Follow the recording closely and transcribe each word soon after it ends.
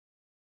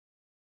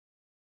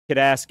could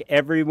ask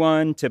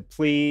everyone to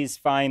please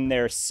find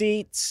their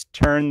seats,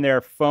 turn their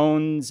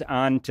phones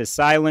onto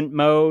silent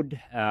mode.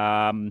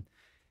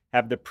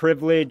 Have the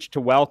privilege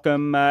to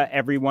welcome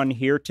everyone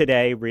here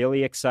today.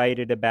 Really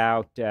excited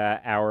about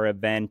our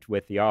event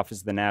with the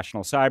Office of the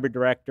National Cyber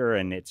Director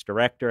and its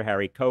director,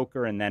 Harry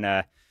Coker, and then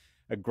a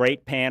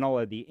great panel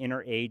of the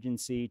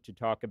interagency to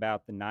talk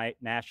about the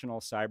National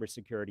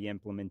Cybersecurity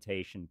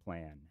Implementation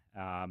Plan.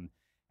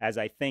 As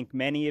I think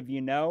many of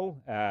you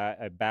know,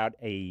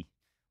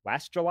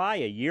 last July,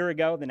 a year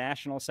ago, the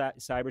National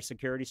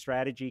Cybersecurity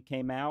Strategy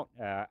came out.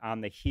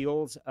 On the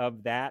heels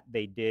of that,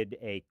 they did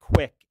a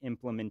quick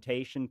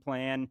implementation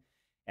plan,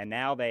 and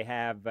now they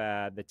have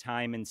the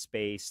time and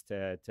space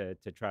to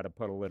try to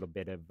put a little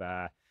bit of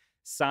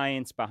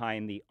science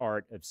behind the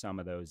art of some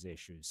of those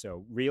issues.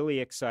 So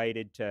really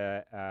excited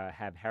to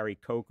have Harry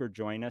Coker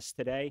join us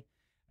today.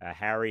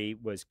 Harry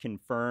was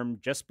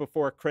confirmed just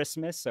before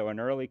Christmas, so an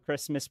early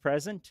Christmas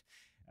present.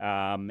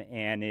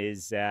 And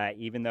is,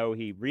 even though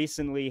he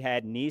recently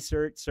had knee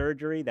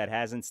surgery, that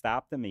hasn't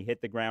stopped him. He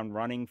hit the ground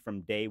running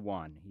from day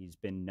one. He's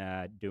been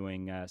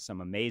doing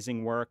some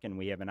amazing work, and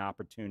we have an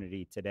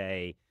opportunity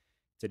today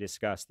to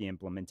discuss the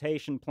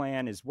implementation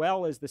plan as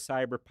well as the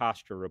cyber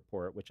posture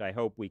report, which I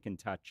hope we can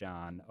touch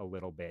on a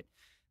little bit.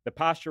 The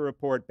posture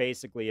report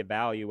basically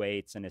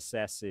evaluates and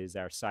assesses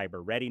our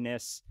cyber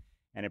readiness,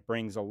 and it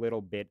brings a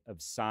little bit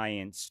of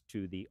science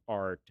to the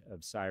art of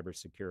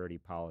cybersecurity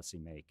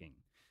policymaking.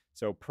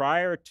 So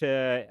prior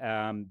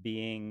to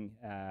being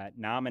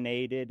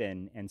nominated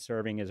and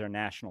serving as our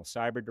National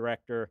Cyber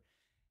Director,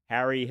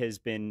 Harry has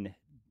been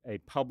a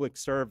public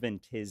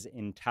servant his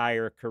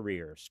entire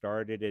career.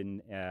 Started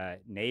in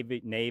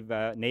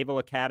Naval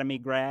Academy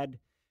grad,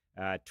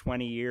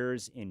 20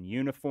 years in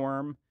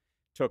uniform,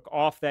 took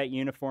off that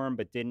uniform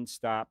but didn't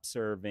stop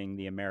serving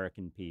the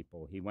American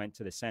people. He went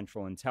to the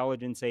Central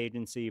Intelligence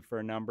Agency for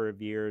a number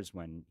of years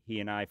when he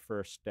and I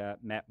first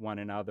met one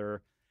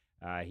another.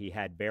 He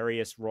had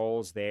various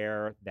roles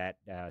there that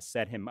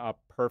set him up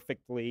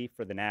perfectly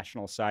for the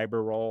National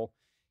Cyber role.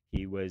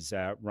 He was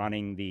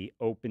running the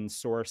Open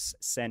Source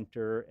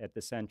Center at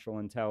the Central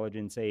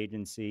Intelligence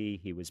Agency.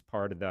 He was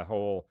part of the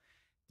whole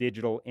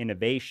digital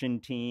innovation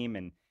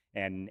team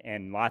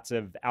and lots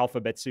of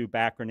alphabet soup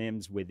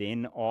acronyms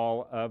within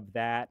all of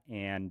that.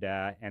 And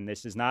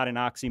this is not an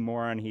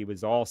oxymoron. He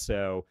was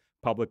also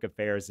public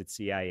affairs at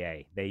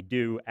CIA. They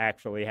do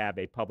actually have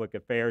a public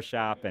affairs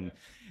shop, and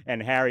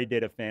Harry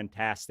did a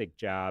fantastic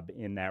job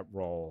in that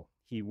role.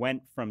 He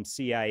went from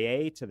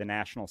CIA to the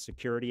National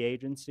Security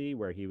Agency,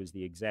 where he was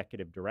the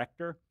executive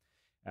director.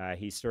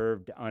 He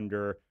served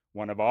under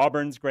one of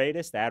Auburn's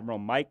greatest, Admiral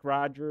Mike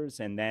Rogers,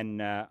 and then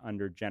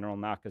under General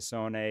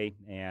Nakasone.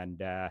 And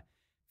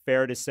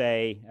fair to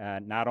say,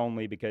 not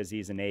only because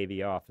he's a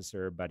Navy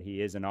officer, but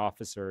he is an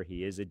officer,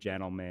 he is a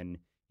gentleman.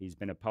 He's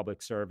been a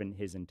public servant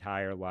his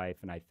entire life,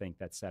 and I think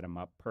that set him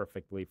up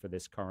perfectly for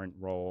this current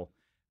role.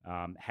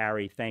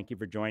 Harry, thank you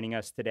for joining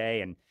us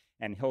today,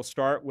 and he'll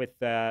start with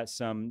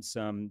some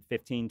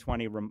 15,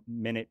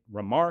 20-minute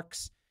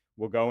remarks.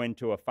 We'll go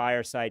into a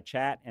fireside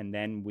chat, and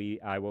then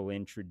I will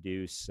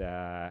introduce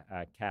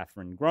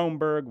Catherine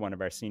Groenberg, one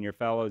of our senior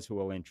fellows, who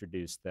will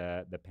introduce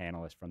the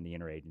panelists from the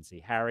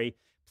interagency. Harry,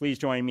 please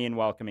join me in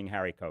welcoming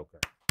Harry Coker.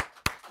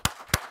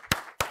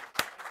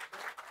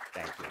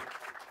 Thank you.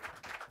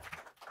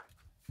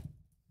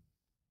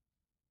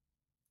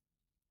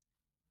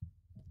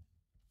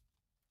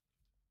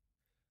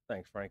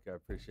 Thanks, Frank. I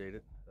appreciate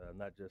it.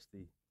 Not just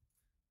the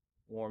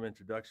warm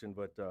introduction,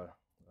 but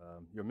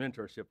your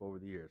mentorship over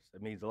the years.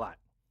 It means a lot.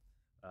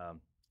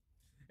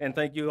 And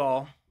thank you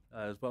all,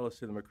 as well as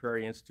to the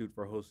McCrary Institute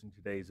for hosting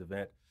today's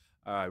event.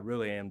 I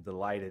really am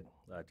delighted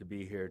to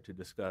be here to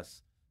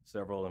discuss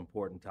several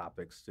important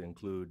topics, to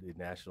include the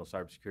National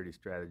Cybersecurity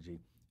Strategy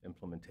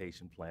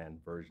Implementation Plan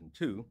version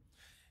 2,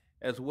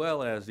 as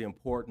well as the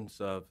importance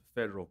of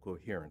federal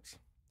coherence.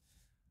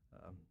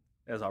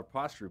 As our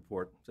posture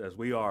report says,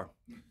 we are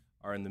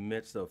in the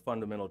midst of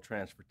fundamental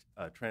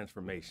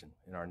transformation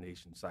in our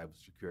nation's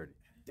cybersecurity.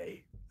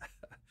 Dave.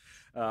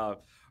 Our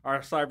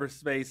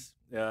cyberspace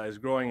is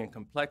growing in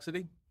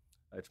complexity.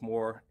 It's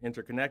more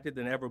interconnected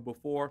than ever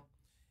before,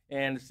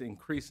 and it's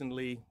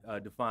increasingly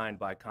defined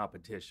by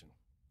competition.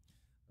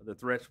 The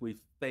threats we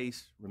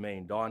face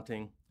remain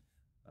daunting,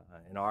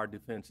 and our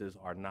defenses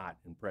are not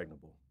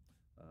impregnable.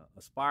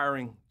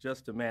 Aspiring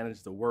just to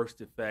manage the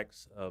worst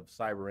effects of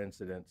cyber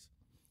incidents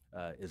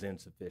is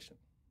insufficient.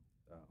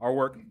 Our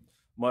work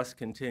must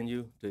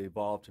continue to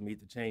evolve to meet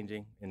the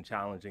changing and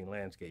challenging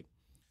landscape.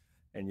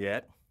 And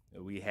yet,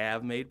 we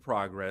have made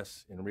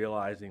progress in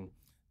realizing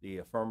the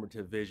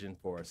affirmative vision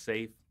for a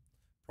safe,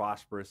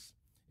 prosperous,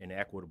 and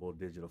equitable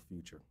digital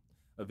future,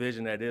 a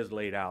vision that is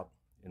laid out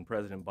in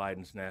President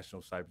Biden's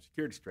National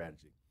Cybersecurity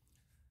Strategy.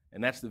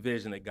 And that's the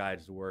vision that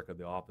guides the work of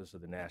the Office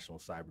of the National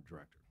Cyber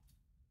Director.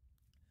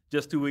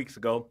 Just 2 weeks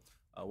ago,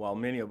 while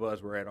many of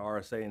us were at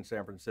RSA in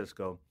San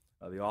Francisco,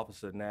 the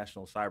Office of the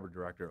National Cyber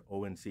Director,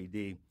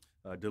 ONCD,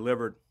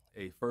 delivered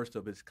a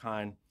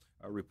first-of-its-kind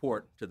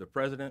report to the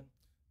President,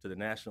 to the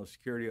National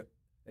Security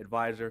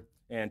advisor,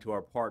 and to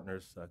our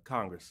partners,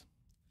 Congress.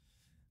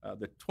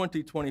 The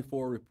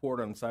 2024 report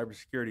on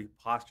cybersecurity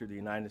posture of the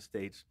United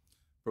States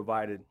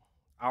provided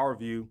our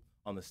view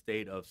on the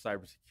state of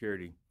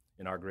cybersecurity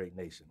in our great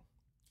nation.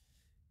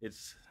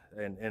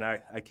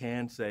 I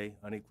can say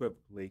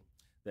unequivocally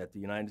that the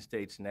United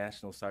States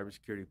national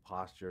cybersecurity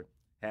posture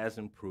has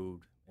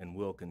improved and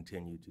will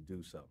continue to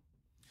do so.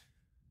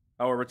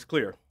 However, it's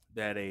clear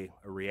that a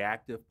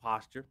reactive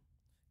posture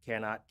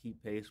cannot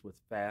keep pace with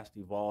fast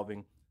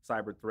evolving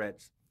cyber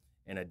threats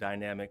and a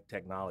dynamic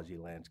technology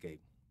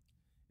landscape.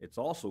 It's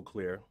also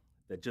clear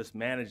that just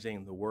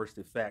managing the worst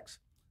effects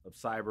of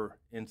cyber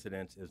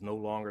incidents is no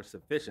longer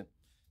sufficient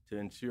to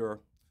ensure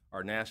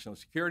our national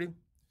security,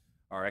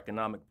 our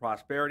economic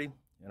prosperity,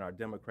 and our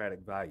democratic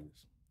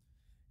values.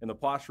 In the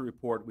posture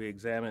report, we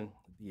examine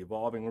the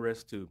evolving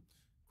risks to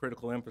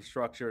critical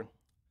infrastructure,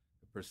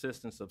 the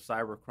persistence of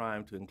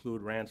cybercrime to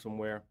include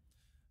ransomware,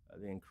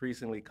 the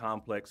increasingly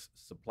complex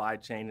supply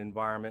chain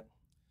environment,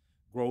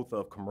 growth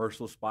of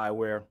commercial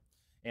spyware,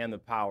 and the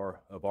power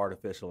of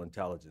artificial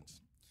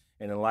intelligence.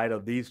 And in light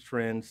of these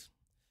trends,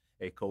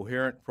 a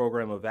coherent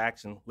program of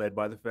action led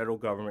by the federal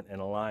government and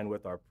aligned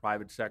with our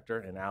private sector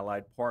and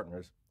allied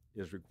partners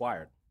is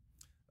required.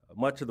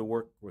 Much of the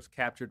work was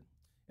captured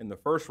in the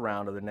first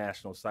round of the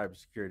National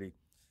Cybersecurity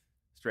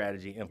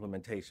Strategy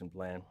Implementation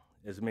Plan.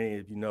 As many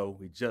of you know,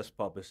 we just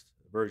published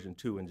version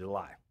 2 in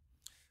July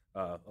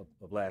of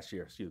last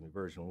year,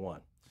 version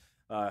 1.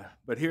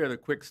 But here are the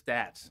quick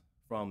stats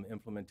from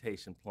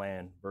Implementation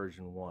Plan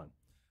version 1.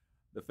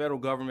 The federal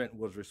government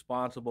was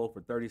responsible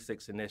for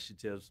 36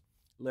 initiatives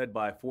led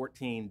by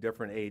 14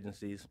 different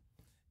agencies.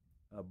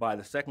 By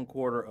the second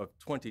quarter of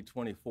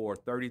 2024,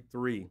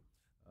 33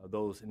 of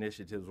those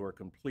initiatives were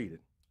completed.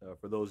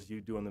 For those of you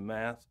doing the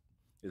math,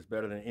 it's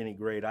better than any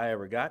grade I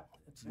ever got.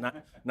 It's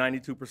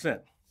 92%.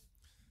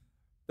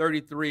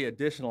 33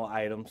 additional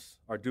items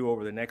are due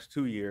over the next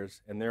 2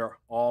 years, and they're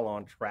all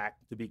on track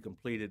to be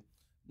completed,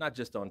 not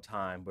just on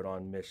time, but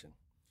on mission.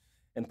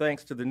 And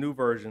thanks to the new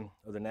version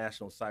of the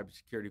National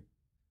Cybersecurity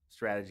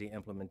Strategy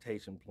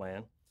Implementation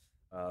Plan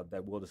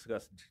that we'll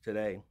discuss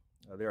today,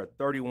 there are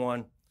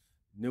 31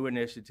 new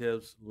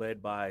initiatives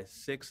led by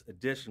 6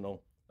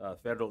 additional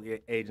federal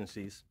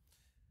agencies.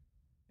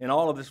 And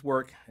all of this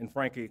work, and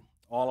frankly,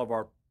 all of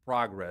our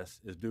progress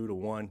is due to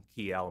one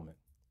key element: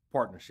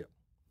 partnership.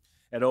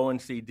 At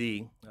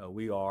ONCD,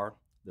 we are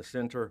the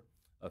center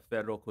of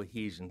federal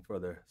cohesion for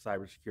the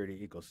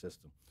cybersecurity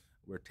ecosystem.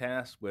 We're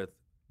tasked with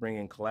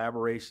bringing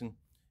collaboration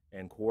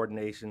and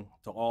coordination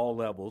to all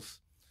levels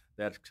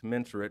that's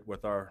commensurate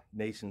with our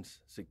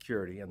nation's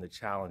security and the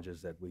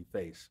challenges that we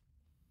face.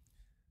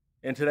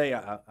 And today,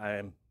 I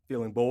am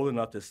feeling bold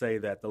enough to say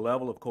that the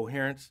level of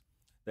coherence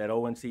that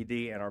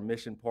ONCD and our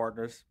mission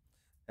partners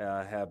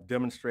have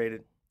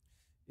demonstrated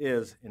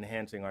is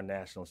enhancing our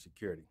national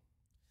security.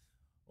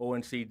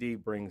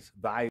 ONCD brings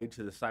value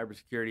to the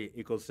cybersecurity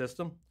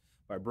ecosystem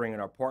by bringing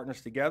our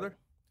partners together,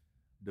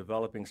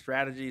 developing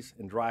strategies,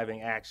 and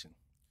driving action.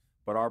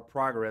 But our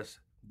progress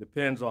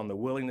depends on the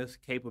willingness,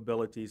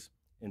 capabilities,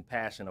 and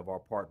passion of our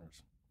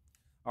partners.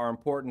 Our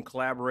important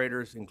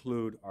collaborators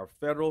include our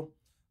federal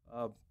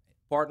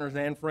partners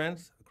and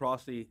friends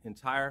across the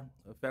entire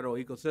federal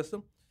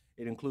ecosystem.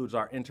 It includes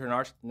our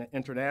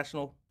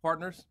international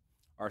partners,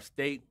 our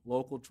state,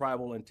 local,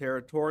 tribal, and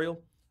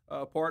territorial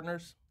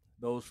partners,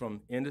 those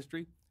from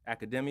industry,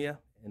 academia,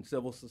 and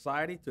civil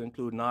society, to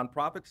include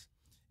nonprofits,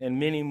 and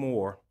many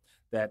more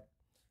that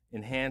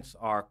enhance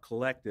our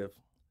collective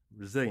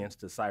resilience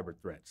to cyber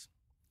threats.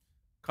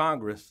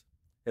 Congress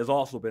has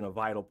also been a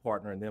vital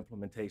partner in the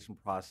implementation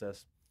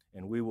process,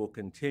 and we will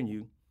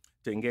continue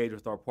to engage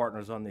with our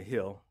partners on the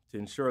Hill to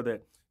ensure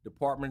that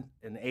departments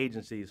and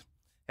agencies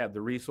have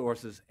the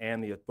resources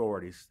and the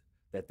authorities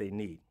that they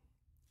need.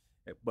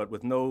 But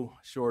with no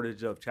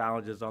shortage of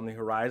challenges on the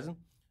horizon,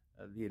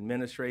 the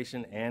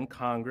administration and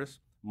Congress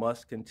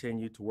must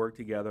continue to work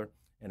together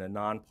in a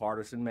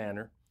nonpartisan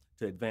manner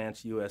to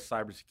advance U.S.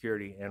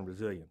 cybersecurity and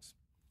resilience.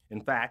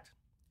 In fact,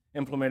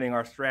 implementing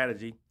our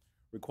strategy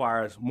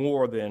requires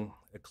more than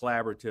a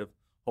collaborative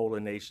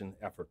whole-of-nation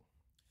effort.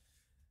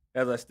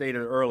 As I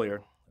stated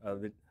earlier,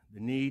 the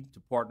need to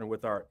partner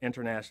with our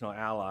international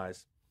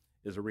allies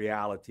is a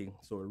reality,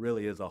 so it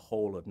really is a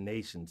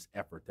whole-of-nations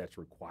effort that's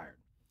required.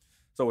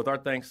 So with our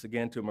thanks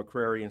again to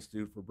McCrary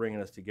Institute for bringing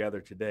us together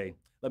today,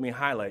 let me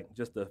highlight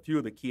just a few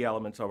of the key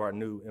elements of our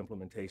new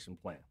implementation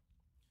plan.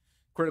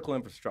 Critical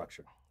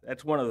infrastructure.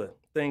 That's one of the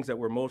things that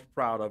we're most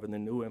proud of in the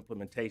new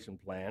implementation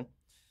plan,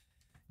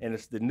 and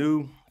it's the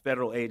new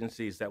federal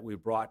agencies that we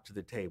brought to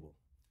the table.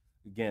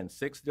 Again,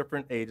 6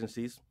 different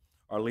agencies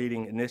are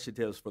leading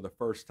initiatives for the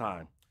first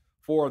time.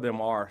 4 of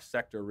them are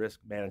sector risk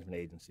management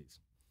agencies.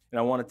 And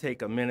I want to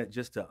take a minute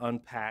just to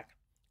unpack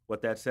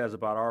what that says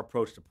about our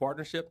approach to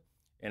partnership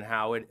and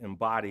how it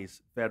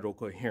embodies federal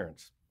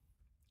coherence.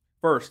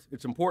 First,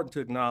 it's important to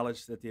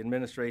acknowledge that the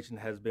administration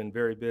has been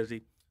very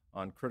busy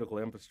on critical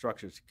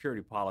infrastructure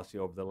security policy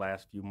over the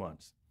last few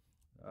months.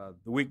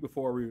 The week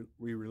before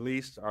we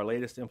released our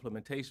latest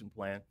implementation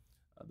plan,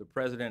 The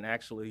President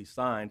actually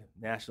signed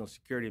National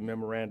Security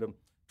Memorandum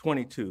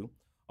 22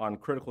 on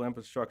critical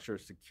infrastructure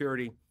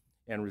security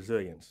and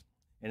resilience.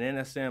 And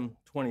NSM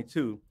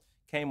 22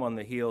 came on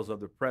the heels of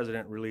the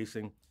President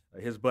releasing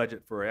his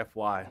budget for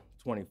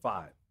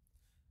FY25.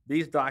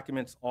 These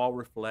documents all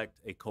reflect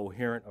a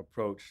coherent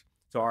approach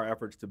to our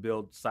efforts to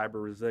build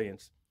cyber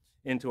resilience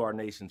into our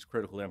nation's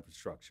critical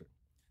infrastructure.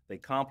 They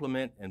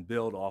complement and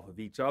build off of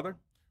each other,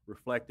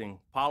 reflecting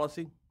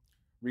policy,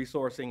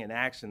 resourcing, and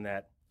action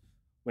that,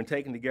 when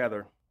taken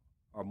together,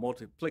 are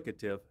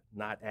multiplicative,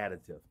 not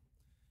additive.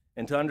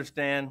 And to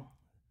understand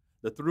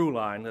the through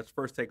line, let's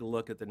first take a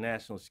look at the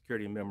National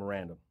Security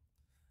Memorandum.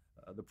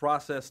 The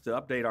process to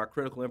update our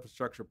critical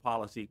infrastructure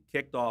policy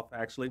kicked off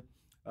actually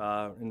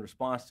in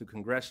response to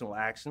congressional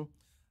action,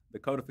 the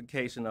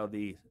codification of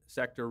the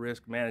Sector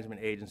Risk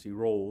Management Agency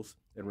roles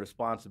and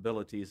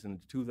responsibilities in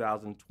the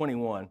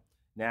 2021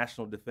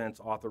 National Defense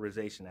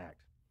Authorization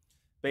Act.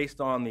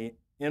 Based on the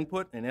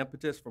input and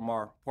impetus from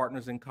our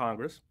partners in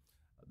Congress,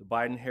 the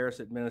Biden-Harris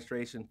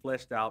administration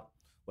fleshed out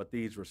what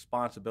these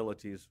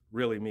responsibilities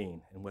really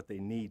mean and what they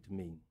need to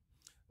mean.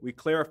 We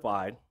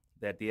clarified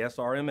that the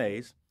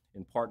SRMAs,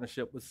 in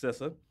partnership with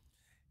CISA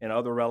and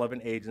other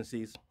relevant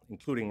agencies,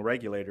 including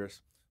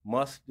regulators,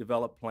 must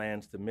develop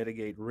plans to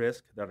mitigate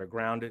risk that are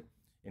grounded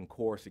in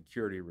core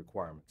security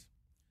requirements.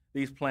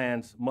 These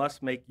plans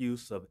must make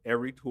use of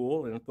every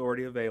tool and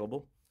authority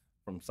available,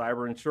 from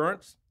cyber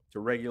insurance to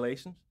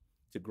regulations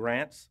to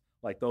grants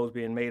like those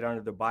being made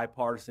under the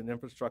Bipartisan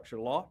Infrastructure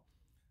Law.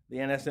 The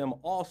NSM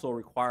also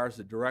requires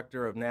the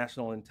Director of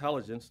National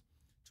Intelligence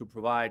to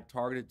provide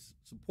targeted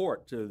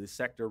support to the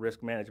sector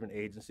risk management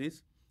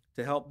agencies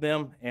to help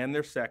them and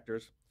their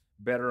sectors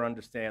better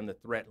understand the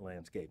threat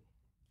landscape.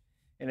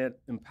 And it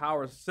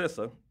empowers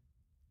CISA,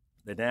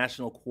 the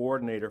National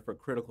Coordinator for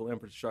Critical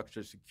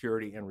Infrastructure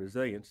Security and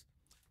Resilience,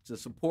 to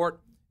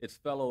support its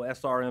fellow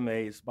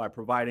SRMAs by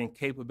providing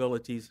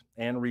capabilities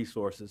and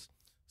resources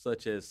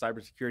such as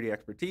cybersecurity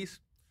expertise,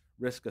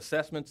 risk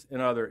assessments,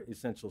 and other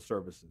essential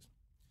services.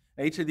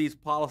 Each of these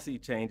policy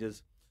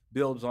changes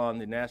builds on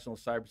the National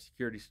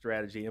Cybersecurity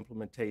Strategy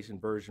Implementation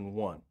Version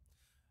 1.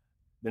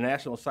 The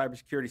National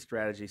Cybersecurity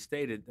Strategy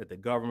stated that the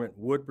government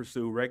would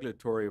pursue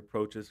regulatory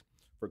approaches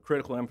for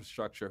critical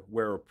infrastructure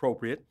where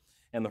appropriate,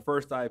 and the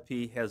first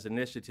IP has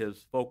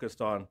initiatives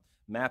focused on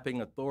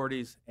mapping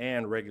authorities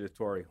and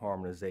regulatory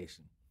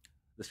harmonization.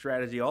 The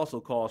strategy also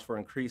calls for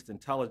increased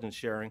intelligence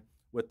sharing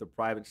with the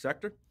private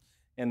sector,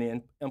 and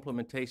the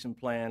implementation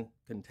plan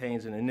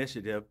contains an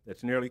initiative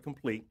that's nearly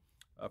complete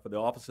for the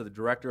Office of the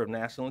Director of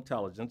National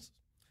Intelligence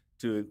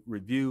to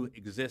review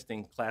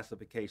existing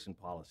classification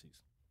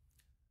policies.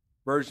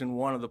 Version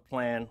 1 of the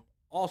plan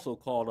also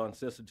called on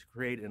CISA to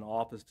create an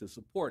office to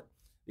support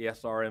the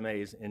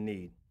SRMAs in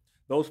need.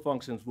 Those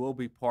functions will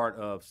be part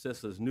of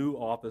CISA's new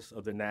Office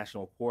of the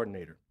National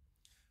Coordinator.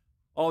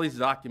 All these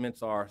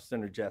documents are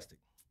synergistic.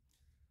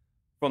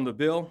 From the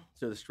bill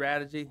to the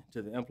strategy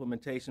to the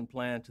implementation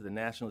plan to the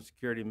National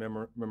Security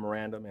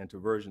Memorandum and to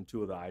version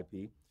 2 of the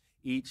IP,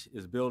 each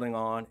is building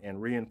on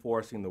and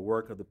reinforcing the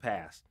work of the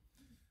past.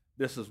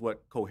 This is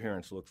what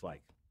coherence looks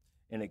like,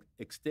 and it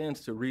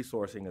extends to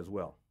resourcing as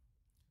well.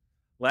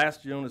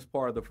 Last June, as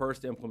part of the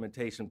first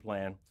implementation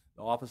plan,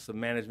 the Office of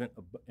Management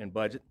and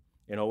Budget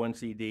and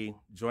ONCD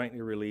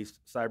jointly released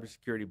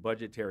cybersecurity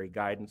budgetary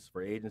guidance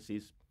for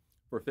agencies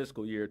for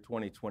fiscal year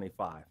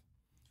 2025.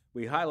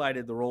 We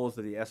highlighted the roles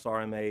of the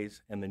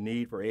SRMAs and the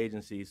need for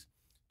agencies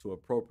to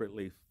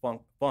appropriately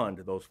fund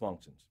those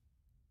functions.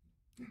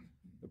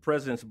 The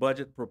President's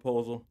budget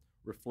proposal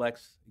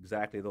reflects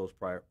exactly those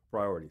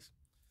priorities.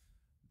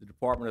 The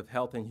Department of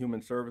Health and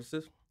Human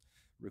Services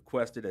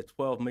requested a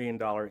 $12 million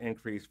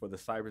increase for the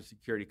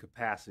cybersecurity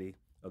capacity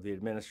of the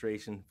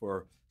Administration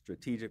for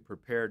Strategic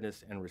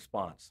Preparedness and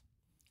Response.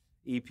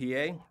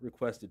 EPA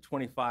requested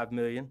 $25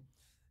 million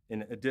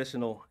in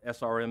additional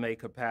SRMA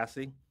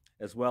capacity,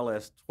 as well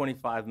as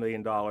 $25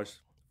 million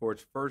for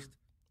its first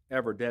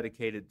ever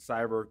dedicated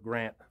cyber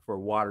grant for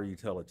water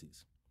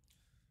utilities.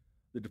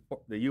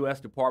 The U.S.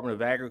 Department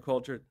of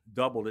Agriculture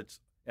doubled its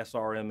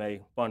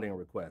SRMA funding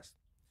request.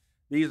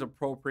 These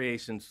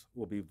appropriations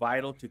will be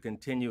vital to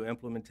continue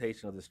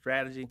implementation of the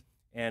strategy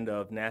and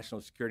of National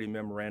Security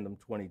Memorandum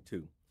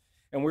 22.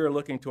 And we are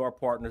looking to our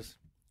partners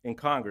in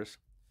Congress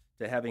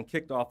to having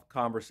kicked off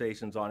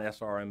conversations on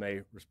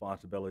SRMA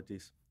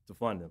responsibilities to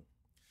fund them.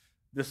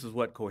 This is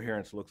what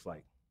coherence looks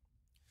like.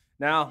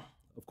 Now,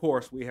 of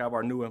course, we have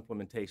our new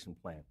implementation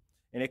plan,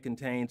 and it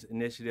contains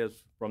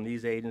initiatives from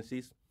these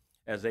agencies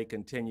as they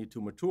continue to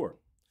mature.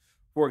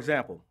 For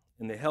example,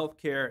 in the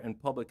healthcare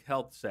and public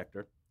health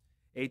sector,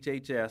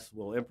 HHS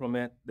will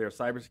implement their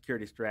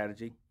cybersecurity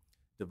strategy,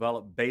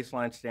 develop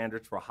baseline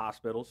standards for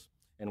hospitals,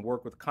 and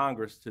work with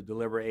Congress to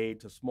deliver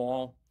aid to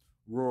small,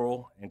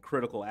 rural, and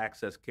critical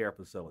access care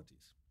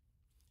facilities.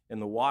 In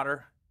the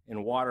water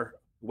and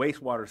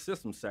wastewater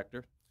system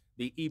sector,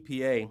 the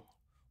EPA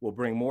will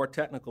bring more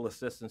technical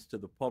assistance to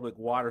the public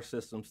water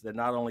systems that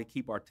not only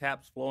keep our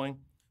taps flowing,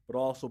 but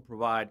also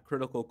provide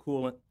critical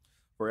coolant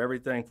for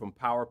everything from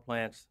power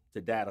plants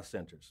to data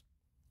centers.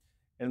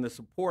 In the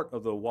support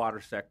of the water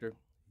sector,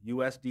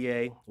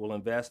 USDA will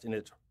invest in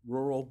its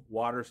Rural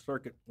Water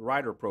Circuit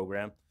Rider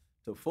program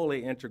to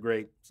fully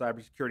integrate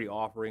cybersecurity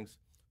offerings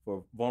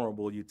for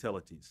vulnerable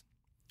utilities.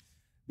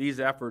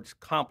 These efforts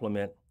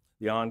complement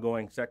the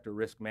ongoing sector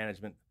risk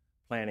management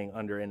planning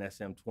under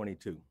NSM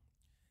 22,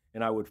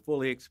 and I would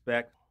fully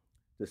expect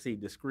to see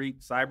discrete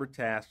cyber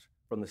tasks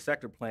from the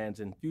sector plans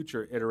in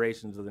future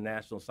iterations of the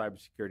National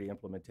Cybersecurity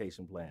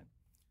Implementation Plan.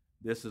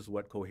 This is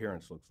what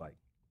coherence looks like.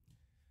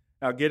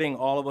 Now, getting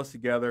all of us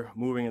together,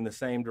 moving in the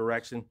same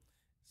direction,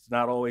 it's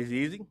not always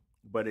easy,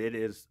 but it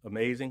is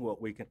amazing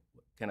what we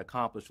can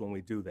accomplish when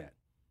we do that.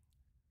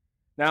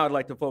 Now, I'd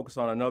like to focus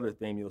on another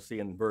theme you'll see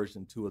in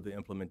version 2 of the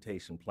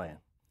implementation plan.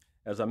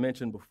 As I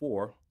mentioned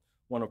before,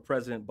 one of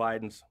President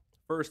Biden's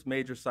first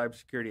major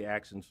cybersecurity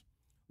actions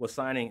was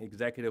signing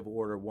Executive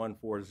Order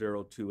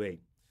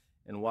 14028.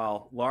 And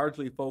while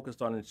largely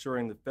focused on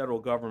ensuring the federal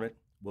government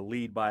will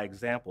lead by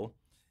example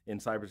in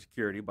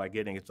cybersecurity by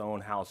getting its own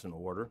house in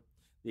order,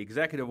 the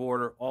executive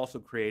order also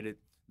created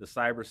the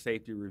Cyber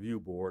Safety Review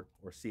Board,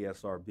 or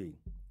CSRB.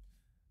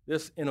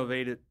 This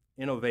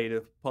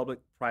innovative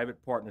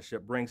public-private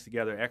partnership brings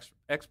together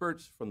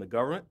experts from the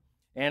government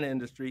and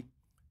industry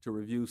to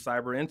review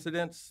cyber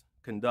incidents,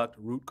 conduct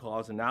root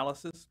cause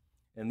analysis,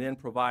 and then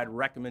provide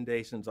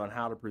recommendations on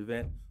how to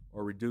prevent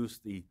or reduce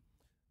the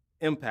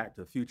impact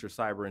of future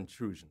cyber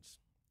intrusions.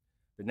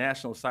 The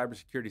National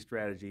Cybersecurity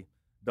Strategy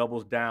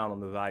doubles down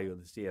on the value of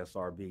the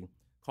CSRB,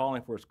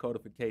 calling for its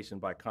codification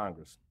by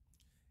Congress.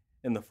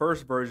 In the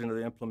first version of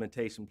the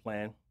implementation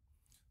plan,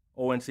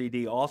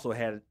 ONCD also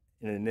had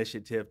an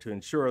initiative to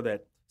ensure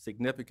that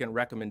significant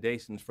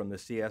recommendations from the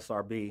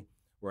CSRB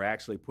were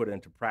actually put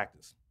into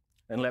practice.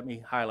 And let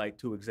me highlight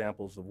 2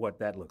 examples of what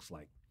that looks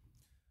like.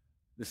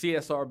 The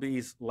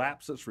CSRB's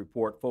lapsus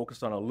report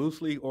focused on a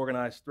loosely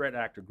organized threat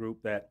actor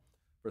group that,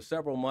 for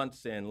several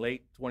months in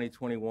late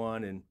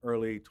 2021 and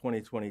early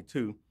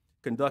 2022,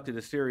 conducted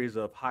a series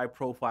of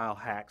high-profile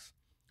hacks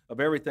of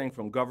everything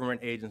from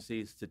government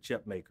agencies to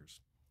chip makers.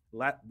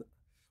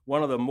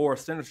 One of the more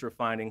sinister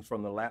findings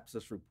from the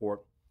lapsus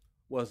report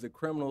was the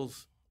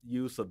criminals'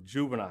 use of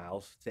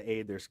juveniles to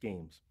aid their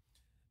schemes.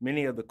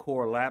 Many of the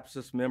core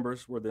lapsus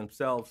members were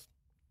themselves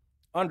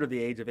under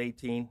the age of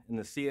 18, and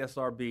the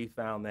CSRB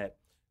found that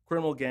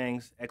criminal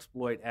gangs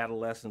exploit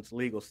adolescents'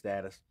 legal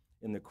status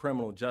in the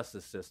criminal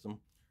justice system,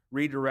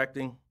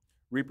 redirecting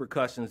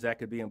repercussions that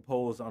could be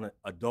imposed on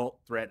adult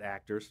threat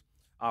actors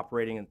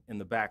operating in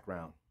the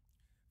background.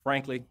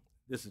 Frankly,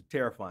 this is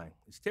terrifying.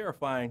 It's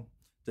terrifying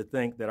to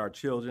think that our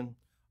children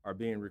are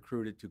being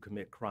recruited to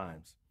commit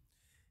crimes.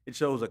 It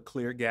shows a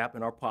clear gap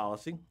in our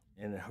policy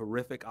and a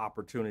horrific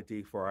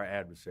opportunity for our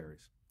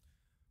adversaries.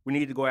 We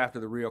need to go after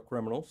the real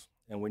criminals,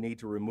 and we need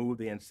to remove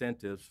the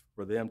incentives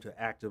for them to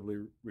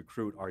actively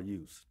recruit our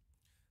youth.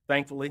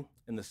 Thankfully,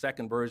 in the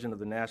second version of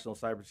the National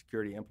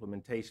Cybersecurity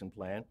Implementation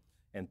Plan,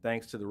 and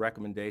thanks to the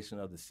recommendation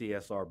of the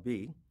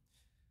CSRB,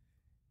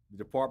 the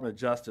Department of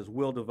Justice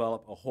will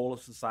develop a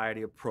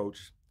whole-of-society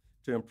approach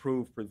to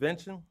improve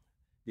prevention,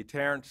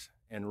 deterrence,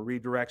 and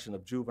redirection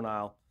of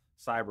juvenile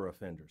cyber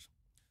offenders.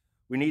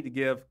 We need to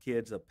give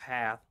kids a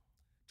path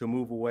to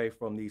move away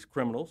from these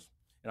criminals,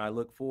 and I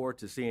look forward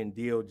to seeing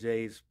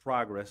DOJ's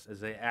progress as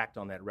they act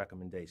on that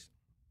recommendation.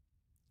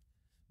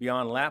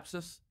 Beyond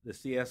lapsus, the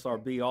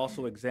CSRB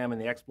also examined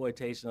the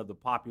exploitation of the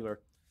popular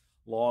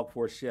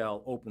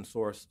Log4Shell open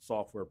source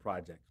software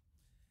project.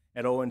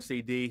 At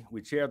ONCD,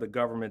 we chair the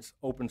government's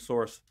open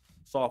source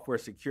software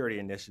security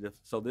initiative,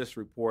 so this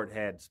report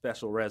had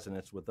special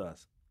resonance with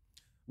us.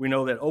 We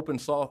know that open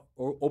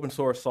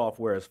source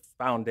software is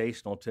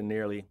foundational to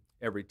nearly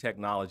every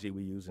technology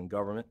we use in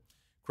government,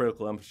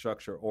 critical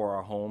infrastructure, or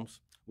our homes.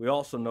 We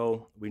also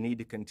know we need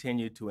to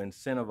continue to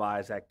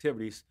incentivize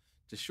activities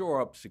to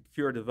shore up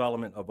secure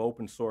development of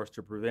open source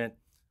to prevent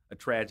a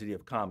tragedy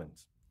of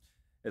commons.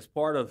 As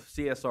part of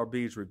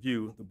CSRB's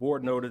review, the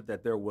board noted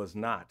that there was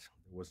not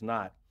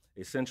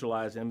a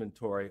centralized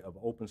inventory of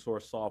open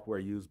source software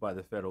used by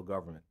the federal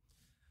government.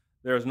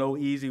 There is no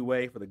easy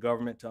way for the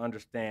government to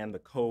understand the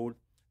code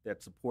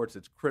that supports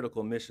its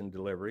critical mission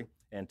delivery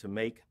and to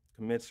make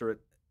commensurate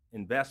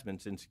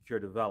investments in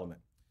secure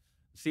development.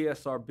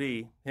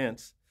 CSRB,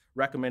 hence,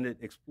 recommended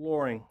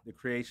exploring the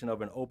creation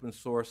of an open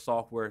source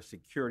software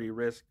security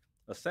risk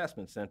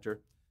assessment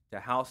center to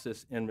house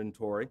this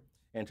inventory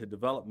and to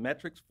develop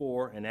metrics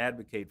for and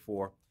advocate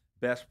for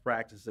best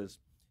practices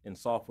in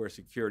software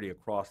security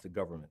across the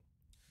government.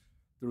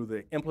 Through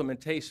the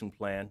implementation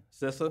plan,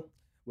 CISA,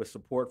 with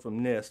support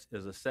from NIST,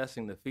 is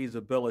assessing the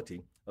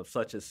feasibility of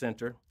such a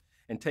center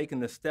and taking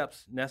the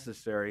steps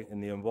necessary in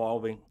the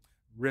evolving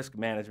risk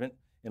management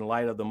in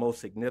light of the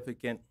most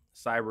significant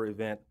cyber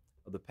event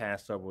of the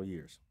past several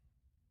years.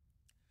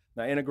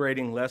 Now,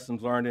 integrating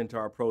lessons learned into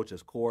our approach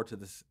is core to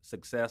the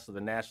success of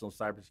the National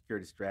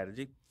Cybersecurity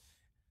Strategy.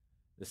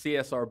 The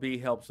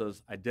CSRB helps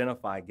us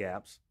identify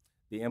gaps.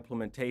 The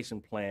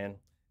implementation plan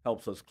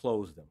helps us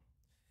close them.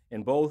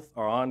 And both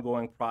are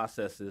ongoing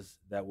processes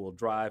that will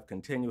drive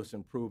continuous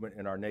improvement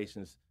in our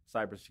nation's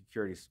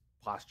cybersecurity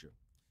posture.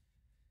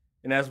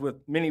 And as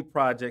with many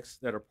projects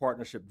that are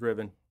partnership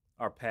driven,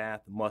 our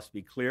path must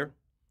be clear.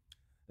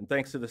 And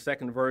thanks to the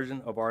second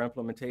version of our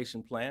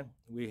implementation plan,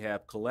 we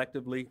have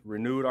collectively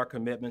renewed our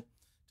commitment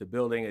to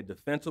building a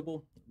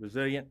defensible,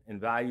 resilient, and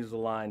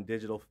values-aligned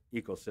digital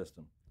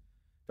ecosystem.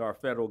 To our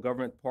federal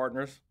government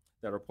partners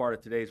that are part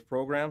of today's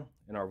program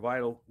and our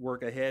vital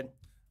work ahead,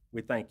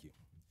 we thank you.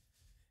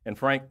 And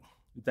Frank,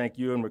 we thank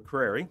you and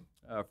McCrary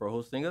for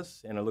hosting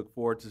us, and I look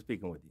forward to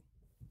speaking with you.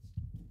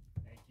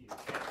 Thank you.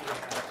 Thank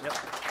you. Yep.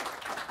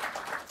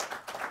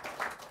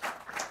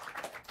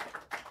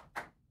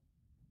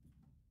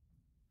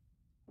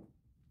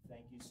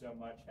 Thank you so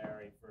much,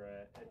 Harry, for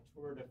a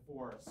tour de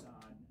force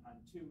on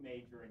two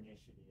major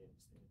initiatives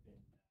that have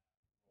been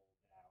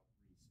rolled out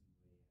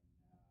recently.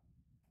 And,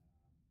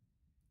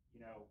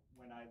 you know,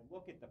 when I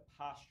look at the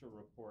posture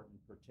report in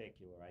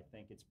particular, I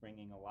think it's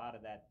bringing a lot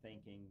of that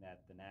thinking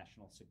that the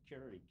national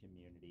security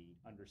community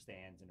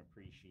understands and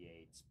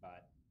appreciates,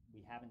 but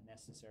we haven't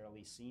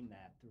necessarily seen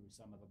that through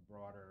some of the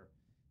broader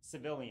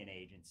civilian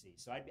agencies.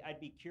 So I'd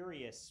be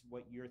curious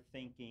what your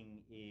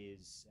thinking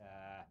is.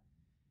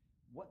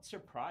 What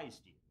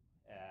surprised you?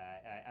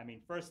 I mean,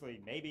 firstly,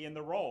 maybe in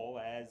the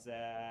role as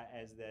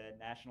the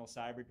National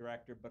Cyber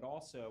Director, but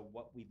also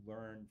what we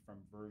learned from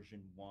version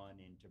 1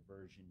 into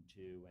version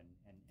 2,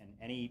 and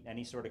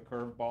any sort of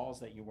curveballs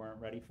that you weren't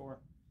ready for?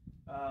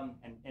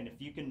 And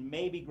if you can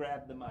maybe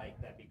grab the mic,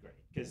 that'd be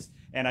great.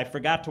 And I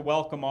forgot to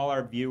welcome all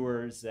our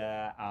viewers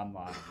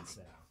online.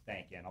 So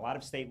thank you. And a lot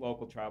of state,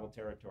 local, tribal,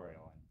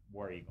 territorial, and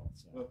War Eagle.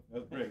 So. Well,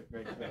 that's great.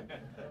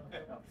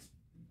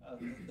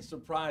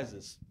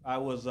 Surprises. I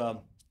was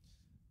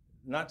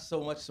not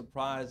so much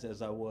surprised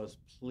as I was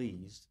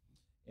pleased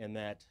in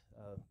that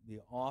the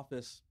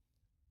office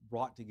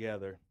brought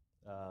together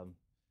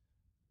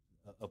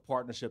a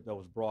partnership that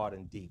was broad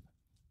and deep,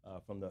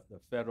 from the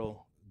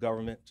federal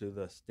government to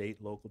the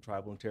state, local,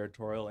 tribal, and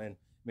territorial, and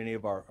many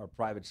of our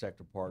private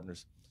sector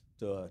partners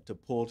to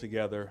pull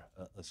together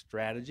a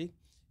strategy.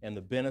 And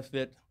the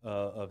benefit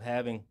of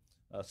having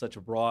such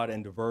a broad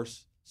and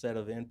diverse set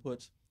of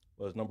inputs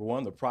was, number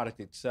one, the product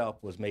itself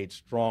was made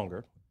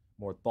stronger,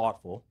 more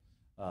thoughtful.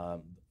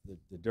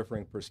 The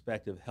differing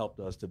perspective helped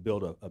us to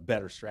build a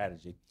better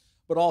strategy.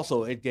 But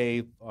also it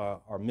gave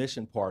our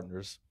mission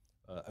partners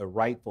a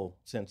rightful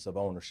sense of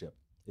ownership.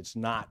 It's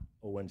not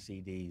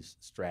ONCD's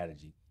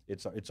strategy.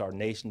 It's our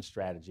nation's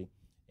strategy,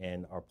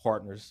 and our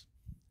partners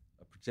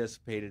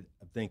participated,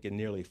 I think, in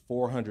nearly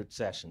 400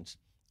 sessions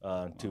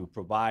to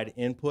provide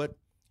input,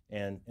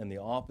 and the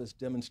office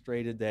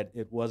demonstrated that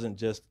it wasn't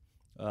just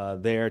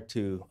there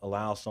to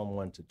allow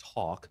someone to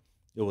talk.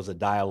 It was a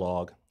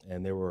dialogue,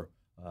 and there were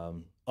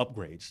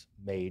upgrades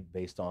made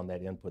based on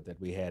that input that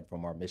we had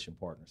from our mission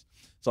partners.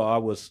 So I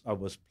was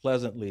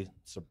pleasantly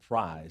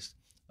surprised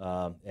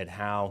at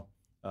how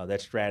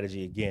that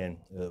strategy, again,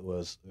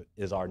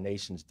 is our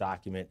nation's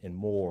document and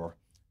more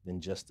than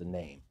just a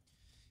name.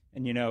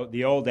 And you know,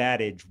 the old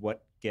adage,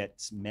 what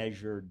gets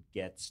measured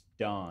gets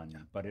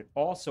done, but it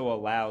also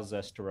allows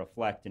us to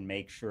reflect and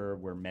make sure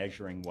we're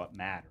measuring what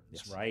matters,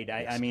 Yes. right?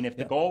 Yes. I mean, if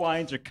the goal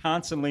lines are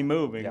constantly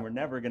moving, Yeah. we're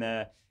never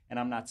gonna, and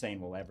I'm not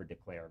saying we'll ever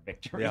declare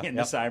victory Yeah. in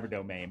the cyber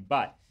domain,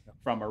 but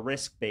from a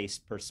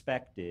risk-based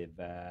perspective,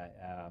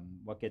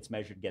 what gets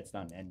measured gets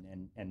done,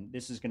 and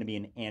this is gonna be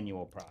an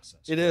annual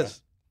process. It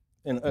is.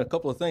 And a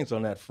couple of things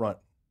on that front.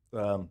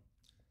 The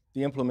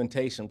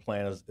implementation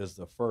plan is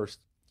the first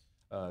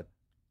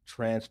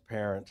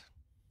transparent,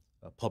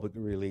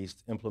 publicly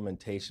released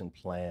implementation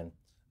plan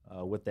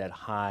with that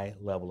high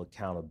level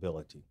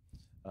accountability.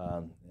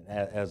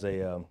 As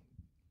a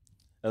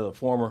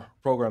former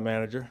program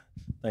manager,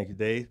 thank you,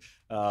 Dave,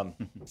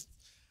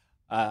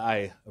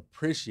 I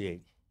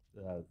appreciate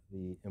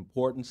the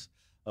importance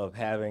of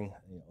having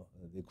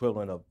the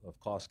equivalent of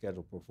cost,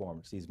 schedule,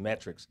 performance, these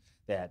metrics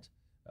that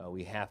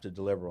we have to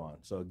deliver on.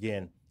 So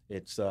again,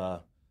 it's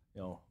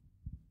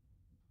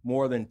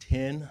more than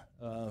 10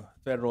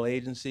 federal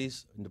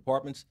agencies and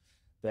departments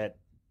that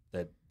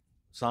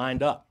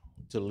signed up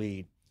to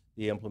lead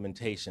the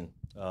implementation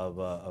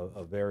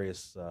of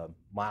various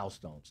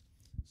milestones.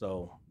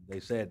 So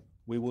they said,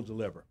 we will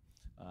deliver.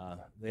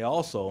 They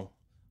also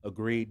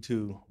agreed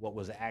to what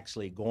was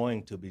actually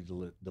going to be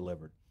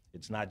delivered.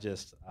 It's not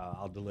just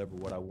I'll deliver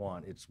what I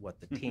want, it's what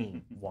the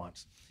team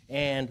wants,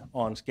 and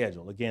on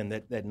schedule. Again,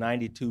 that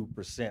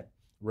 92%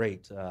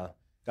 rate,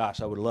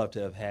 gosh, I would love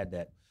to have had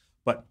that.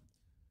 But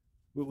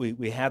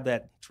we have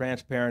that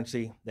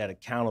transparency, that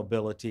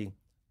accountability,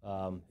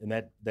 and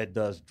that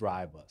does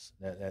drive us,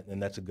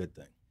 and that's a good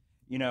thing.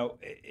 You know,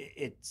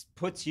 it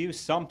puts you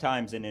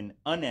sometimes in an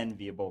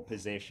unenviable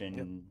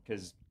position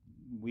because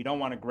we don't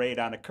want to grade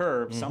on a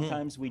curve. Mm-hmm.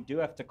 Sometimes we do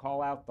have to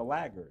call out the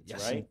laggards,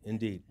 yes, right?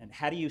 Indeed. And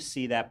how do you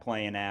see that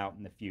playing out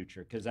in the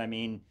future? Because I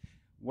mean,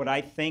 what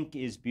I think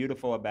is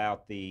beautiful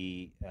about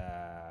the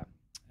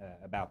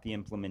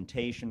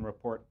implementation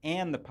report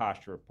and the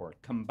posture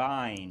report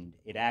combined,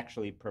 it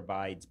actually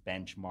provides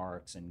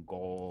benchmarks and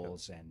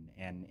goals,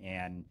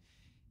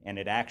 and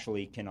it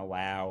actually can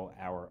allow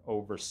our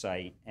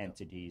oversight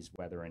entities,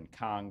 whether in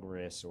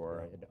Congress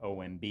or at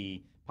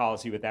OMB,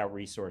 policy without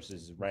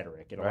resources is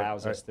rhetoric. It Right,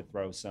 allows right. us to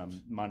throw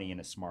some money in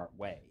a smart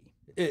way.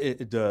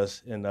 It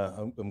does, and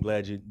I'm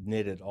glad you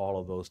knitted all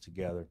of those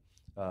together.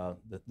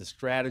 The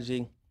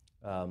strategy.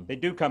 They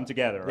do come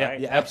together, Yeah, right?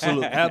 yeah,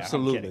 absolutely, No, I'm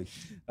absolutely.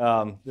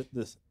 kidding.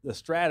 The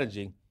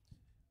strategy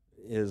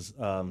is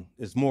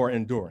more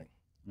enduring,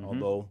 Mhm.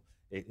 although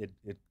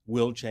it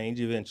will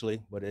change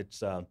eventually, but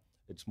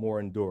it's more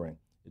enduring.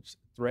 It's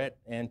threat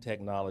and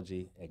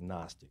technology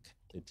agnostic.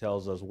 It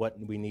tells us what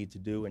we need to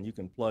do, and you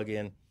can plug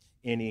in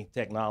any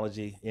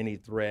technology, any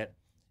threat,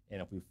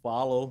 and if we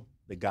follow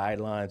the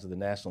guidelines of the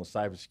National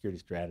Cybersecurity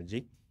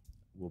Strategy,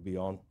 we'll be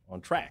on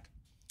track.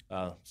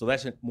 So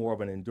that's more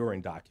of an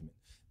enduring document.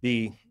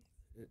 The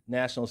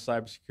National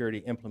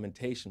Cybersecurity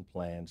Implementation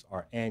Plans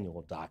are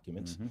annual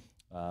documents,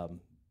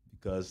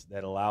 because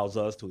that allows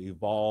us to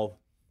evolve,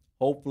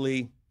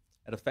 hopefully,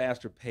 at a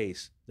faster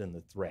pace than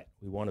the threat.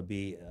 We want to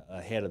be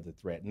ahead of the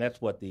threat, and that's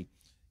what the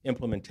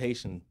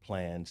implementation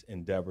plans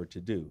endeavor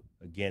to do,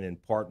 again, in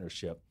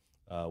partnership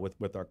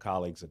with our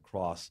colleagues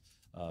across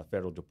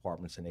federal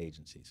departments and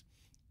agencies.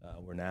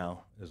 We're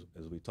now,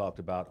 as we talked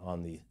about,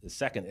 on the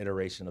second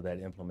iteration of that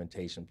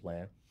implementation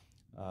plan.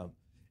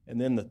 And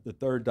then the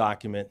third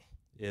document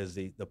is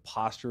the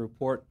posture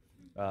report.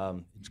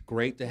 It's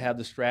great to have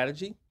the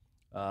strategy.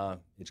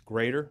 It's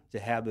greater to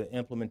have the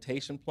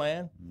implementation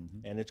plan,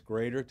 and it's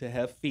greater to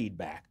have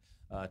feedback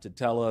to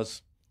tell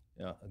us,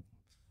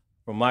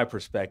 from my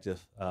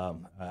perspective,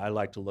 I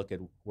like to look at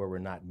where we're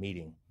not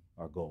meeting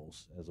our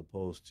goals as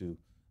opposed to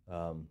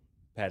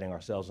patting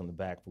ourselves on the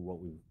back for what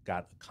we've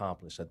got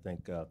accomplished. I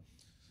think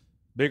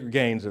bigger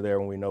gains are there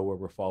when we know where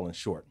we're falling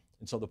short.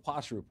 And so the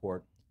posture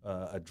report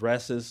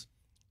addresses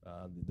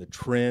the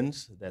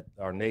trends that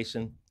our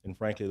nation and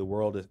frankly the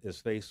world is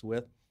faced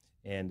with,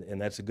 and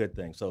that's a good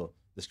thing. So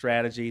the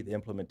strategy, the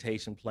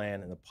implementation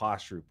plan, and the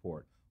posture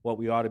report, what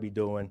we ought to be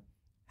doing,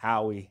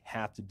 how we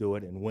have to do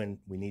it, and when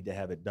we need to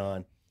have it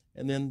done,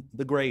 and then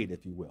the grade,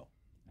 if you will.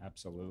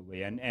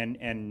 Absolutely,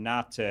 and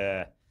not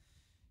to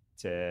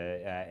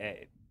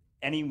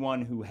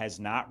anyone who has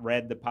not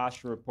read the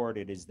posture report,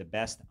 it is the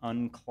best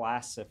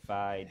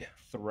unclassified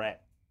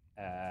threat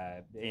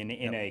in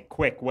a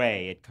quick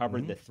way. It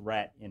covered the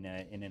threat in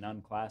an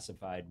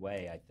unclassified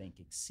way, I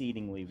think,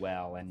 exceedingly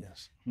well. And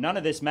none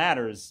of this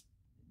matters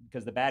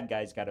because the bad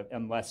guys got to,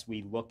 unless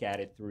we look at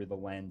it through the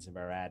lens of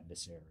our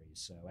adversaries.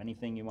 So,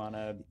 anything you want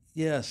to?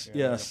 Yes.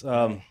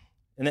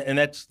 And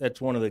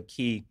that's one of the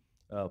key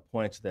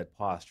points of that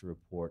posture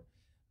report,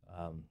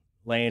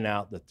 laying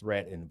out the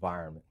threat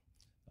environment.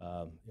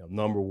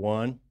 Number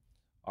one,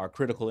 our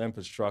critical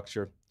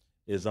infrastructure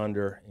is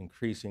under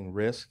increasing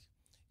risk,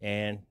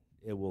 and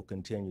it will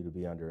continue to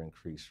be under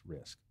increased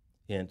risk.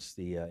 Hence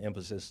the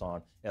emphasis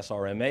on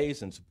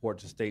SRMAs and support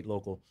to state,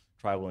 local,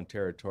 tribal, and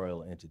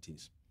territorial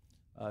entities.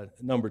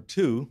 Number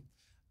two,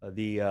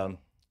 the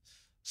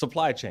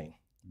supply chain.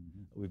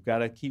 We've got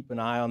to keep an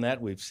eye on that.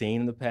 We've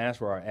seen in the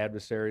past where our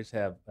adversaries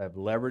have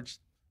leveraged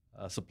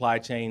supply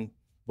chain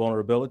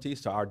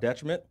vulnerabilities to our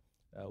detriment.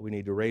 We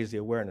need to raise the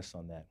awareness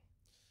on that.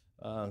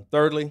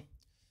 Thirdly,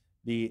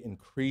 the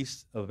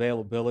increased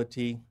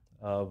availability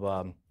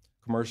of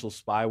commercial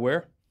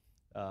spyware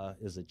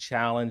is a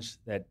challenge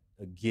that,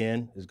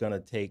 again, is going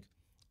to take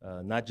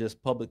not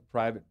just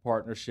public-private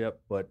partnership,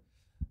 but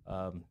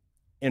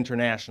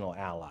international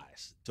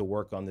allies to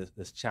work on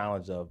this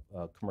challenge of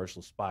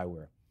commercial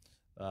spyware.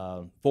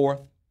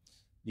 Fourth,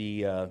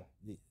 the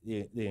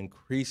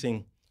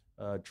increasing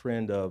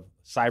trend of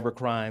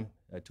cybercrime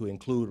to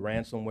include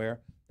ransomware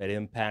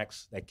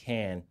that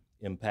can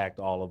impact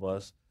all of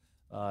us.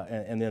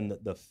 And then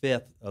the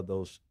fifth of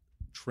those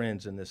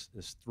trends in this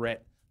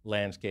threat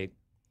landscape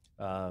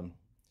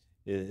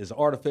is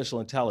artificial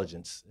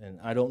intelligence. And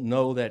I don't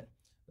know that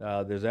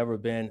there's ever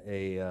been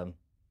a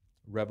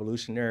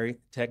revolutionary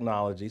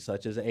technology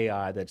such as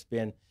AI that's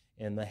been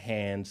in the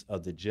hands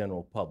of the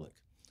general public.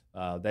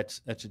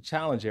 That's a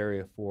challenge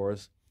area for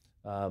us.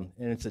 And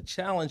it's a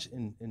challenge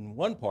in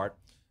one part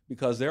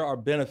because there are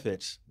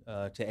benefits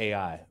to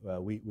AI.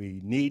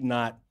 We need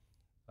not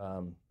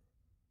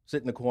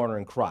sit in the corner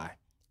and cry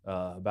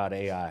about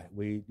AI.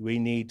 We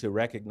need to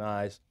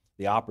recognize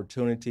the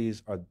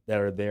opportunities that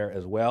are there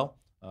as well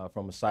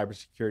from a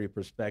cybersecurity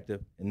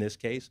perspective in this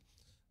case,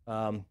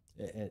 and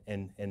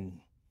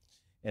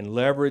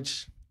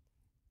leverage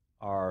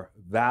our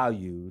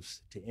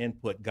values to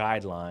input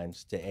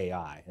guidelines to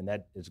AI, and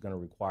that is going to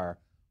require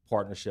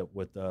partnership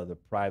with the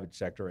private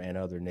sector and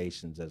other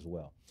nations as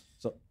well.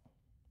 So,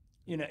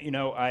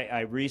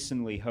 I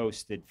recently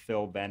hosted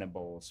Phil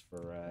Venables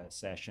for a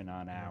session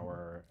on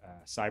our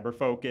Cyber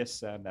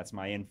Focus. That's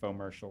my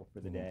infomercial for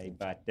the day,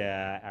 but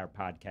our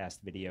podcast,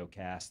 video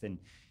cast, and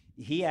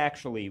he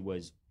actually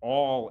was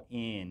all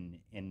in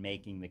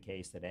making the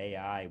case that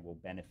AI will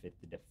benefit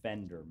the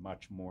defender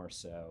much more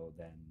so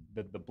than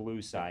the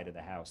blue side of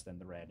the house than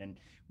the red. And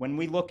when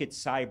we look at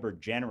cyber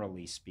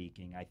generally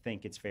speaking, I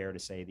think it's fair to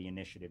say the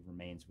initiative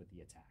remains with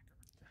the attacker.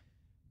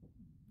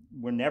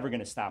 we're never going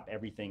to stop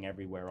everything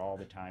everywhere all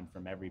the time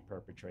from every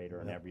perpetrator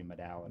and Yep. every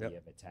modality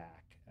Yep. of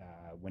attack.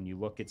 When you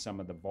look at some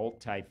of the Volt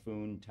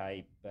Typhoon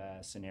type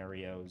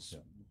scenarios,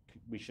 Yep.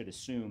 we should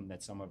assume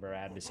that some of our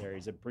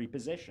adversaries are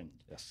pre-positioned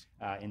Yes.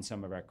 in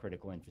some of our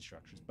critical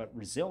infrastructures. But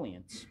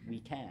resilience, we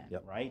can,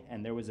 Yep. right?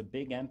 And there was a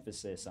big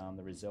emphasis on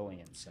the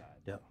resilience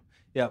side. Yeah,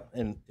 yeah,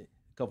 and a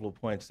couple of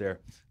points there.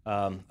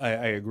 I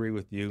agree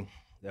with you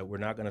that we're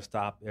not going to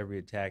stop every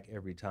attack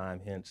every time.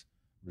 Hence,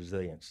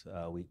 resilience.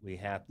 We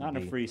have to Not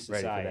in be a free ready for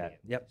society. that. at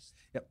Yep, least.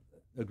 yep,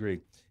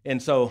 agreed.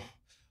 And so,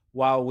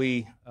 while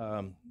we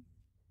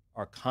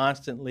are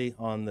constantly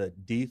on the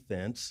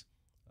defense,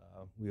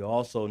 we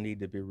also need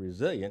to be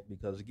resilient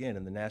because, again,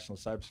 in the National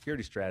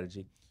Cybersecurity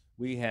Strategy,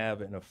 we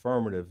have an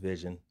affirmative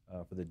vision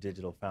for the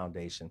digital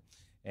foundation,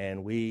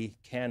 and we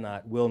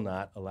will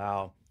not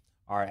allow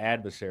our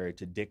adversary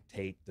to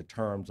dictate the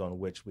terms on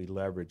which we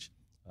leverage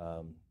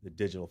the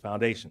digital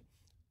foundation.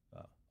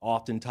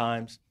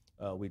 Oftentimes,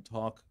 when we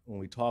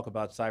talk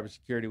about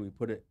cybersecurity, we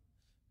put it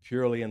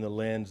purely in the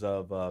lens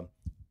of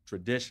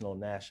traditional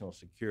national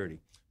security,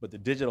 but the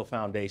digital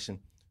foundation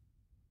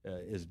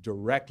is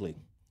directly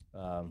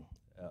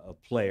a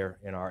player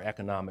in our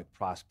economic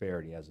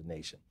prosperity as a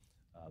nation.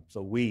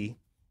 So we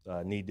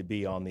need to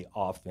be on the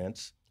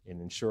offense in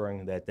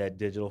ensuring that that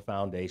digital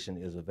foundation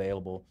is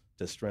available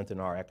to strengthen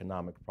our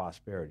economic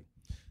prosperity.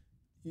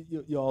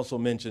 You also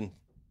mentioned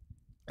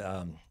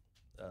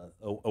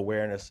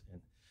awareness,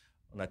 and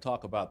when I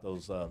talk about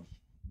those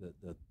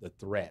the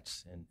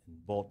threats and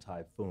Volt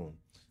Typhoon,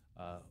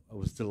 I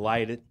was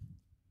delighted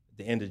at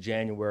the end of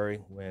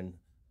January when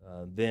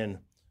then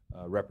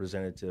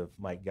Representative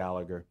Mike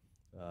Gallagher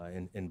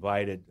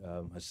invited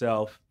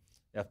myself,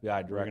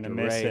 FBI Director We're going to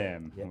miss Ray.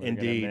 him. Yeah, We're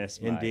gonna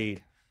miss Mike.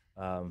 indeed,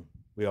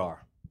 we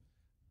are.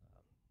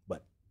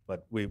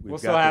 But we've We'll got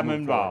still to have him move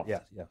involved.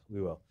 forward. Yes,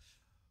 we will.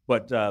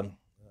 But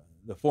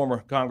the former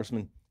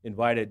congressman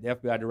invited the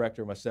FBI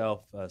Director,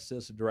 myself,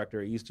 Assistant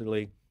Director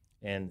Easterly,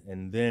 and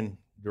then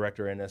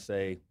Director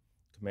NSA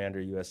Commander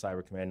U.S.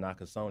 Cyber Command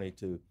Nakasone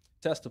to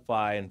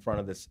testify in front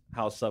of this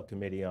House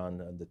subcommittee on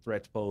the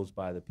threats posed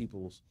by the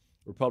People's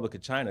Republic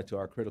of China to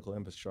our critical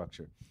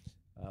infrastructure.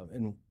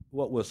 And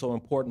what was so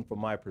important from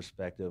my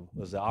perspective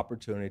was the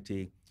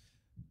opportunity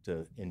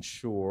to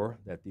ensure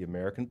that the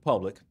American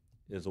public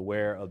is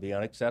aware of the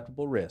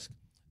unacceptable risk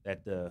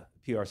that the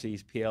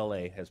PRC's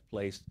PLA has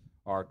placed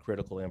our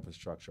critical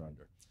infrastructure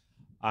under.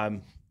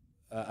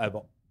 I've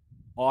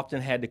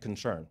often had the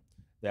concern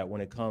that when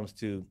it comes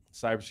to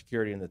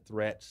cybersecurity and the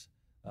threats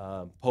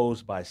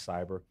posed by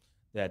cyber,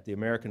 that the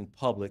American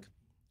public,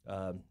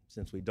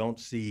 since we don't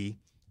see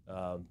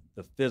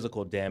the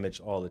physical damage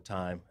all the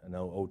time, I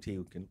know OT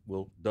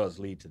does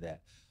lead to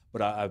that,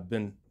 but I've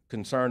been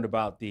concerned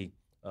about the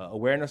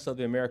awareness of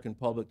the American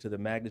public to the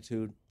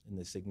magnitude and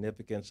the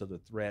significance of the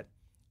threat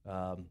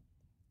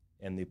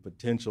and the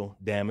potential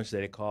damage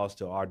that it caused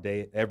to our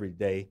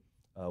everyday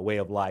way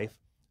of life.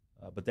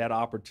 But that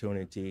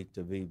opportunity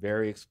to be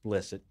very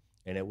explicit,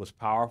 and it was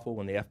powerful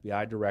when the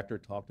FBI director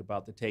talked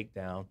about the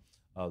takedown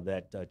of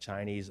that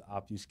Chinese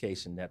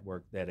obfuscation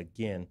network that,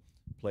 again,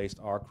 placed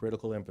our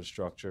critical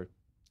infrastructure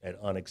at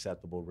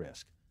unacceptable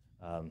risk.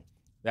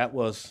 That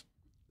was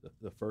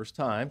the first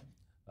time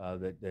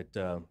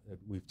that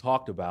we've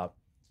talked about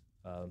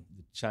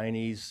the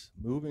Chinese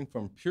moving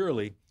from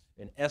purely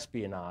an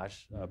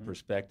espionage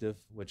perspective,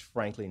 which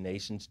frankly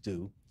nations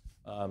do,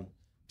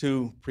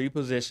 to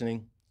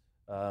pre-positioning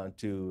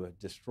to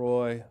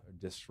destroy or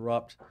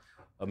disrupt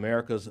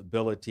America's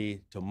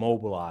ability to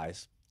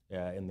mobilize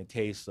in the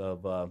case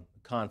of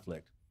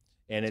conflict.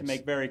 And to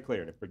make very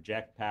clear, to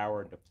project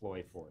power,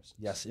 deploy forces.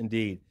 Yes,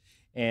 indeed.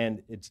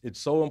 And it's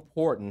so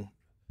important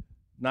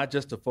not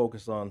just to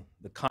focus on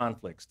the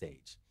conflict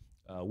stage.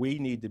 We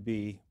need to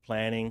be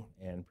planning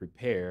and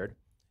prepared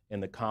in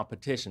the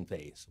competition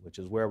phase, which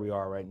is where we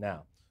are right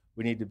now.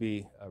 We need to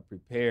be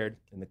prepared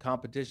in the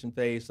competition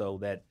phase so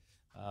that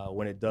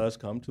when it does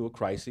come to a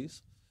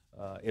crisis,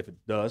 if it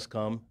does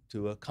come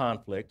to a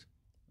conflict,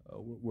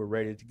 we're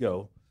ready to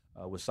go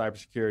with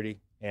cybersecurity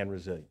and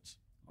resilience.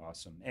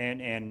 Awesome.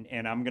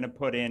 And I'm going to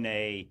put in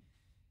a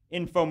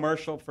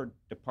infomercial for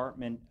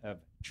Department of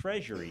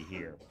Treasury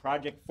here.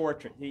 Project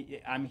Fortress.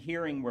 I'm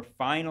hearing we're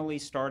finally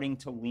starting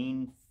to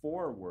lean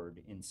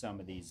forward in some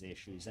of these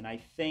issues. And I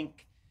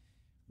think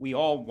we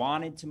all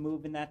wanted to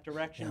move in that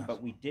direction, Yes.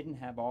 but we didn't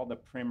have all the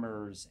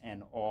primers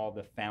and all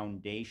the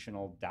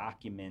foundational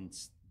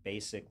documents,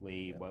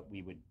 basically what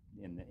we would,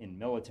 in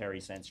military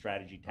sense,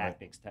 strategy,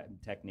 tactics,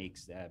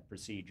 techniques,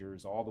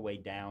 procedures, all the way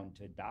down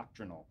to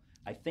doctrinal.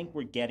 I think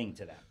we're getting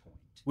to that point.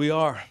 We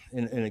are,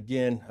 and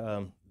again,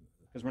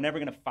 because we're never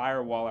going to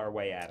firewall our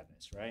way out of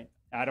this, right?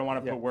 I don't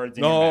want to put words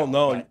in your your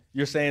mouth. No,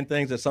 you're saying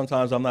things that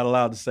sometimes I'm not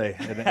allowed to say,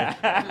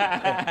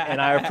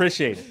 and I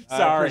appreciate it.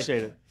 Sorry. I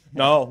appreciate it.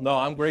 No,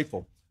 I'm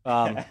grateful.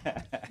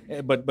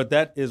 But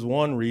that is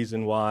one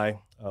reason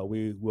why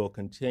we will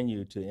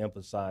continue to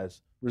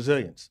emphasize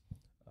resilience.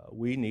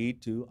 We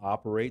need to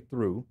operate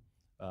through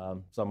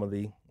some of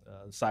the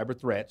cyber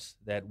threats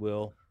that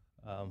will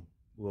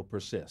will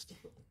persist,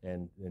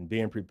 and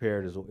being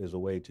prepared is a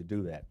way to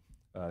do that.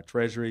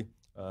 Treasury,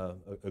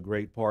 a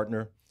great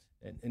partner,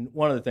 and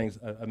one of the things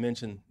I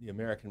mentioned, the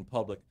American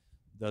public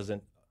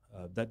doesn't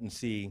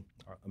see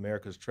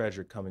America's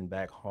treasure coming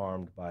back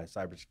harmed by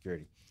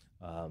cybersecurity,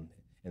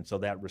 and so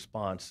that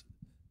response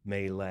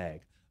may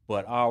lag.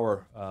 But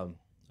our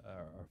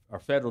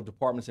federal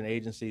departments and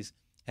agencies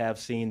have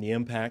seen the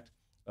impact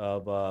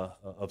of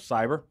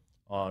cyber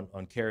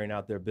on carrying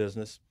out their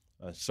business.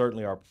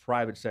 Certainly our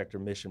private sector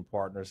mission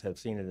partners have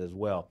seen it as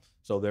well.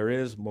 So there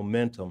is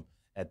momentum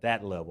at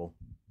that level,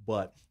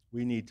 but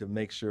we need to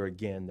make sure,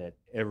 again, that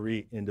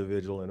every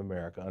individual in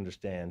America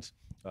understands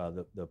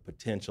the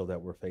potential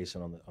that we're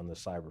facing on the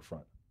cyber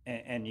front.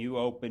 And you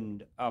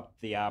opened up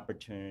the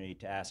opportunity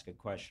to ask a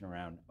question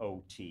around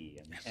OT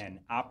and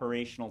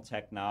operational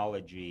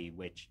technology,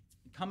 which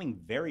is becoming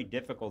very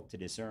difficult to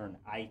discern.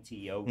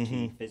 IT,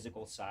 OT,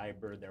 physical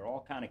cyber, they're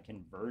all kind of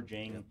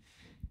converging. Yep.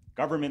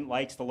 Government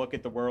likes to look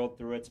at the world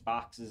through its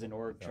boxes and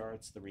org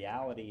charts. The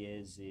reality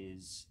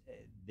is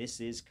this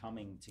is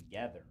coming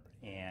together,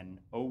 and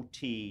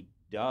OT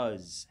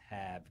does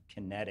have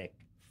kinetic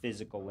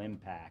physical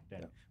impact.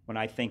 And when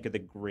I think of the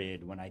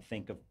grid, when I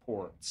think of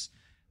ports,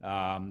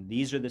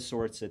 these are the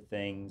sorts of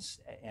things,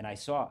 and I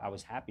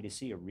was happy to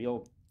see a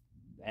real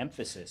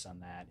emphasis on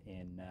that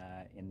in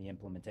the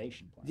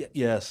implementation plan.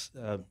 Yes,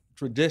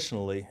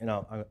 traditionally, and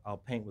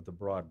I'll paint with a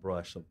broad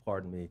brush, so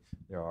pardon me,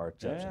 there are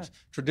exceptions. Yeah.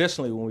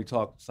 Traditionally, when we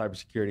talk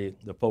cybersecurity,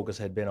 the focus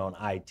had been on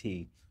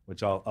IT,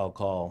 which I'll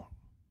call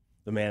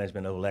the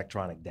management of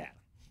electronic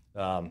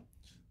data.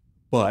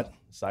 But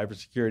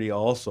cybersecurity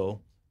also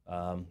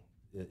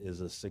is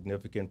a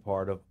significant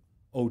part of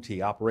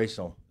OT,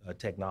 operational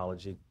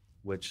technology,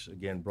 which,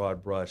 again,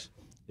 broad brush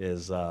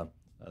is the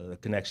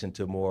connection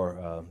to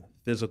more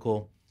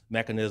physical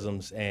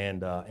mechanisms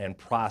and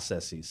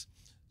processes.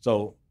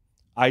 So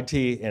IT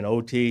and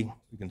OT,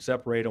 we can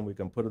separate them, we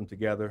can put them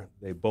together.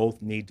 They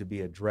both need to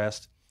be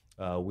addressed.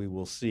 We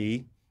will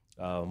see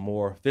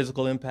more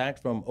physical impact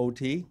from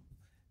OT,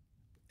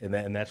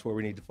 and that's where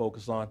we need to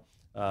focus on.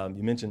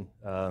 You mentioned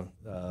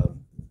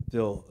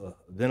Phil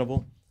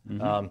Venable.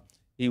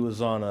 He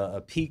was on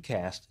a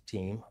PCAST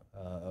team.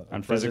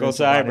 On physical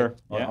cyber.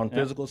 On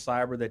physical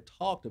cyber, that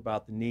talked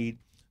about the need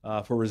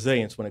for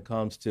resilience when it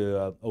comes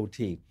to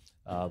OT.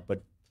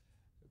 But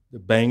they're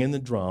banging the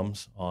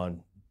drums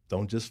on,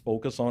 don't just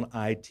focus on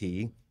IT,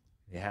 you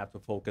have to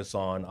focus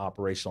on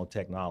operational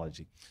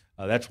technology.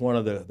 That's one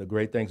of the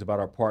great things about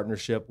our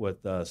partnership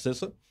with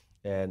CISA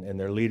and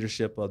their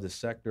leadership of the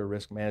sector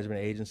risk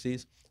management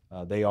agencies.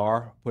 They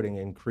are putting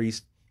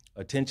increased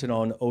attention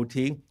on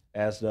OT,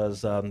 as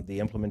does the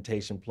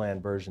implementation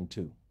plan version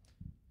 2.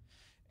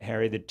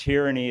 Harry, the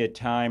tyranny of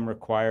time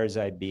requires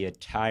I be a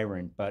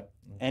tyrant, but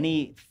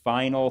any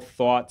final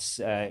thoughts,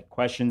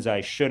 questions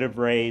I should have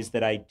raised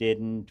that I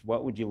didn't?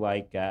 What would you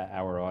like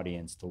our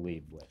audience to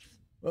leave with?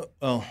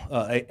 Well,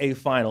 a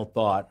final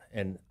thought,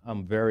 and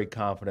I'm very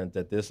confident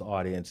that this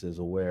audience is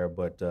aware,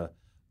 but for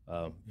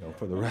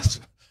the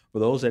rest, for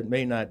those that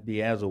may not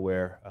be as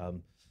aware,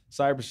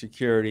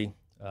 cybersecurity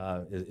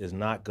is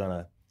not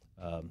going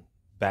to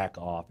back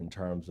off in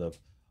terms of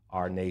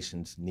our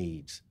nation's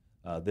needs.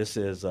 This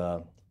is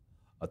a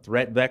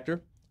threat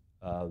vector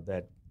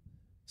that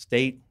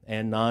state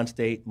and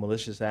non-state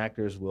malicious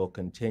actors will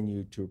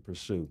continue to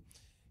pursue.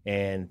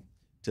 And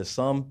to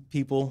some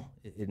people,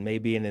 it may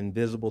be an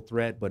invisible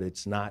threat, but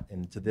it's not.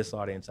 And to this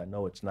audience, I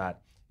know it's not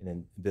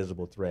an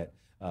invisible threat.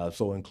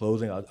 So in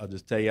closing, I'll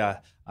just tell you,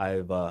 I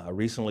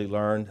recently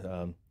learned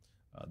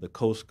the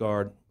Coast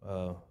Guard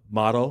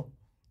motto,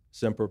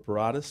 Semper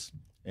Paratus.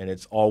 And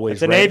it's always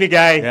That's a ready. Navy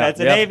guy. Yeah, that's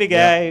a Navy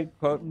guy,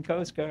 quoting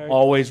Coast Guard.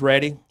 Always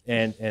ready,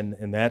 and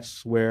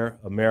that's where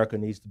America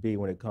needs to be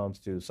when it comes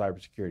to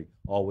cybersecurity.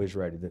 Always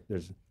ready.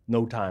 There's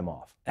no time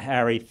off.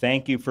 Harry,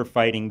 thank you for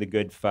fighting the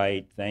good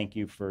fight. Thank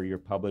you for your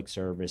public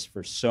service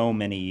for so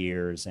many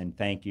years, and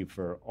thank you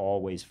for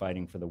always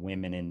fighting for the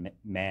women and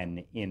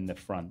men in the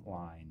front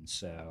line.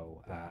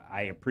 So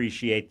I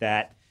appreciate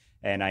that.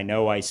 And I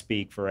know I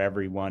speak for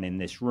everyone in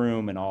this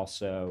room and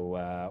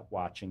also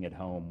watching at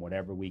home.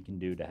 Whatever we can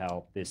do to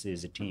help, this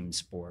is a team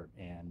sport.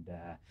 And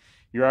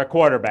you're our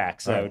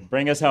quarterback, so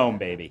bring us home,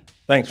 baby.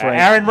 Thanks, Frank.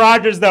 Aaron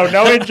Rodgers, though,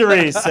 no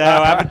injuries. So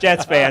I'm a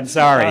Jets fan,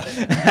 sorry.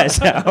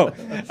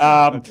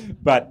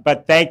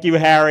 But thank you,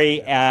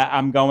 Harry.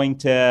 I'm going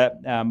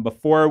to,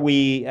 before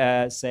we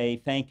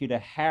say thank you to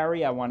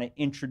Harry, I want to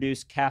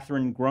introduce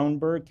Catherine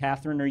Gronberg.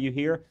 Catherine, are you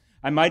here?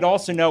 I might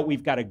also note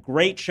we've got a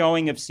great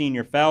showing of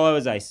senior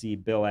fellows. I see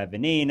Bill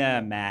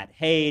Evanina, Matt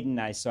Hayden.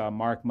 I saw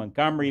Mark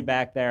Montgomery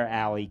back there,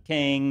 Allie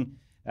King,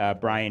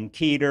 Brian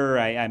Keeter.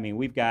 I mean,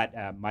 we've got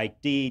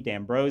Mike D,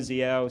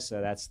 D'Ambrosio, so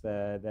that's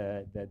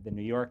the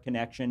New York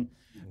connection.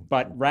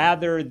 But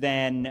rather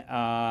than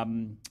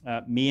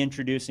me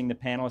introducing the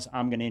panelists,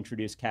 I'm going to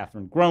introduce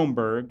Catherine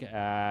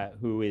Gronberg,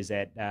 who is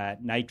at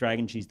Night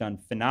Dragon. She's done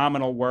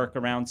phenomenal work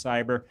around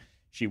cyber.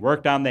 She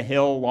worked on the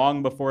Hill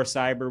long before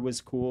cyber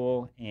was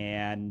cool,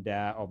 and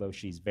although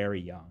she's very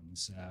young,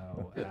 so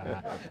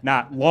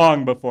not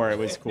long before it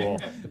was cool.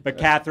 But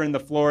Catherine, the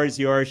floor is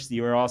yours.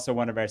 You are also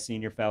one of our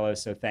senior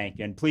fellows, so thank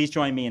you. And please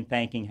join me in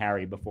thanking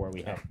Harry before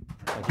we head.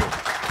 Thank you.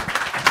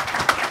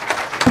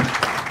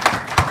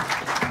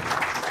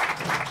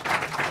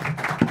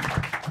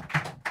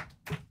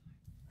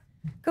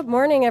 Good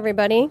morning,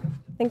 everybody.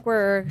 I think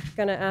we're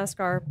going to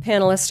ask our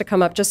panelists to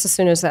come up just as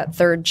soon as that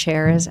third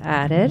chair is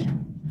added.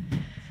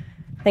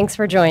 Thanks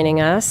for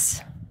joining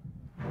us.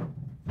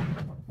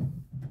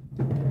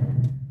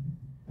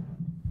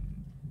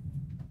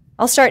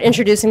 I'll start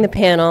introducing the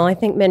panel. I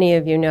think many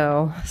of you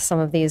know some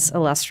of these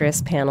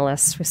illustrious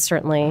panelists. We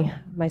certainly,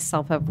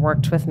 myself, have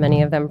worked with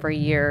many of them for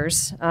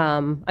years.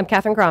 I'm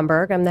Catherine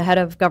Gromberg. I'm the head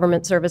of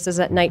government services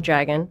at Night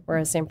Dragon. We're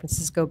a San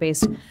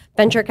Francisco-based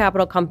venture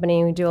capital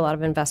company. We do a lot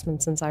of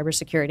investments in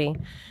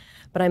cybersecurity.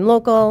 But I'm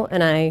local,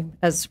 and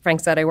as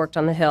Frank said, I worked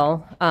on the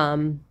Hill.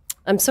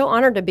 I'm so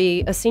honored to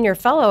be a senior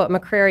fellow at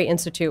McCrary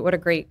Institute. What a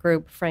great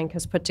group Frank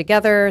has put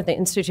together. The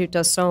Institute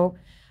does so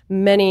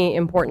many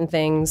important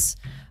things.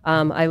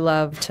 I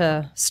love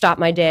to stop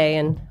my day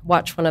and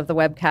watch one of the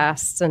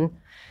webcasts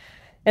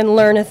and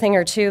learn a thing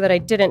or two that I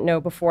didn't know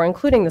before,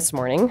 including this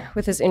morning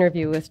with his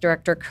interview with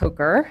Director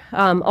Coker.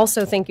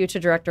 Also, thank you to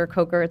Director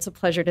Coker. It's a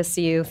pleasure to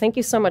see you. Thank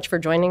you so much for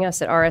joining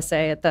us at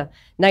RSA at the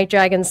Night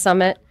Dragon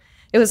Summit.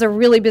 It was a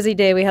really busy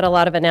day. We had a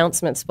lot of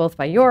announcements both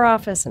by your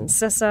office and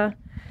CISA.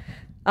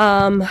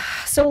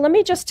 So let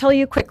me just tell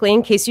you quickly,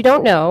 in case you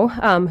don't know,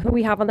 who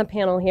we have on the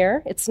panel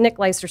here. It's Nick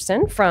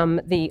Leiserson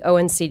from the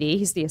ONCD.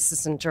 He's the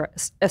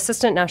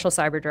Assistant National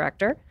Cyber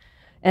Director.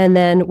 And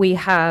then we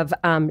have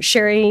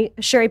Sherry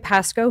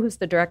Pascoe, who's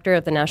the Director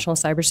of the National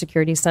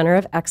Cybersecurity Center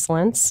of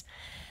Excellence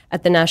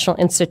at the National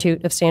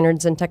Institute of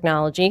Standards and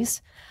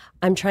Technologies.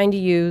 I'm trying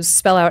to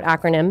spell out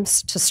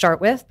acronyms to start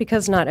with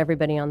because not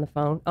everybody on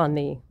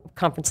the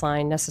conference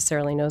line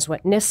necessarily knows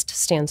what NIST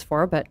stands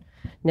for, but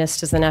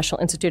NIST is the National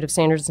Institute of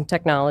Standards and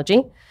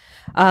Technology.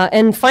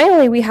 And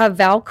finally, we have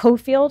Val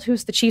Cofield,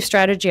 who's the Chief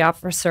Strategy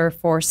Officer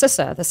for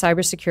CISA, the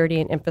Cybersecurity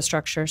and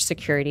Infrastructure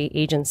Security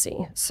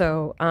Agency.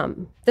 So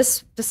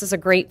this is a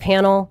great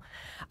panel.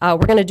 We're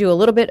going to do a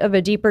little bit of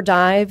a deeper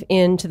dive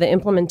into the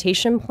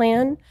implementation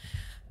plan,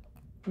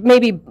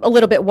 maybe a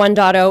little bit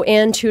 1.0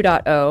 and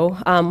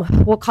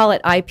 2.0. We'll call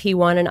it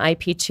IP1 and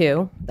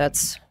IP2.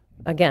 That's,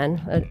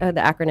 again,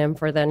 the acronym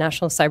for the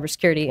National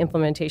Cybersecurity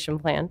Implementation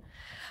Plan.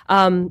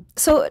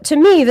 So to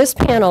me, this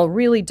panel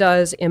really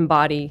does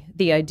embody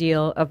the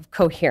ideal of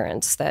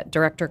coherence that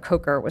Director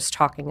Coker was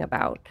talking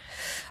about.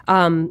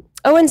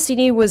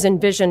 ONCD was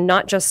envisioned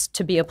not just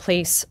to be a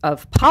place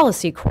of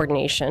policy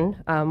coordination,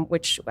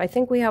 which I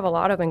think we have a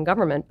lot of in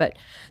government, but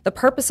the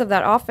purpose of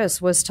that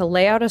office was to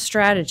lay out a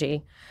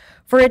strategy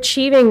for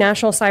achieving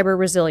national cyber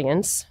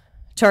resilience,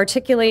 to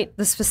articulate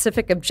the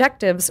specific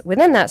objectives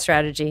within that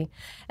strategy,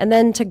 and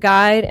then to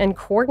guide and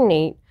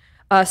coordinate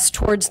us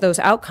towards those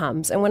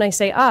outcomes. And when I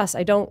say us,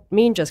 I don't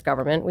mean just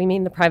government, we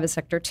mean the private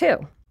sector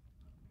too.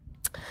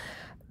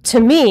 To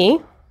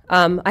me,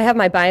 I have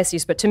my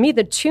biases, but to me,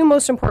 the two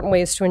most important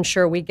ways to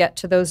ensure we get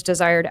to those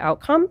desired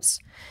outcomes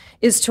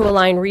is to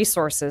align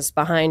resources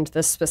behind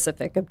the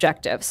specific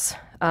objectives.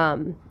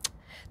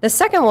 The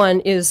second one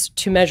is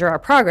to measure our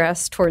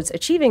progress towards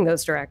achieving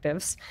those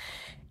directives.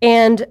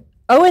 And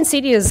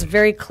ONCD is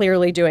very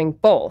clearly doing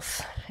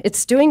both.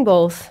 It's doing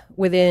both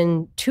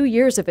within 2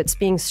 years of its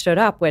being stood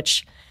up,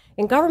 which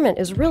in government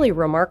is really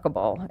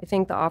remarkable. I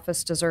think the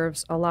office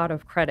deserves a lot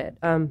of credit.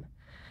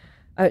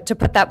 To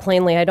put that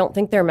plainly, I don't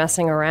think they're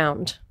messing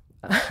around.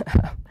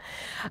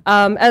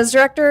 As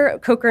Director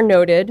Coker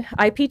noted,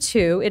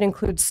 IP2, it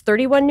includes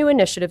 31 new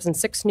initiatives and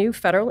 6 new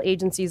federal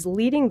agencies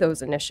leading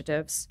those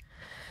initiatives.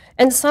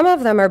 And some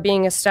of them are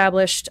being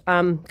established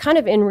kind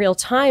of in real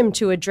time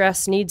to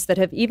address needs that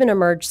have even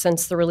emerged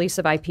since the release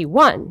of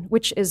IP1,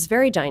 which is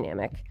very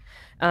dynamic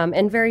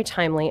and very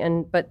timely,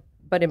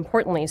 but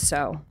importantly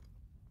so.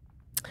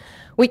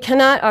 We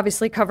cannot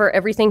obviously cover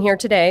everything here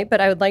today,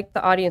 but I would like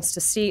the audience to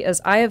see,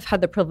 as I have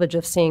had the privilege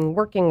of seeing,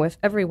 working with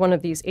every one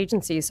of these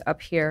agencies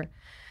up here,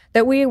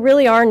 that we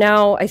really are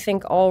now, I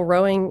think, all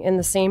rowing in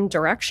the same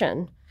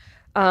direction.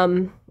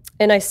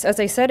 And as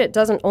I said, it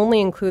doesn't only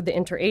include the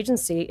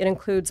interagency, it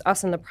includes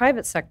us in the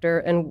private sector,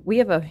 and we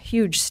have a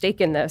huge stake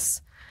in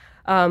this.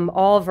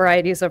 All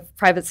varieties of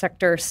private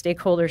sector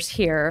stakeholders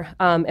here,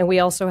 and we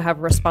also have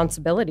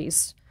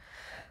responsibilities.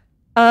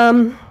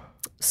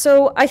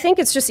 So I think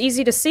it's just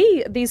easy to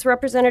see these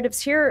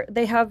representatives here,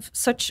 they have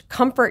such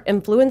comfort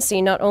and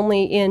fluency, not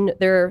only in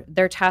their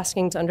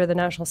taskings under the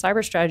National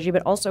Cyber Strategy,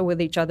 but also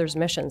with each other's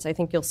missions. I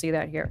think you'll see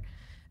that here,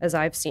 as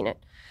I've seen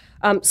it.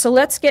 So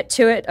let's get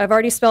to it. I've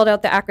already spelled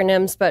out the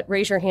acronyms, but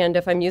raise your hand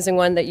if I'm using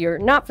one that you're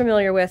not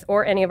familiar with,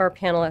 or any of our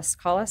panelists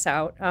call us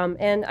out.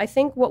 And I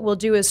think what we'll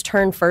do is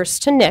turn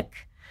first to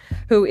Nick,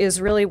 who is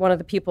really one of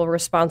the people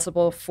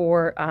responsible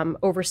for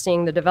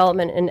overseeing the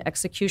development and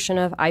execution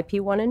of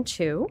IP1 and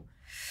 2.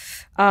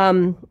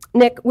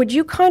 Nick, would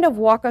you kind of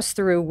walk us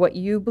through what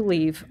you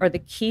believe are the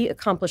key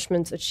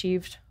accomplishments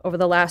achieved over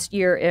the last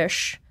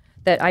year-ish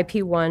that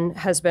IP1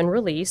 has been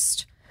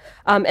released?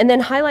 And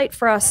then highlight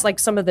for us like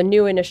some of the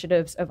new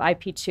initiatives of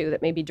IP2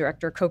 that maybe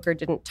Director Coker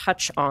didn't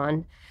touch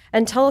on,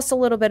 and tell us a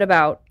little bit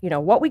about,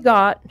 what we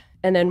got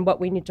and then what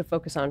we need to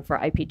focus on for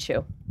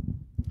IP2.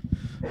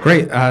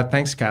 Great.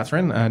 Thanks,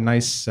 Catherine.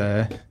 Nice,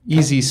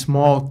 easy,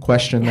 small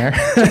question there.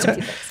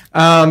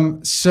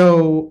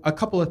 So a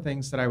couple of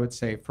things that I would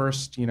say.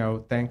 First,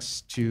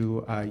 thanks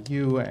to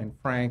you and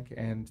Frank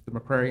and the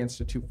McCrary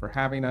Institute for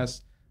having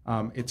us.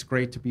 It's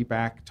great to be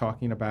back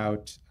talking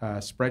about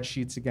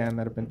spreadsheets again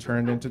that have been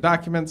turned into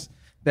documents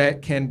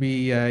that can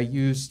be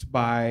used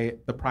by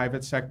the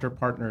private sector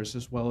partners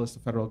as well as the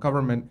federal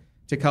government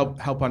to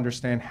help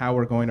understand how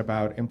we're going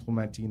about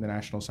implementing the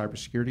National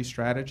Cybersecurity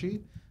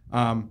Strategy.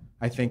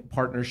 I think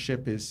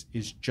partnership is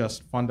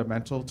just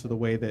fundamental to the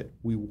way that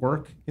we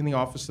work in the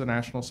Office of the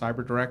National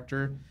Cyber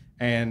Director,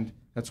 and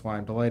that's why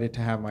I'm delighted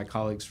to have my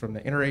colleagues from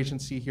the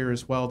interagency here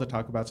as well to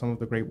talk about some of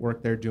the great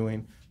work they're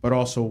doing, but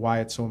also why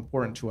it's so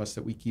important to us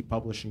that we keep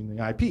publishing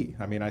the IP.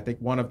 I mean, I think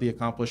one of the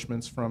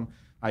accomplishments from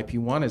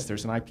IP1 is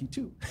there's an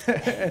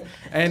IP2.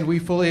 And we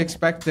fully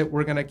expect that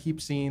we're going to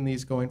keep seeing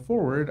these going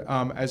forward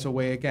as a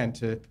way, again,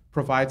 to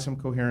provide some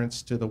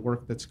coherence to the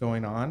work that's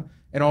going on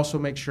and also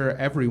make sure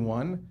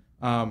everyone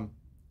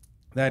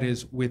that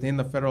is within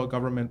the federal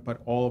government,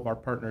 but all of our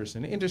partners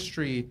in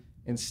industry,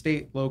 in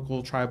state,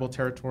 local, tribal,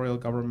 territorial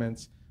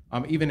governments,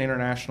 even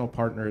international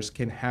partners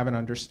can have an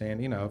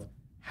understanding of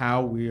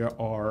how we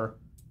are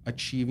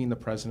achieving the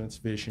president's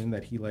vision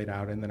that he laid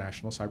out in the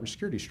National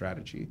Cybersecurity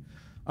Strategy.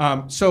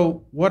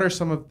 So what are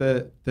some of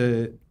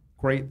the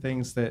great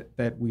things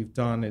that we've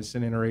done as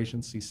an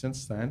interagency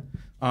since then?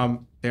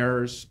 I'm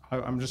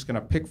just going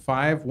to pick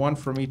 5, one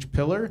from each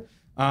pillar.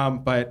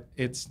 But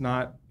it's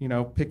not,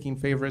 picking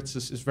favorites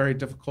is very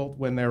difficult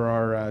when there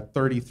are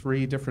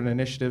 33 different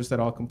initiatives that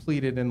all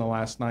completed in the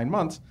last 9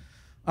 months.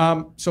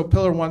 So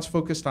Pillar 1's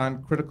focused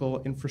on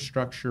critical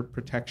infrastructure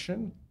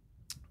protection.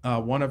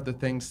 One of the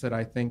things that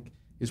I think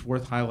is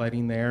worth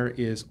highlighting there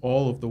is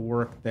all of the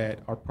work that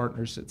our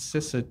partners at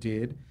CISA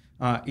did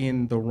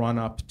in the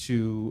run-up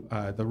to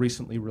the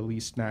recently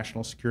released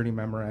National Security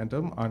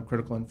Memorandum on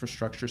Critical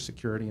Infrastructure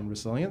Security and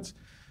Resilience.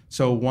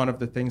 So one of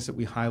the things that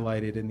we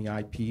highlighted in the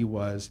IP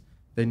was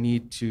the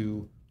need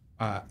to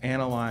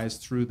analyze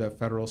through the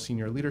Federal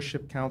Senior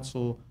Leadership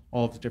Council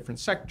all of the different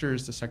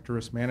sectors, the sector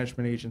risk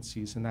management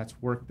agencies, and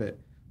that's work that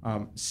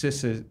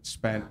CISA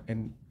spent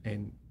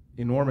an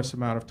enormous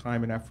amount of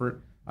time and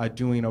effort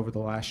doing over the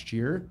last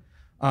year.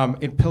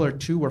 In Pillar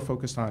 2, we're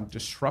focused on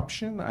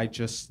disruption. I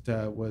just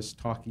was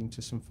talking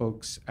to some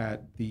folks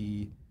at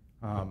the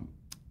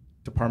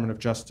Department of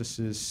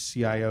Justice's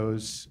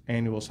CIO's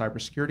annual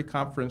cybersecurity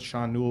conference.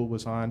 Sean Newell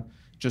was on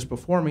just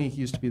before me.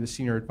 He used to be the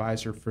senior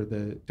advisor for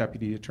the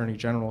Deputy Attorney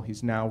General.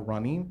 He's now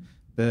running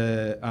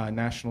the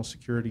National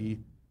Security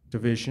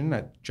Division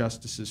at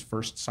Justice's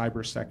first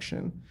cyber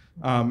section.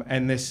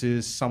 And this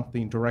is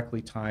something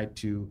directly tied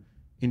to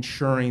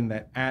ensuring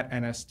that at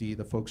NSD,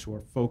 the folks who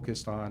are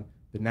focused on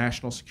the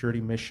national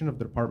security mission of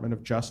the Department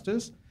of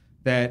Justice,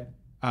 that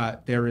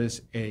there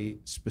is a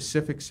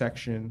specific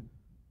section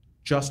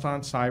just on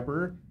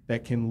cyber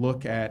that can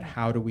look at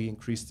how do we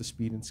increase the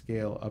speed and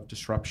scale of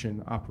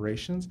disruption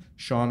operations.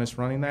 Sean is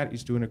running that.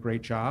 He's doing a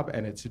great job,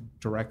 and it's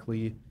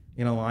directly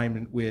in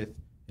alignment with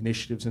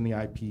initiatives in the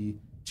IP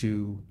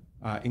to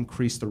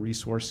increase the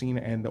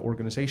resourcing and the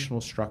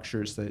organizational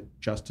structures that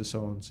Justice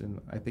owns.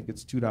 And I think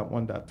it's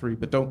 2.1.3,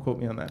 but don't quote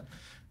me on that.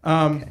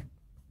 Okay.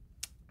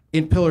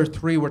 In Pillar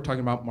 3, we're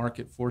talking about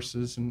market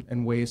forces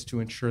and ways to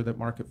ensure that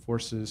market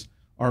forces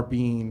are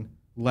being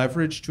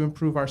leveraged to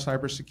improve our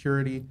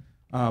cybersecurity.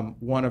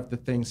 One of the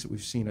things that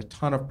we've seen a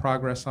ton of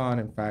progress on,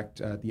 in fact,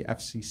 the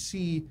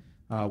FCC,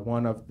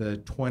 one of the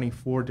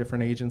 24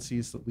 different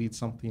agencies that lead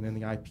something in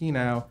the IP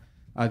now,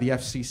 the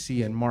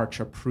FCC in March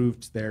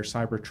approved their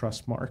Cyber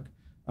Trust Mark,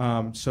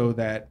 so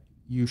that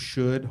you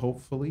should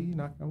hopefully,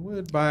 knock on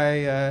wood,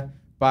 by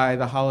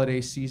the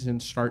holiday season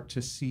start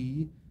to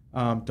see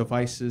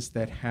devices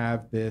that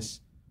have this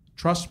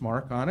trust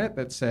mark on it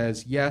that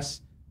says,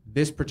 yes,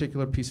 this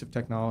particular piece of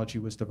technology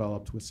was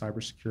developed with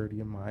cybersecurity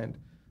in mind.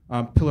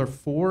 Pillar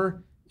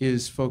 4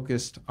 is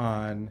focused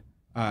on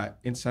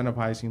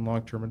incentivizing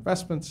long-term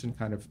investments and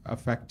kind of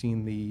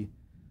affecting the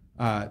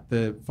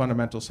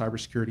fundamental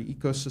cybersecurity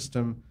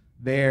ecosystem.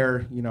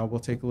 There, we'll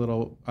take a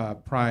little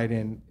pride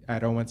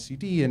at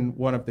ONCD, and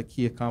one of the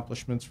key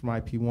accomplishments from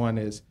IP1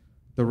 is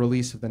the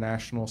release of the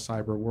National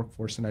Cyber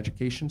Workforce and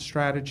Education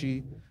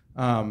Strategy.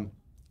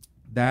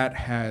 That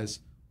has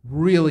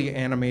really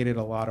animated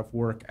a lot of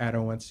work at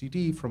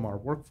ONCD from our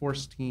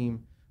workforce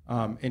team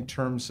in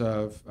terms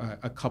of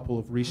a couple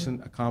of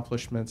recent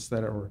accomplishments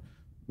that are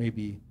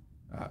maybe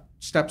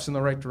steps in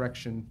the right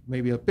direction,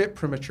 maybe a bit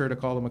premature to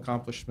call them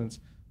accomplishments,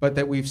 but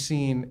that we've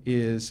seen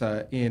is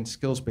in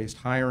skills-based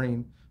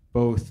hiring,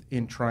 both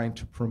in trying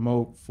to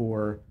promote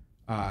for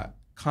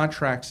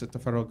contracts that the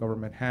federal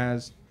government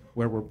has,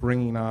 where we're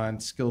bringing on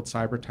skilled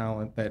cyber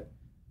talent that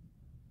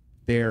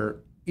there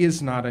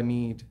is not a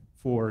need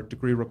for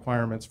degree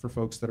requirements for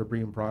folks that are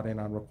being brought in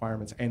on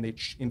requirements. And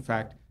in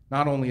fact,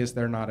 not only is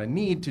there not a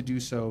need to do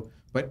so,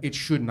 but it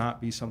should not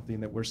be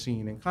something that we're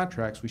seeing in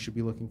contracts. We should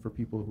be looking for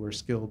people who are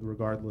skilled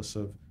regardless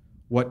of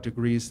what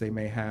degrees they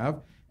may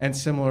have. And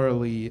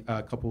similarly,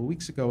 a couple of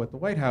weeks ago at the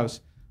White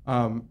House,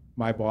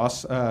 my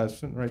boss,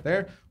 sitting right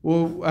there,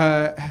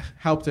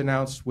 helped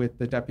announce with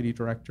the deputy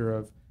director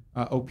of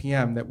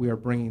OPM that we are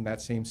bringing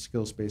that same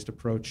skills-based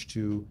approach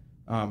to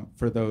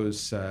for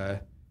those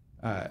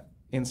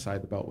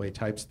inside the Beltway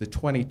types, the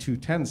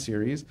 2210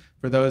 series.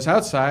 For those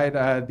outside,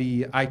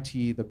 the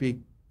IT, the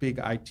big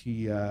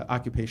IT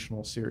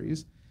occupational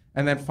series.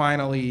 And then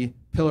finally,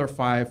 Pillar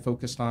 5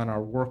 focused on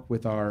our work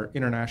with our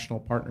international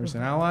partners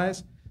and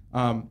allies.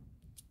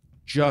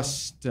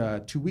 Just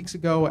 2 weeks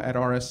ago at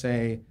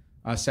RSA,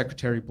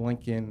 Secretary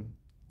Blinken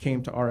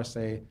came to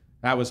RSA.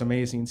 That was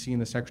amazing, seeing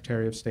the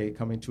Secretary of State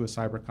coming to a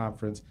cyber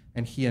conference,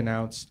 and he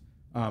announced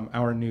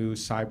our new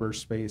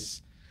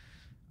cyberspace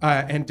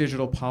and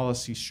digital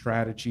policy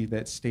strategy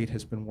that state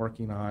has been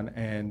working on.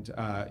 And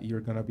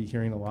you're going to be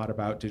hearing a lot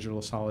about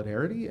digital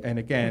solidarity. And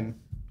again,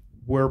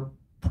 we're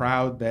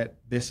proud that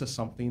this is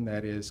something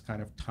that is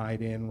kind of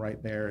tied in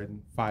right there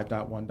in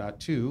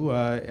 5.1.2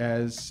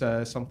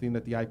 as something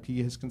that the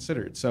IP has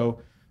considered.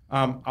 So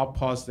I'll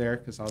pause there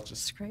because I'll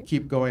just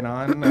keep going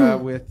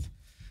on with,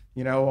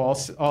 you know, all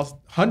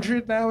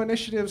 100 now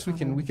initiatives. We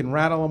can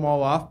rattle them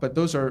all off, but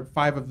those are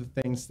 5 of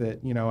the things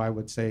that, you know, I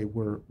would say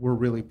we're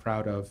really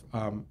proud of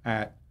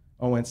at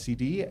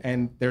ONCD,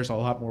 and there's a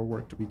lot more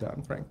work to be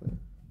done, frankly.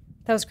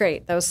 That was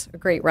great. That was a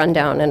great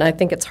rundown, and I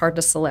think it's hard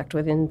to select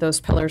within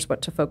those pillars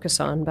what to focus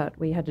on, but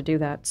we had to do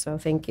that, so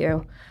thank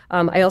you.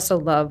 I also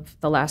love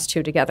the last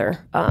 2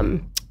 together,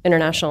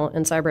 international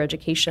and cyber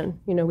education.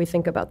 You know, we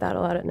think about that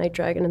a lot at Night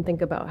Dragon and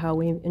think about how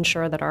we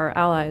ensure that our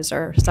allies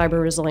are cyber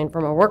resilient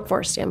from a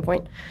workforce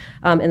standpoint.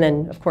 And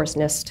then, of course,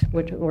 NIST,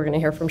 which we're going to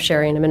hear from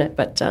Sherry in a minute,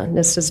 but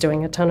NIST is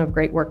doing a ton of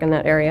great work in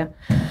that area.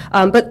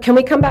 But can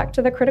we come back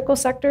to the critical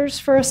sectors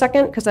for a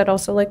second? Because I'd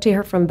also like to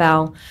hear from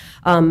Val.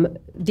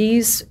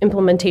 These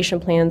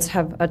implementation plans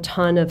have a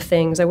ton of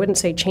things. I wouldn't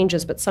say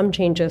changes, but some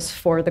changes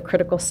for the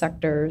critical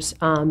sectors.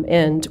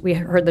 And we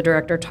heard the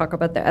director talk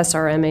about the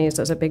SRMAs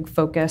as a big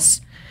focus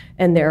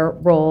and their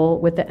role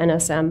with the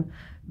NSM.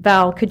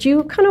 Val, could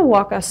you kind of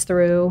walk us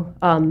through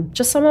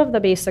just some of the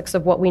basics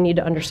of what we need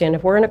to understand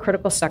if we're in a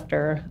critical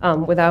sector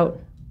without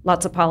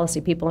lots of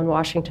policy people in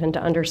Washington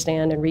to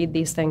understand and read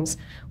these things?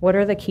 What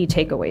are the key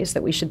takeaways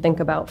that we should think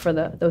about for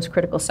those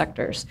critical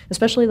sectors,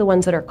 especially the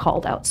ones that are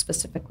called out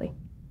specifically?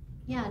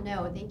 Yeah,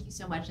 no, thank you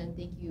so much, and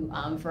thank you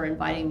for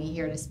inviting me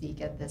here to speak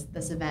at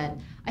this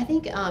event. I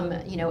think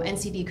you know,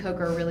 NCD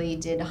COCR really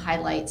did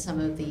highlight some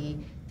of the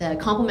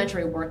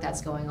complementary work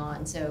that's going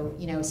on. So,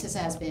 you know,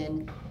 CISA has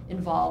been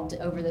involved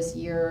over this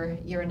year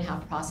and a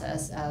half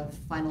process of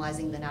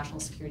finalizing the National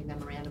Security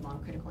Memorandum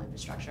on Critical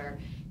Infrastructure,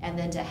 and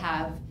then to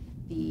have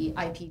the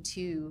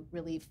IP2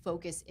 really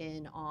focus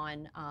in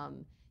on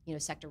you know,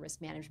 sector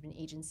risk management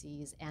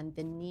agencies and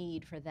the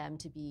need for them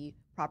to be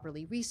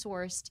properly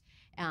resourced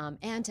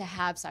and to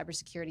have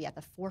cybersecurity at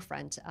the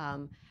forefront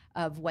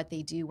of what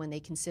they do when they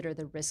consider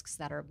the risks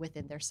that are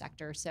within their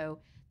sector. So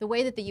the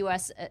way that the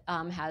U.S.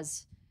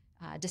 Has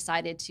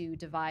decided to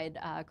divide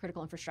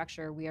critical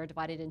infrastructure, we are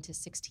divided into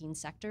 16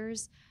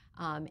 sectors,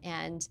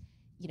 and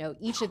you know,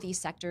 each of these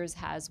sectors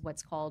has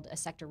what's called a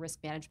sector risk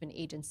management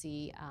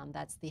agency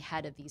that's the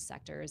head of these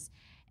sectors.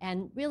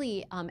 And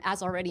really,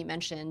 as already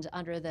mentioned,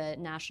 under the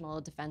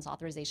National Defense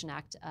Authorization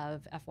Act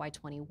of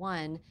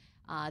FY21,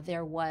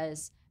 there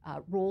was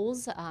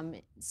rules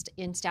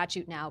in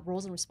statute now,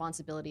 rules and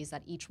responsibilities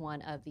that each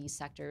one of these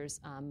sectors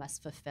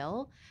must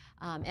fulfill.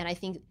 And I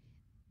think,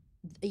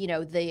 you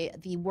know,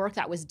 the work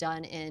that was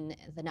done in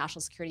the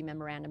National Security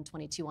Memorandum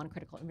 22 on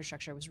critical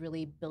infrastructure was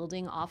really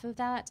building off of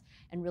that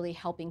and really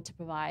helping to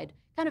provide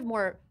kind of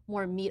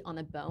more meat on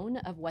the bone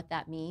of what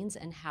that means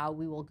and how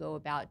we will go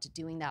about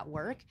doing that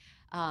work.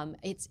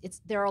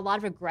 There are a lot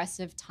of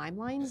aggressive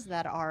timelines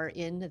that are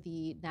in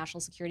the National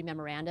Security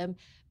Memorandum,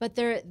 but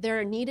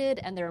they're needed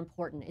and they're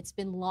important. It's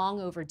been long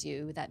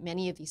overdue that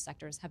many of these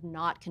sectors have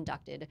not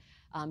conducted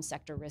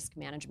sector risk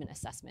management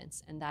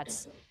assessments, and that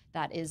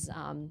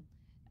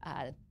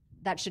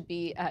should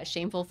be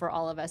shameful for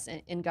all of us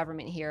in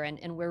government here,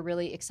 and we're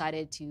really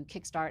excited to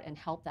kickstart and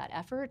help that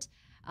effort.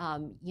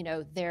 You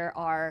know, there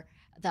are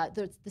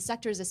the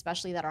sectors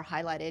especially that are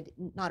highlighted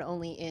not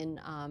only in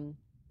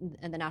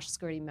the National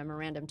Security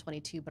Memorandum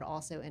 22, but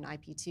also in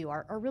IP2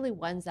 are really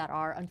ones that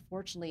are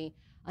unfortunately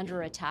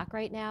under attack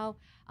right now.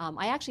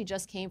 I actually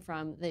just came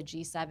from the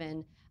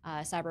G7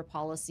 Cyber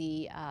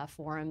Policy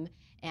Forum,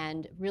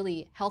 and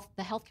really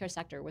the healthcare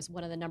sector was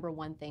one of the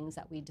 #1 things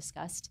that we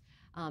discussed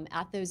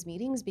at those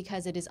meetings,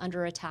 because it is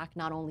under attack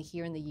not only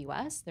here in the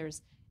US,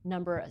 there's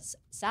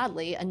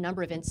sadly a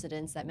number of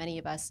incidents that many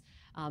of us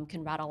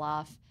can rattle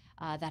off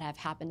that have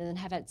happened and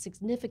have had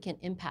significant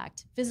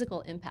impact,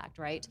 physical impact,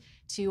 right,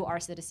 to our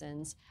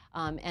citizens.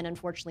 And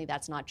unfortunately,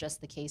 that's not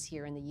just the case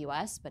here in the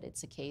US, but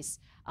it's a case,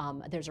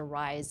 there's a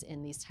rise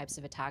in these types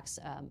of attacks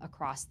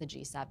across the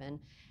G7.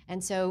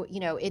 And so, you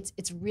know,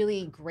 it's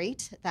really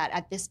great that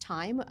at this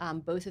time,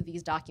 both of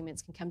these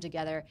documents can come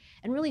together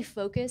and really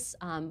focus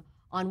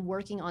on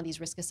working on these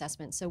risk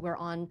assessments. So we're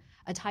on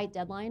a tight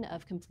deadline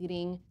of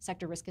completing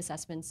sector risk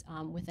assessments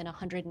within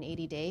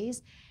 180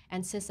 days.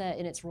 And CISA,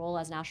 in its role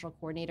as national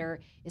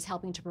coordinator, is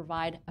helping to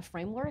provide a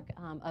framework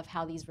of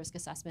how these risk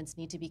assessments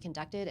need to be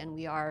conducted. And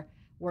we are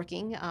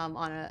working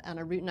on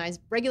a routinized,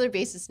 regular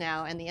basis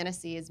now, and the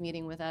NSC is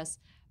meeting with us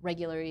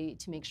regularly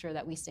to make sure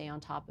that we stay on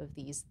top of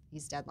these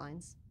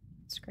deadlines.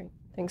 That's great.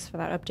 Thanks for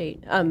that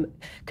update.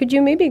 Could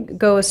you maybe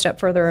go a step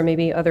further, or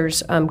maybe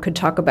others could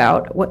talk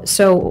about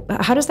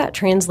how does that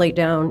translate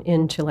down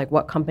into like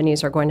what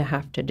companies are going to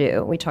have to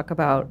do? We talk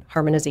about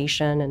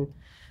harmonization, and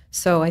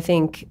so I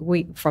think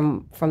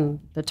from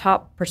the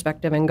top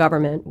perspective in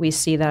government, we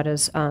see that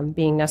as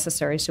being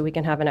necessary so we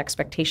can have an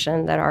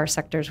expectation that our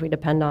sectors we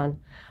depend on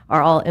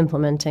are all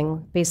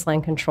implementing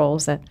baseline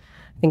controls that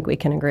I think we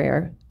can agree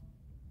are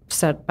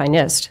set by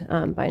NIST,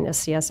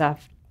 CSF,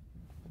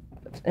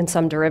 and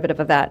some derivative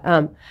of that.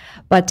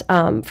 But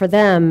for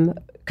them,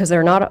 because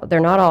they're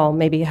not all,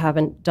 maybe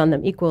haven't done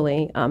them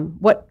equally,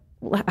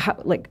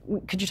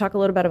 could you talk a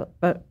little bit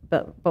about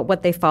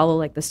what they follow,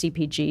 like the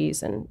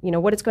CPGs, and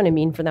what it's going to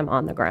mean for them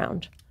on the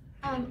ground?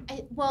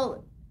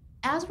 Well,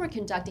 as we're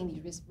conducting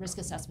these risk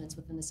assessments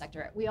within the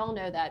sector, we all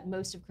know that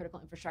most of critical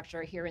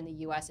infrastructure here in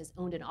the US is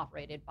owned and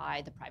operated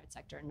by the private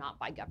sector, not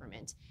by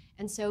government.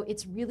 And so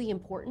it's really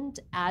important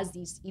as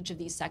each of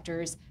these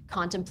sectors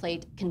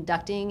contemplate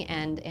conducting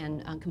and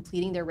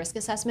completing their risk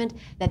assessment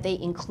that they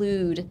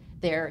include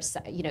their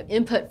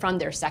input from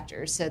their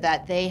sectors so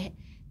that they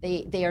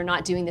are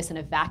not doing this in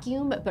a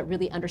vacuum, but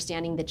really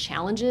understanding the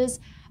challenges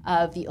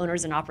of the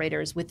owners and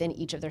operators within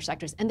each of their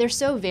sectors. And they're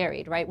so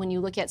varied, right? When you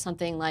look at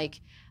something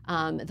like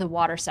the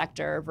water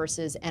sector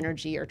versus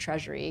energy or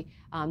treasury,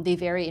 they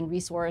vary in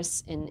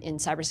resource, in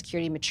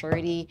cybersecurity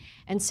maturity.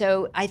 And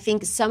so I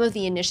think some of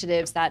the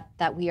initiatives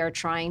that we are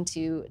trying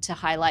to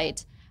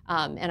highlight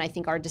and I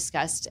think are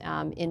discussed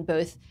in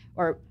both,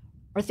 or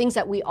things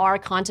that we are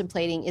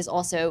contemplating, is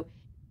also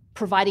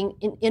providing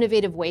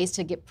innovative ways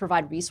to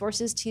provide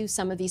resources to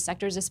some of these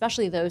sectors,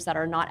 especially those that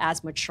are not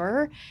as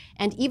mature.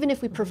 And even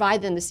if we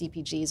provide them the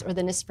CPGs or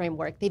the NIST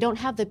framework, they don't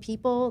have the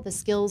people, the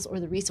skills, or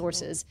the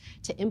resources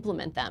to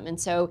implement them. And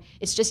so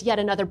it's just yet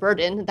another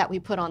burden that we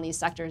put on these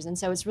sectors. And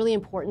so it's really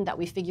important that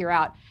we figure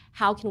out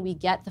how can we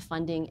get the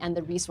funding and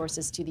the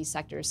resources to these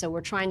sectors. So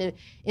we're trying to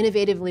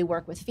innovatively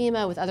work with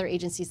FEMA, with other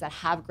agencies that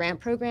have grant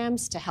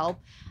programs to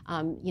help.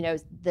 The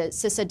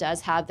CISA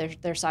does have their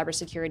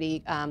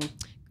cybersecurity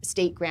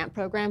state grant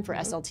program for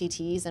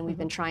SLTTs, and we've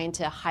been trying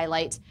to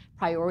highlight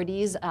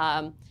priorities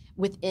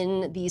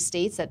within these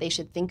states that they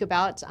should think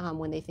about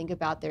when they think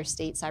about their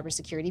state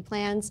cybersecurity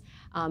plans.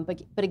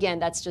 But again,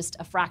 that's just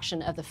a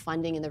fraction of the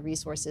funding and the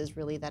resources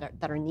really that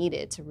are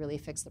needed to really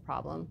fix the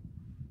problem.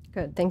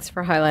 Good. Thanks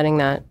for highlighting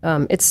that.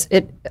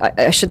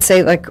 I should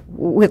say, like,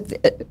 with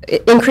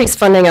increased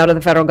funding out of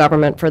the federal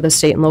government for the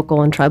state and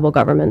local and tribal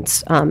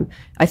governments,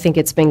 I think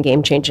it's been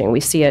game-changing.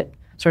 We see it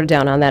sort of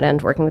down on that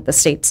end, working with the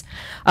states.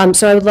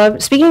 So I would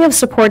love, speaking of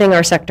supporting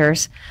our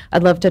sectors,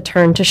 I'd love to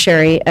turn to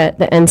Sherry at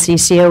the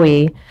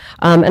NCCOE,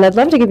 and I'd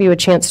love to give you a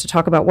chance to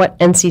talk about what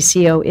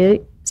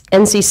NCCOE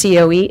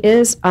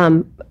is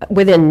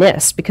within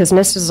NIST, because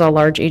NIST is a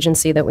large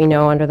agency that we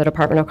know under the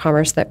Department of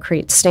Commerce that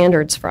creates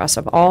standards for us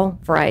of all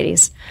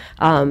varieties.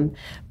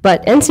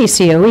 But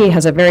NCCOE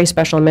has a very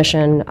special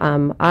mission.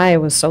 I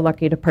was so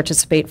lucky to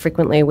participate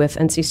frequently with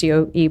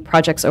NCCOE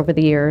projects over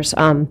the years.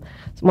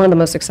 One of the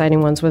most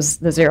exciting ones was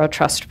the Zero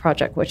Trust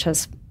project, which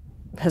has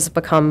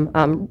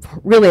become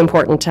really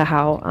important to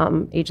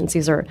how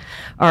agencies are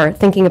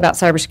thinking about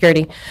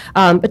cybersecurity.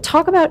 But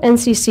talk about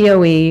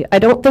NCCOE. I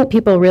don't think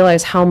people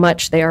realize how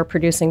much they are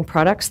producing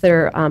products that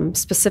are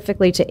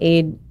specifically to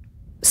aid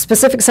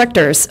specific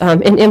sectors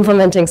in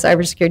implementing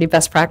cybersecurity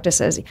best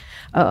practices,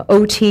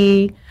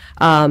 OT,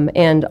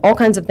 and all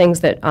kinds of things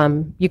that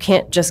you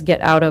can't just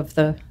get out of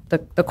the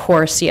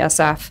core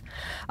CSF.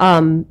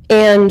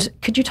 And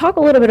could you talk a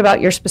little bit about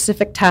your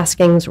specific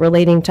taskings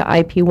relating to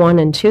IP1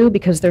 and 2,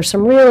 because there's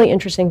some really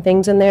interesting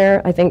things in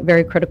there, I think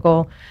very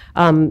critical.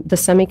 The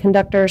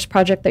semiconductors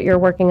project that you're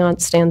working on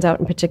stands out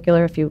in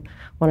particular. If you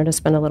wanted to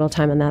spend a little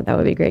time on that, that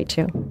would be great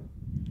too.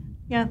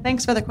 Yeah,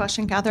 thanks for the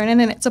question, Catherine,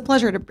 and it's a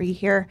pleasure to be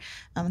here.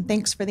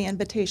 Thanks for the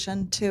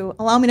invitation to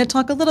allow me to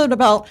talk a little bit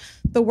about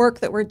the work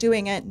that we're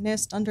doing at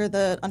NIST under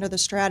the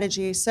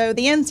strategy. So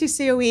the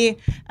NCCOE,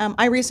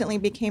 I recently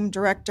became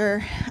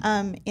director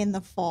in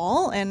the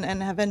fall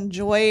and have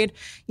enjoyed,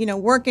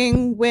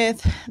 working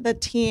with the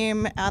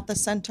team at the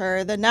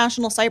center, the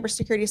National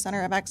Cybersecurity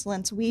Center of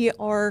Excellence. We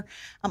are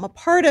a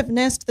part of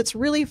NIST that's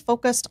really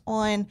focused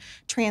on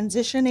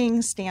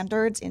transitioning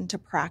standards into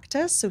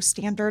practice. So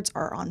standards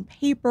are on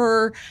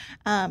paper.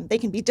 They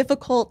can be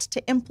difficult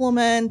to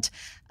implement.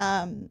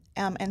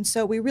 And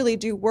so we really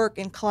do work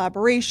in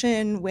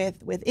collaboration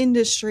with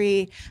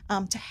industry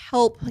to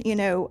help,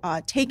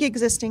 take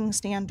existing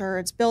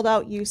standards, build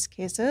out use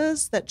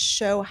cases that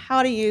show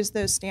how to use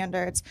those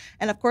standards.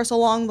 And of course,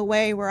 along the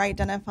way, we're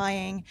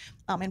identifying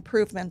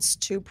improvements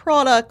to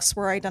products,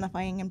 we're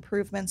identifying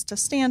improvements to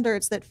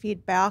standards that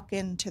feed back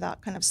into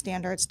that kind of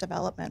standards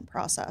development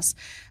process.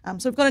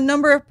 So we've got a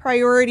number of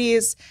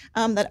priorities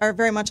that are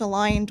very much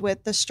aligned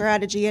with the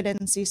strategy at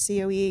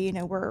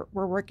NCCOE.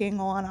 We're working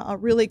on a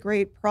really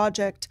great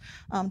project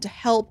to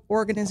help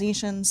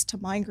organizations to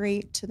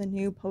migrate to the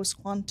new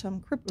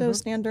post-quantum crypto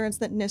standards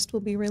that NIST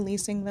will be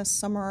releasing this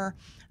summer.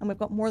 And we've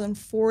got more than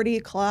 40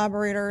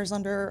 collaborators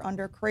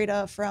under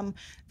CRADA from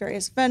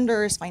various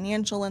vendors,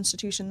 financial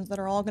institutions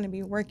that are all going to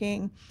be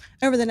working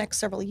over the next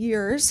several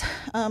years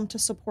to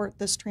support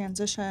this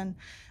transition.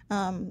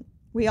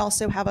 We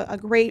also have a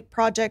great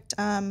project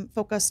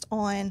focused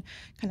on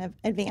kind of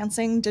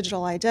advancing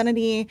digital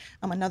identity.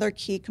 Another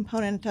key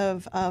component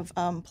of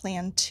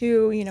Plan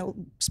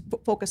 2,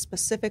 focus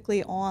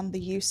specifically on the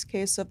use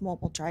case of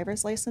mobile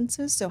driver's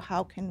licenses. So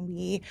how can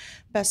we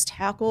best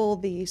tackle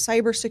the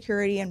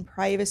cybersecurity and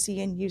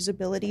privacy and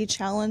usability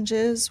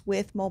challenges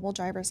with mobile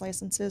driver's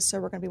licenses? So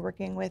we're going to be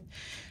working with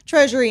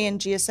Treasury and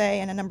GSA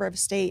and a number of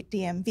state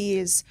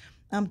DMVs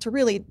to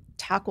really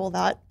tackle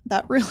that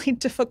really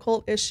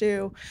difficult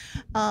issue.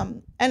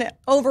 And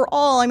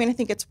overall, I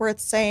think it's worth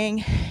saying,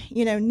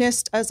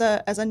 NIST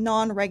as a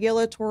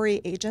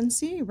non-regulatory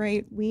agency,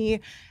 right? We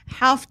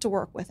have to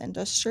work with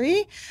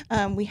industry.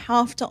 We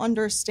have to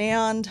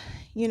understand,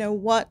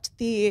 what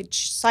the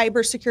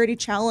cybersecurity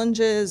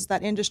challenges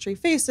that industry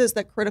faces,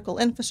 that critical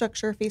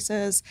infrastructure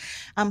faces,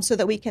 so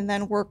that we can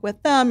then work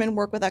with them and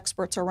work with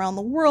experts around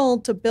the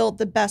world to build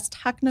the best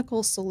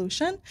technical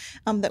solution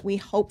that we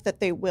hope that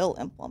they will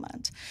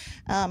implement.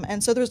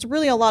 And so there's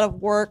really a lot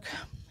of work,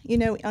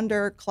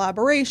 under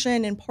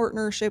collaboration and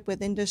partnership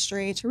with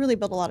industry to really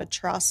build a lot of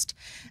trust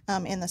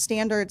in the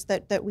standards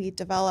that we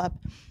develop.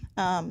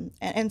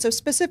 And so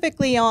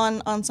specifically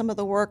on some of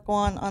the work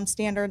on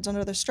standards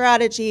under the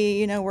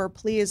strategy, we're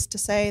pleased to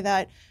say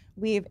that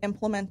we've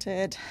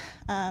implemented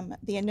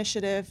the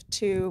initiative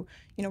to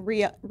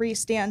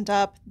re-stand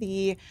up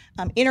the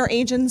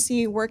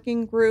interagency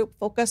working group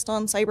focused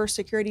on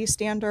cybersecurity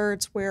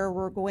standards, where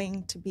we're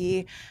going to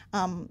be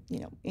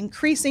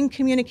increasing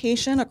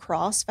communication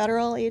across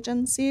federal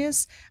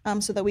agencies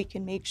so that we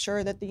can make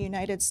sure that the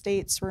United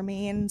States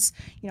remains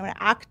an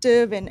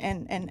active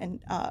and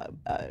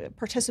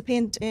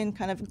participant in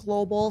kind of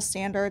global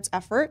standards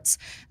efforts.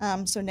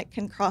 So Nick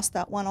can cross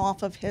that one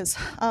off of his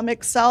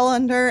Excel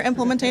under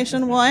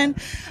implementation 1.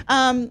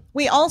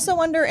 We also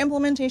under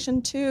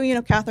implementation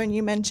 2, Catherine,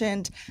 you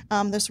mentioned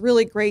this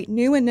really great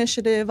new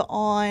initiative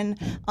on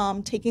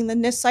taking the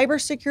NIST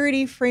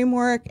cybersecurity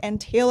framework and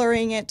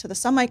tailoring it to the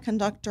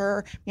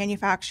semiconductor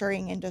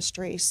manufacturing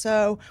industry.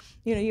 So,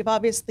 you've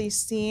obviously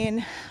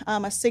seen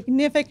a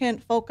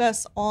significant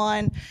focus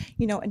on,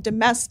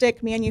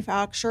 domestic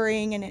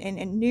manufacturing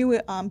and new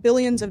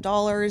billions of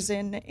dollars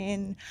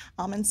in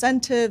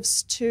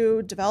incentives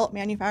to develop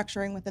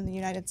manufacturing within the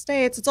United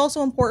States. It's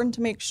also important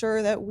to make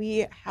sure that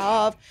we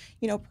have,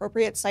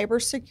 appropriate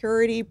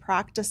cybersecurity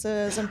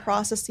practices and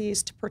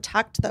processes to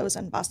protect those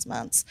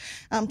investments.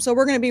 So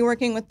we're going to be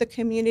working with the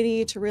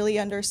community to really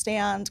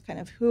understand kind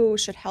of who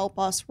should help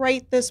us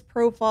write this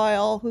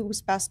profile,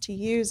 who's best to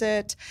use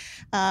it.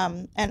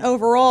 And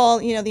overall,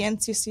 the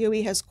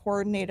NCCOE has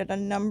coordinated a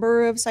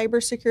number of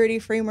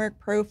cybersecurity framework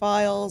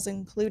profiles,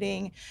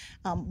 including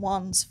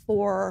ones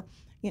for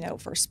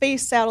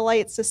space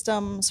satellite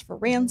systems, for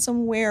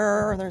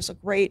ransomware. There's a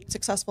great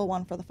successful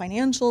one for the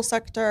financial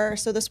sector.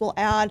 So this will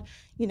add,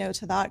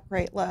 to that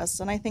great list.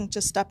 And I think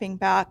just stepping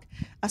back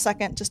a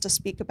second just to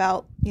speak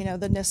about, the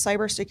NIST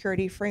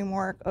cybersecurity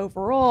framework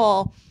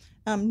overall,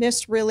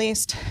 NIST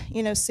released,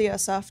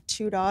 CSF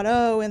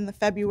 2.0 in the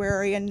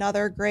February,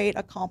 another great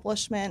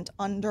accomplishment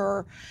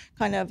under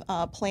kind of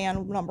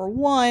plan number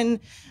 1.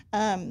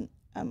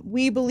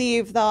 We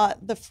believe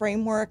that the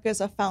framework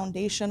is a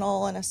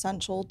foundational and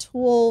essential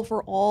tool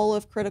for all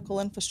of critical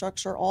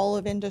infrastructure, all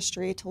of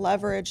industry to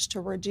leverage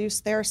to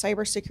reduce their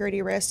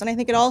cybersecurity risks. And I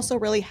think it also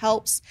really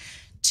helps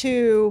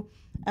to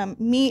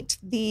meet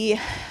the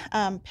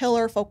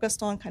pillar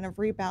focused on kind of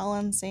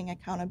rebalancing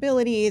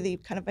accountability, the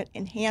kind of an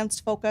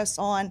enhanced focus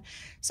on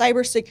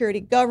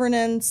cybersecurity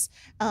governance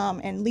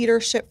and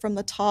leadership from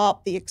the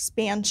top, the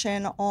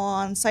expansion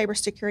on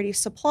cybersecurity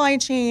supply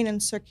chain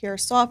and secure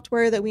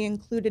software that we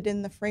included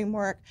in the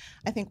framework,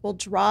 I think will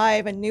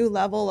drive a new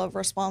level of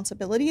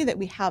responsibility that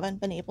we haven't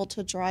been able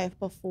to drive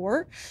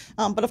before.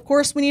 But of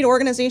course, we need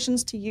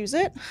organizations to use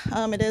it.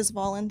 It is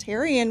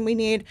voluntary, and we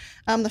need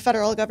the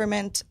federal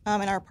government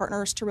and our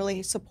partners to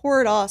really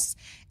support us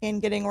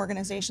in getting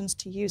organizations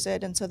to use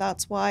it. And so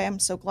that's why I'm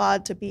so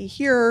glad to be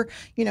here,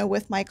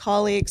 with my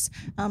colleagues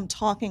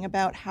talking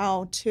about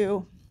how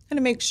to kind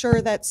of make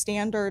sure that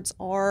standards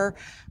are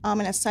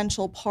an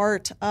essential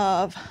part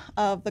of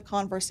the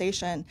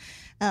conversation.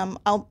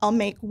 I'll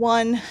make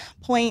one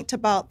point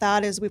about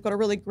that is we've got a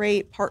really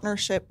great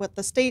partnership with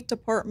the State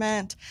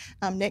Department.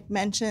 Nick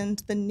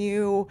mentioned the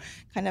new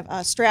kind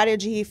of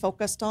strategy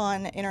focused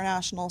on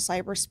international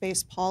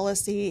cyberspace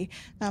policy.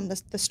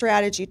 The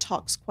strategy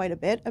talks quite a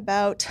bit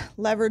about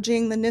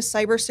leveraging the NIST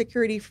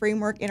cybersecurity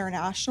framework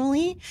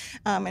internationally,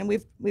 and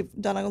we've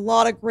done a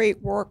lot of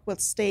great work with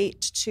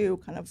state to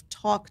kind of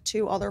talk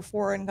to other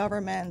foreign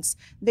governments.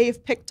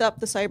 They've picked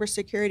up the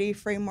cybersecurity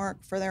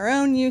framework for their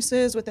own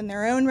uses within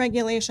their own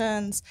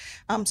regulations,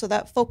 so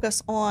that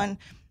focus on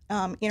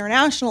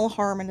international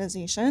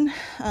harmonization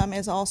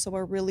is also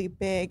a really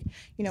big,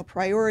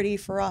 priority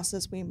for us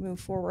as we move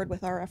forward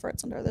with our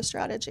efforts under the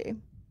strategy.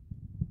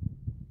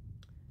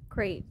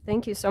 Great,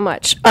 thank you so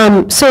much.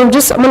 So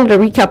just I wanted to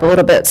recap a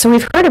little bit. So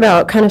we've heard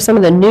about kind of some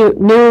of the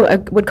new I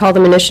would call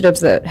them initiatives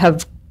that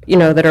have,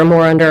 that are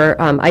more under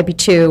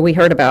IP2. We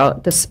heard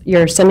about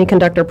your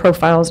semiconductor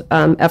profiles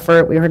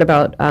effort. We heard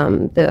about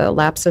the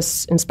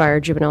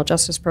Lapsus-inspired juvenile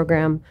justice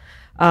program.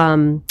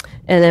 And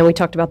then we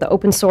talked about the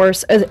open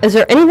source. Is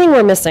there anything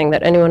we're missing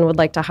that anyone would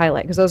like to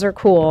highlight? Because those are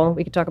cool.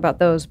 We could talk about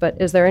those.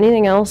 But is there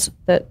anything else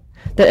that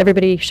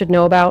everybody should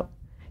know about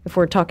if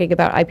we're talking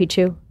about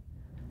IP2?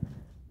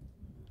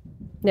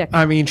 Nick.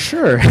 I mean,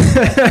 sure.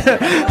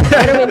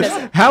 What are we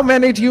missing? How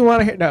many do you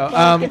want to hear?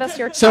 No. Give us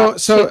your so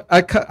top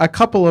a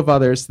couple of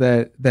others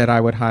that I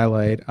would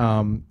highlight.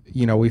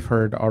 We've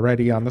heard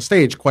already on the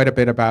stage quite a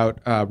bit about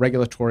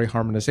regulatory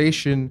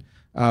harmonization,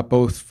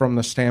 both from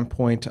the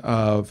standpoint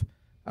of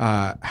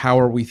how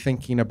are we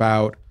thinking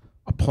about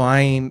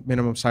applying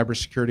minimum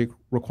cybersecurity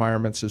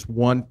requirements as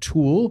one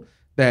tool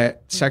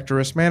that sector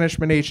risk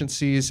management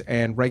agencies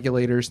and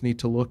regulators need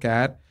to look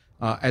at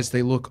as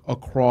they look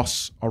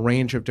across a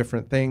range of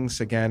different things.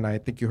 Again, I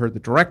think you heard the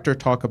director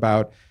talk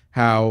about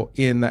how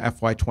in the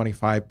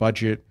FY25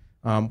 budget,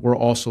 we're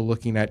also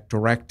looking at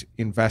direct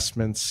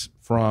investments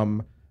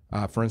from,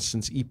 for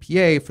instance,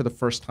 EPA for the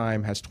first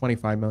time has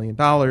 $25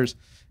 million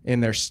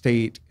in their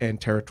state and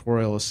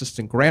territorial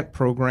assistant grant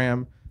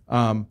program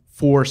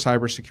for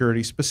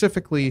cybersecurity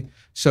specifically.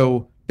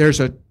 So there's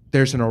an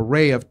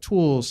array of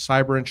tools,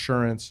 cyber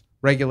insurance,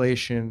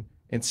 regulation,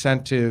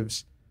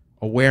 incentives,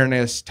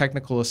 awareness,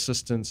 technical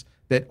assistance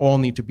that all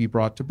need to be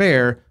brought to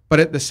bear. But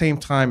at the same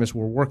time as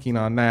we're working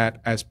on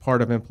that as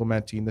part of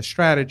implementing the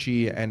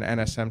strategy and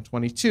NSM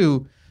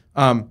 22,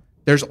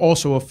 there's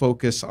also a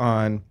focus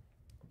on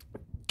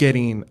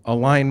getting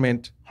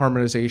alignment,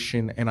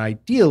 harmonization, and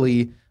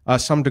ideally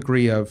some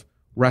degree of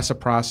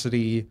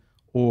reciprocity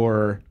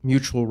or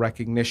mutual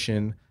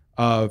recognition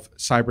of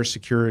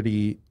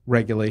cybersecurity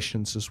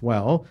regulations as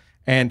well.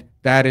 And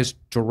that is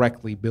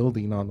directly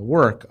building on the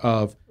work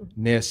of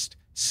NIST,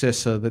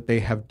 CISA that they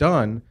have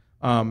done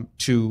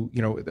to,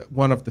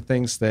 one of the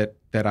things that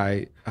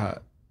I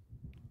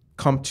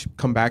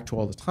come back to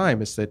all the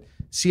time is that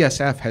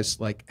CSF has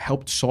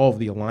helped solve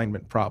the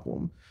alignment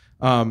problem.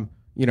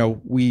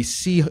 We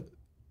see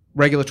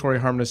regulatory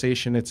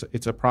harmonization.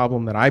 It's a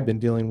problem that I've been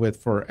dealing with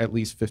for at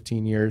least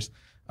 15 years,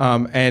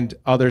 and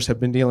others have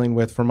been dealing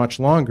with for much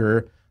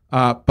longer.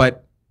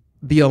 But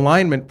the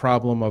alignment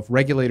problem of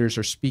regulators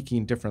are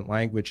speaking different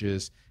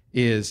languages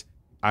is,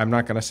 I'm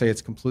not going to say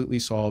it's completely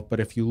solved, but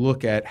if you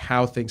look at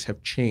how things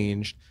have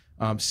changed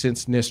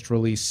since NIST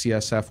released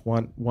CSF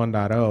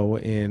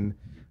 1.0 in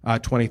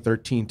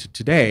 2013 to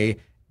today,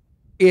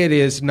 it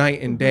is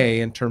night and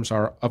day in terms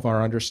of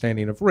our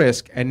understanding of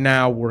risk. And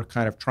now we're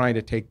kind of trying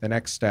to take the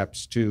next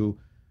steps to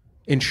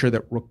ensure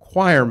that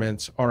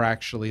requirements are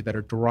actually that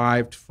are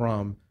derived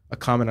from a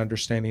common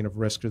understanding of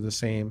risk are the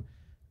same,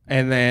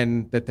 and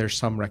then that there's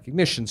some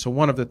recognition. So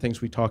one of the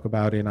things we talk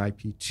about in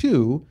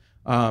IP2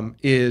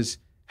 is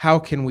how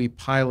can we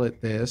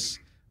pilot this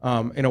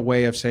in a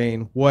way of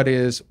saying what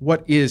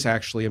is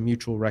actually a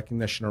mutual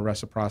recognition or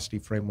reciprocity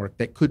framework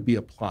that could be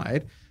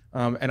applied.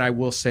 And I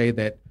will say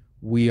that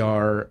we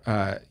are,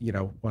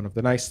 one of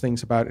the nice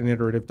things about an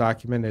iterative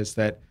document is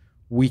that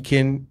we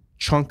can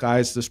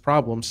chunkize this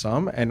problem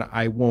some, and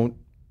I won't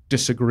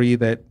disagree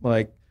that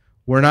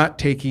we're not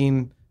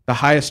taking the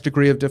highest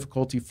degree of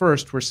difficulty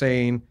first. We're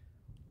saying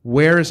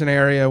where is an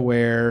area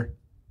where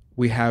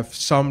we have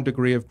some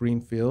degree of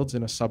greenfields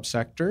in a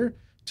subsector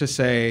to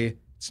say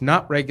it's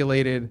not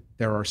regulated.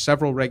 There are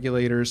several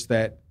regulators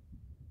that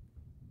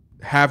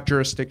have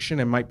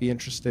jurisdiction and might be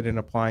interested in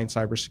applying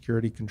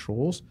cybersecurity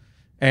controls,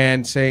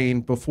 and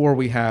saying before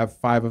we have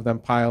 5 of them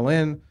pile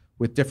in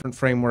with different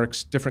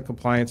frameworks, different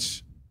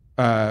compliance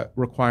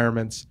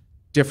requirements,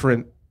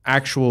 different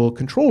actual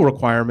control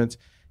requirements,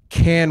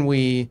 can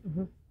we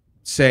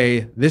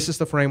say this is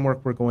the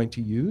framework we're going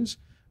to use?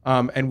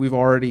 And we've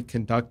already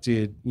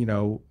conducted,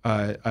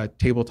 a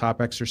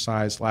tabletop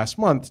exercise last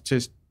month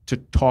to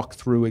talk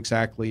through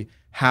exactly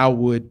how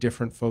would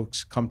different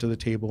folks come to the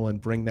table and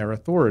bring their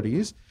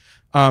authorities.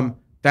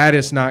 That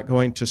is not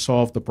going to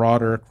solve the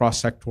broader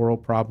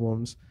cross-sectoral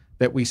problems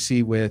that we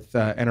see with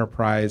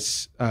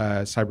enterprise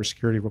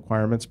cybersecurity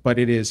requirements, but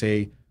it is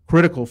a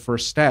critical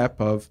first step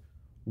of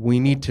we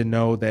need to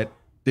know that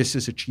this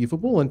is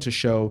achievable and to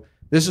show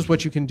this is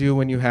what you can do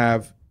when you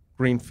have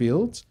green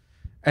fields,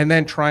 and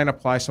then try and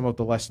apply some of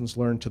the lessons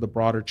learned to the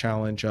broader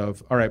challenge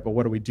of, all right, but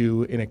what do we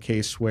do in a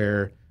case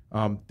where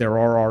there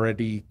are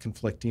already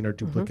conflicting or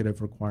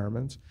duplicative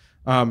requirements?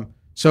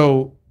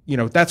 So,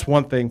 that's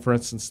one thing, for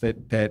instance,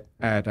 that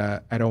at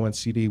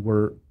ONCD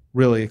we're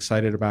really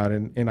excited about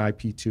in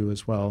IP2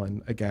 as well.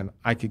 And again,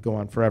 I could go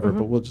on forever,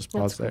 but we'll just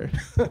pause there.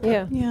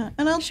 Yeah. Yeah,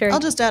 and I'll Sure.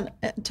 just add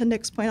to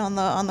Nick's point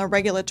on the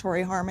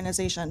regulatory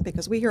harmonization,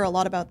 because we hear a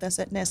lot about this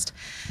at NIST.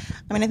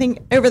 I mean, I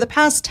think over the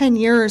past 10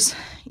 years,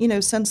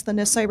 since the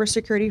NIST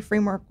cybersecurity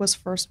framework was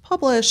first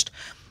published,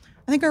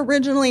 I think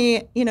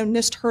originally,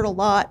 NIST heard a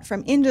lot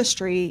from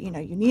industry,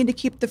 you need to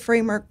keep the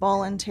framework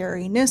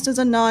voluntary. NIST is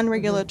a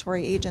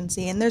non-regulatory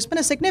agency, and there's been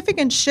a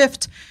significant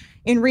shift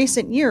in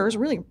recent years,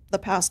 really the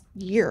past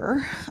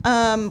year,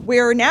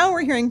 where now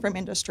we're hearing from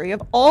industry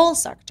of all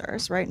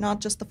sectors, right? Not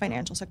just the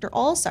financial sector,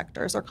 all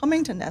sectors are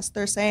coming to NIST.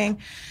 They're saying,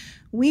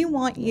 we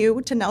want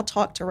you to now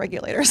talk to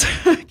regulators.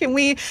 Can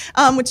we,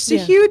 which is a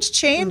huge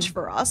change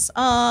for us.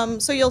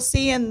 So you'll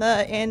see in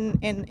the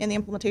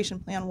implementation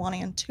plan 1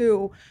 and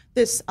 2,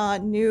 this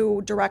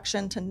new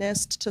direction to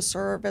NIST to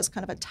serve as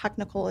kind of a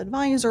technical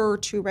advisor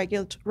to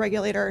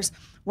regulators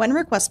when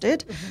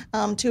requested,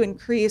 to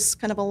increase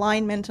kind of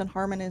alignment and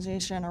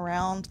harmonization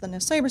around the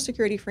NIST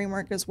cybersecurity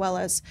framework, as well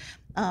as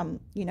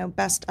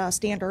best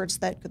standards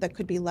that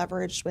could be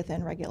leveraged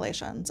within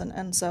regulations.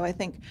 And so I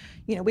think,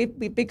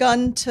 we've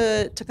begun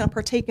to kind of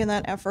partake in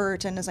that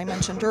effort. And as I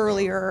mentioned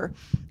earlier,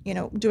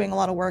 doing a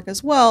lot of work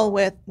as well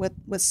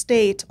with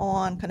state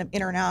on kind of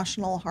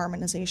international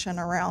harmonization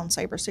around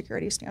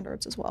cybersecurity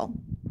standards as well.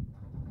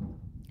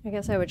 I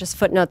guess I would just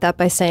footnote that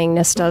by saying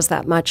NIST does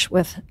that much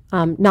with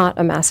not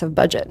a massive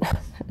budget.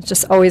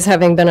 Just always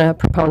having been a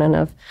proponent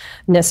of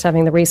NIST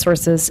having the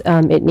resources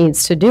it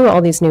needs to do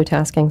all these new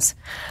taskings.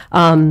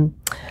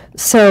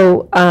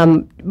 So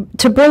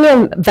to bring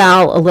in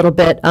Val a little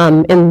bit,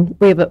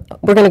 we're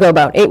going to go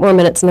about 8 more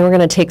minutes, and then we're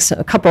going to take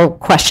a couple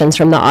questions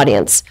from the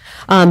audience.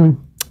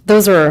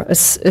 Those are,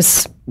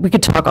 we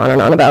could talk on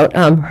and on about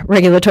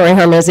regulatory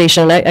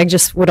harmonization. I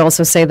just would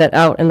also say that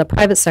out in the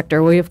private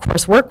sector, we of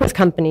course work with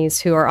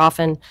companies who are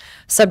often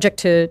subject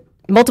to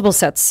multiple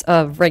sets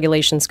of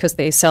regulations because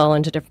they sell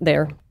into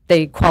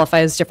they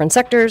qualify as different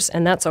sectors,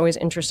 and that's always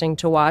interesting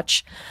to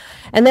watch.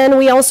 And then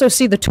we also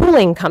see the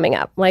tooling coming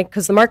up,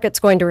 because the market's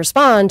going to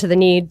respond to the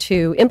need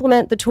to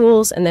implement the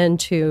tools and then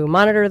to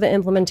monitor the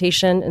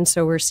implementation. And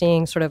so we're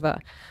seeing sort of a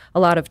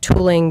lot of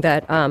tooling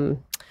that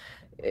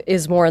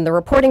is more on the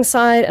reporting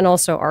side, and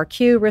also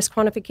RQ, risk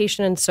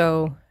quantification. And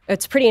so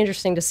it's pretty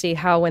interesting to see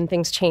how when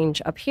things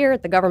change up here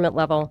at the government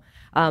level,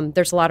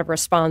 there's a lot of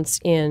response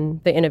in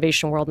the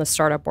innovation world and the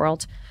startup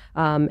world.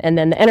 And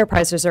then the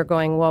enterprises are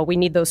going, well, we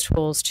need those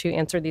tools to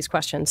answer these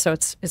questions. So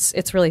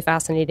it's really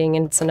fascinating,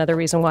 and it's another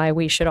reason why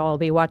we should all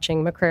be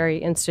watching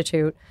McCrary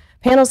Institute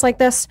panels like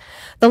this.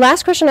 The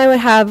last question I would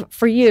have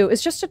for you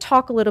is just to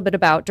talk a little bit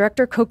about,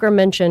 Director Coker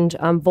mentioned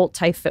Volt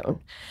Typhoon.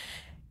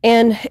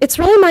 And it's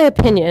really my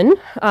opinion,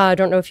 I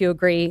don't know if you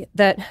agree,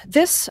 that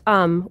this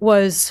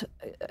it's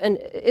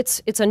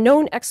a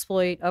known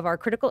exploit of our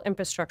critical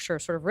infrastructure,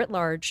 sort of writ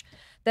large,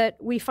 that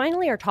we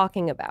finally are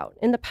talking about.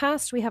 In the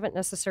past, we haven't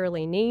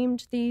necessarily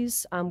named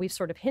these. We've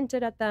sort of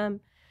hinted at them.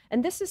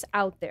 And this is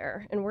out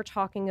there, and we're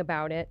talking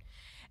about it.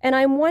 And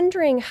I'm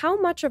wondering how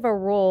much of a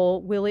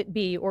role will it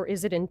be, or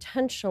is it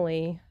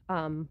intentionally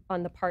on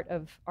the part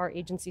of our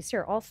agencies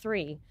here, all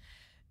three,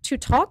 to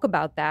talk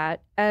about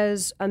that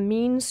as a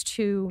means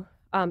to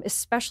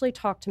especially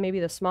talk to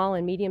maybe the small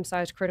and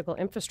medium-sized critical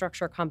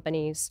infrastructure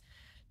companies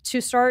to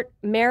start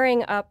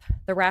marrying up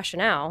the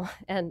rationale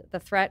and the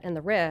threat and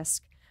the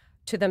risk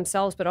to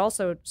themselves, but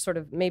also sort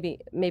of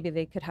maybe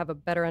they could have a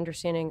better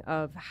understanding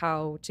of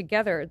how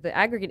together the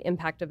aggregate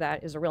impact of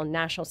that is a real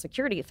national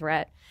security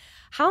threat.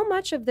 How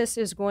much of this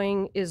is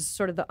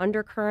sort of the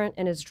undercurrent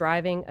and is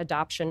driving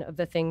adoption of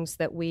the things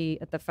that we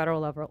at the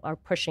federal level are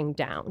pushing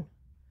down?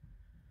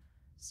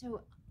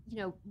 So,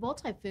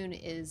 Volt Typhoon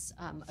is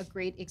a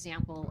great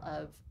example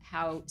of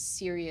how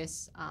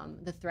serious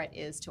the threat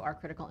is to our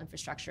critical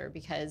infrastructure,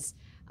 because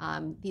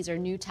these are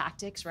new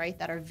tactics, right,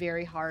 that are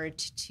very hard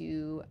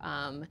to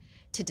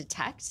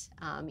detect,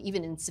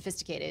 even in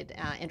sophisticated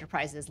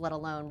enterprises, let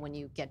alone when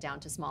you get down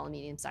to small and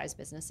medium-sized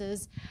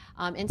businesses.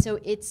 And so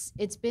it's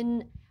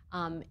been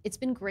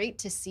great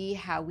to see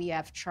how we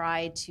have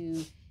tried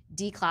to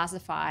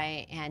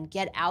declassify and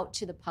get out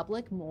to the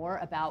public more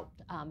about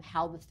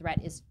how the threat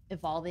is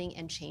evolving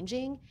and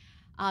changing.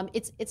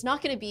 It's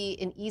not going to be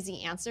an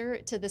easy answer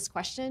to this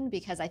question,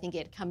 because I think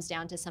it comes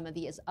down to some of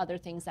these other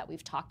things that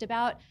we've talked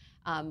about,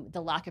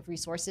 the lack of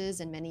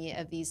resources in many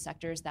of these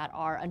sectors that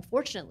are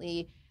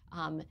unfortunately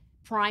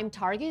prime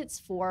targets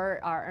for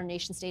our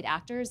nation state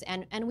actors.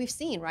 And we've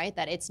seen, right,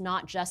 that it's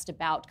not just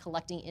about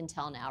collecting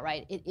intel now,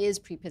 right? It is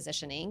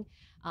pre-positioning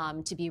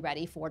to be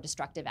ready for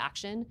destructive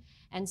action.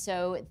 And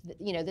so,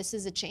 this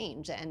is a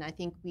change, and I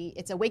think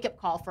it's a wake-up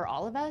call for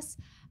all of us.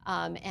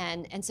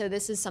 And so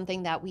this is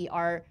something that we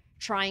are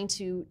trying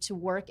to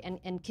work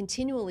and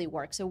continually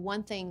work. So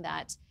one thing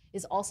that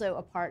is also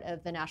a part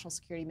of the National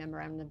Security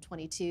Memorandum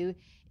 22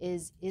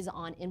 is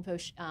on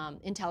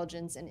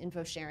intelligence and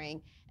info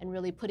sharing, and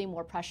really putting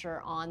more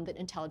pressure on the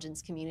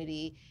intelligence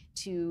community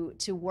to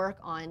work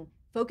on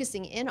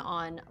focusing in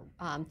on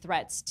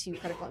threats to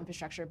critical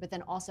infrastructure, but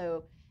then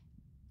also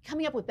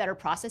coming up with better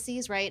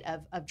processes, right,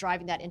 of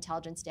driving that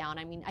intelligence down.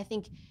 I mean, I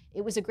think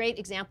it was a great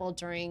example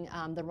during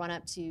the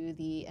run-up to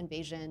the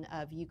invasion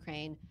of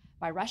Ukraine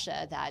by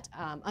Russia, that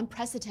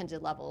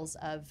unprecedented levels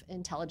of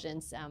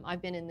intelligence.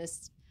 I've been in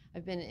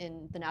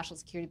the national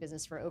security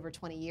business for over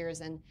 20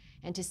 years, and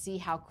to see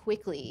how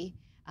quickly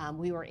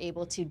we were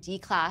able to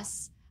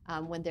declass,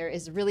 when there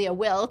is really a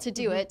will to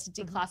do it, to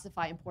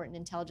declassify important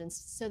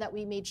intelligence, so that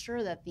we made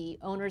sure that the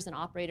owners and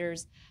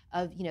operators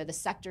of the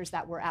sectors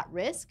that were at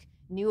risk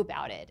knew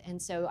about it.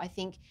 And so I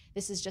think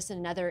this is just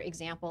another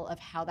example of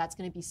how that's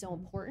going to be so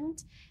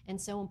important,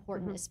 and so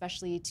important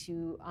especially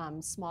to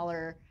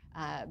smaller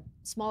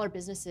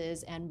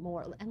businesses and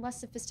less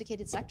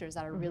sophisticated sectors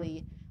that are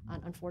really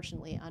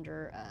unfortunately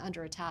under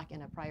attack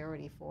and a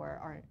priority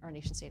for our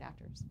nation state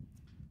actors.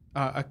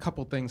 A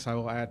couple things I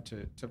will add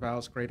to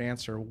Val's great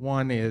answer.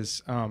 One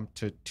is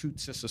to toot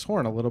CISA's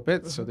horn a little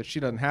bit so that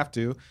she doesn't have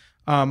to.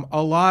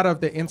 A lot of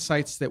the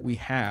insights that we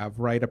have,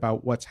 right,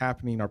 about what's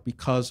happening are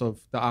because of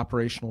the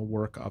operational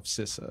work of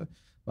CISA.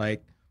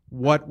 Like,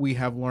 what we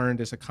have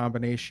learned is a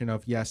combination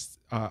of, yes,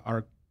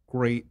 our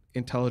great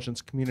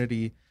intelligence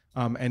community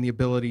and the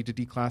ability to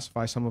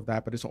declassify some of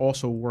that, but it's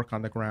also work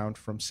on the ground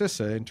from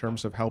CISA in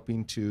terms of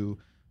helping to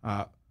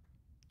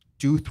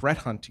do threat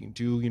hunting,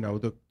 do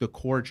the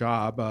core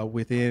job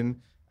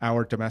within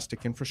our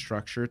domestic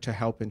infrastructure to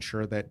help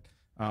ensure that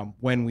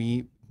when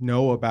we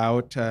know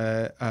about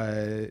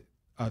a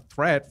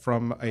threat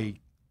from a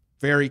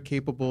very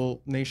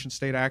capable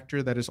nation-state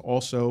actor that is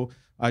also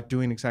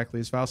doing exactly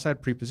as Val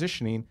said,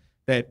 pre-positioning,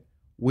 that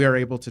we're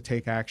able to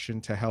take action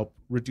to help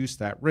reduce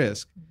that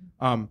risk.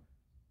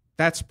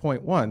 That's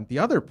point one. The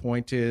other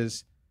point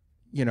is,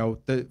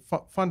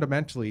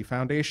 fundamentally,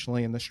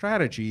 foundationally in the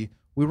strategy,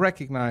 we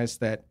recognize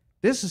that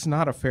this is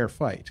not a fair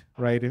fight,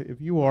 right?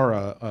 If you are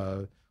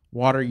a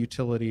water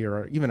utility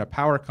or even a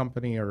power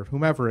company or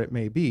whomever it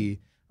may be,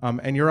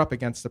 and you're up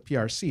against the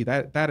PRC,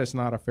 that is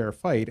not a fair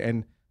fight.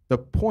 And the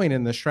point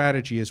in the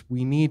strategy is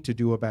we need to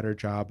do a better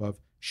job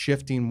of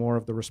shifting more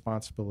of the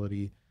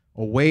responsibility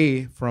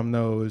away from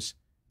those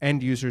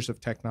end users of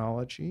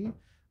technology.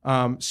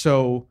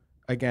 So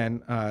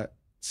again,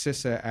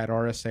 CISA at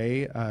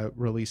RSA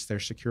released their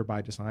Secure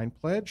by Design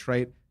pledge,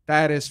 right?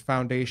 That is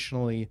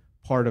foundationally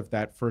part of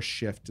that first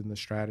shift in the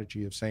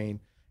strategy of saying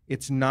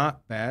it's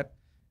not that,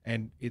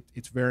 and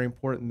it's very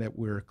important that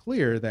we're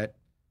clear that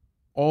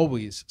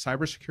always,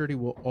 cybersecurity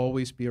will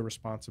always be a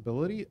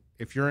responsibility.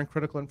 If you're in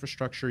critical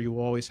infrastructure, you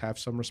will always have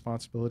some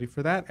responsibility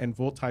for that, and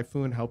Volt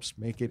Typhoon helps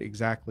make it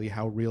exactly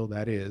how real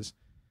that is,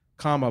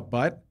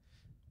 but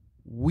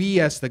we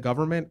as the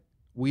government,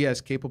 we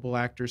as capable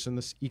actors in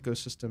this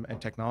ecosystem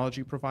and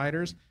technology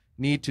providers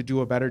need to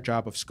do a better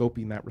job of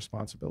scoping that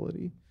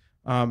responsibility.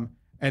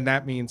 And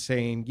that means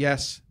saying,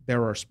 yes,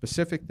 there are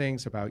specific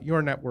things about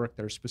your network,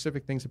 there are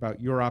specific things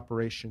about your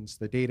operations,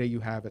 the data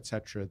you have, et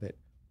cetera, that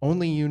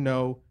only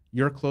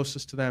you're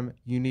closest to them,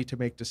 you need to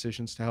make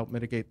decisions to help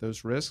mitigate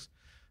those risks.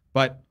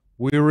 But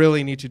we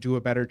really need to do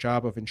a better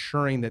job of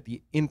ensuring that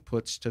the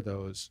inputs to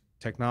those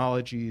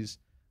technologies,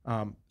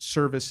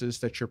 services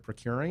that you're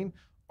procuring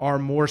are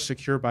more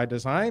secure by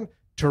design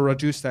to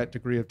reduce that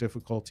degree of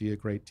difficulty a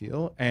great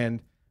deal.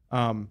 And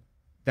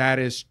that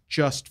is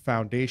just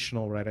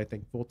foundational, right? I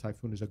think Volt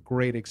Typhoon is a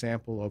great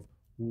example of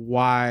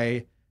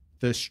why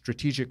the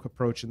strategic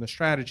approach in the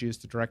strategy, as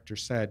the director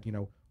said,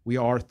 we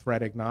are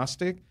threat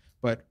agnostic,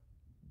 but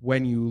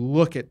when you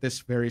look at this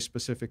very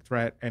specific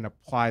threat and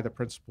apply the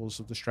principles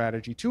of the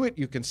strategy to it,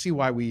 you can see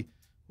why we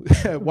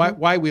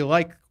why we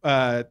like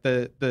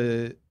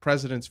the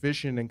president's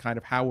vision and kind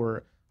of how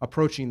we're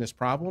approaching this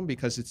problem,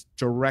 because it's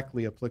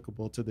directly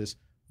applicable to this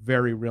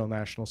very real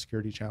national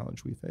security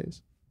challenge we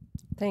face.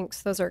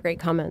 Thanks. Those are great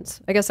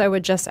comments. I guess I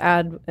would just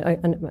add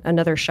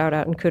another shout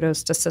out and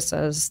kudos to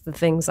CISA. The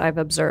things I've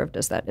observed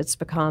is that it's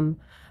become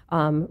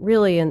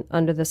really,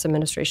 under this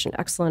administration,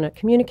 excellent at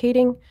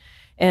communicating.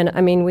 And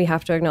I mean, we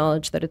have to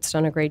acknowledge that it's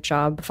done a great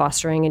job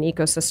fostering an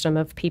ecosystem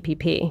of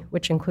PPP,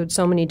 which includes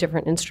so many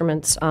different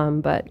instruments.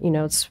 But,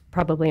 it's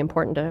probably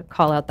important to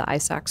call out the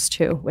ISACs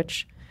too,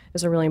 which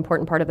is a really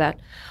important part of that.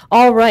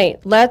 All right,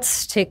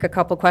 let's take a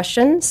couple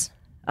questions.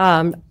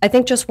 I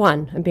think just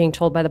one, I'm being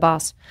told by the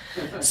boss.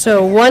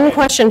 So one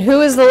question,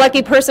 who is the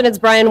lucky person? It's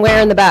Brian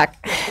Ware in the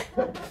back.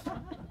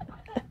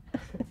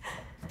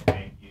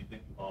 Thank you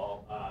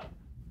all.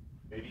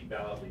 Maybe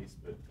Val at least,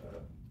 but there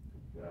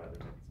might be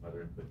some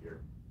other input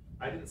here.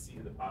 I didn't see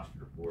in the posture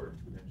report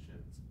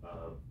mentions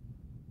of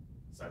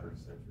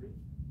cybersecurity.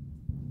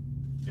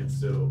 And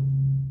so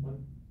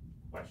one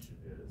question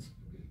is,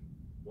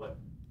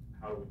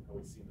 how have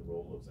we seen the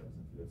role of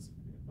cybersecurity, the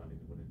significant funding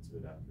that went into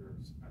it after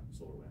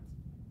SolarWinds?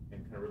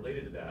 And kind of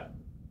related to that,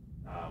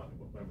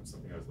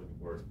 something I was looking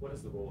for is, what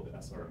is the role of the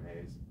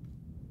SRMAs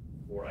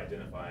for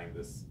identifying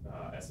this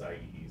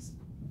SIEs,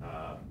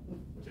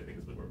 which I think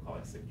is what we're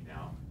calling SICI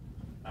now.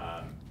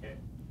 And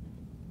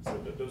so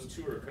those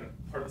two are kind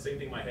of part of the same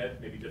thing in my head,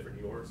 maybe different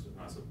in yours.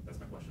 So that's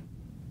my question.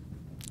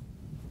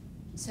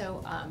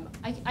 So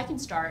I can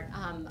start.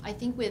 I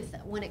think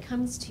when it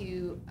comes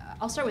to,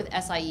 I'll start with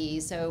SIE.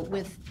 So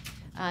with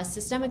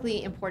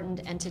systemically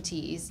important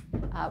entities,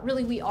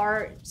 really we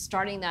are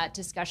starting that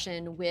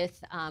discussion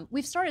with,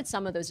 we've started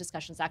some of those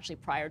discussions actually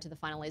prior to the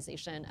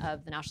finalization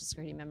of the National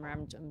Security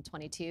Memorandum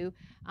 22,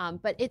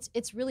 but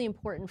it's really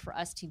important for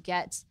us to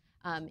get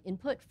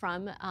input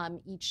from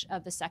each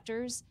of the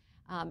sectors,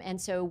 and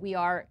so we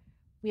are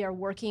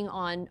working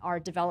on our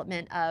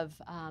development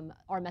of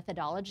our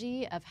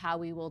methodology of how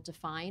we will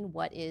define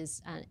what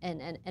is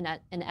an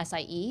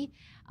SIE,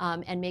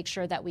 and make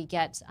sure that we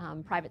get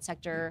private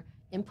sector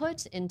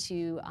input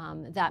into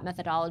that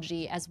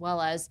methodology, as well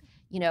as,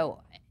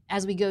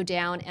 as we go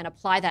down and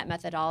apply that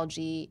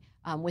methodology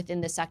within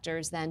the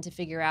sectors, then to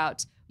figure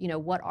out,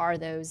 what are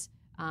those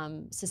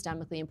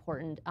systemically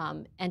important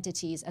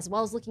entities, as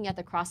well as looking at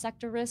the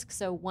cross-sector risk.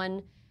 So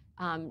one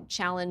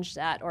challenge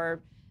that,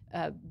 or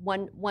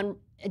one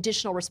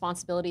additional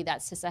responsibility that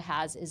CISA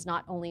has is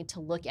not only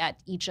to look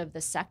at each of the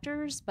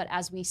sectors, but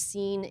as we've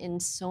seen in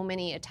so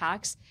many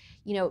attacks,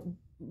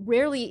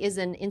 rarely is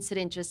an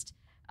incident just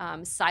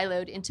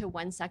siloed into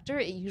one sector.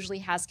 It usually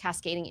has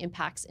cascading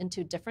impacts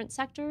into different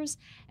sectors.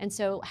 And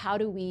so how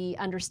do we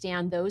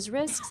understand those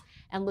risks,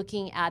 and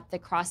looking at the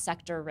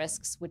cross-sector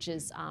risks, which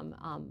is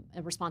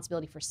a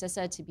responsibility for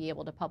CISA to be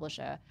able to publish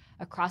a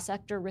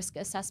cross-sector risk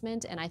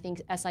assessment. And I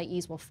think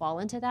SIEs will fall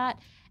into that.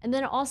 And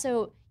then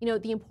also,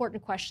 the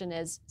important question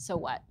is, so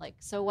what?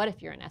 So what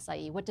if you're an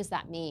SIE? What does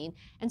that mean?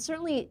 And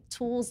certainly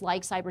tools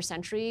like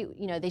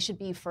Cybersecurity, they should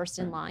be first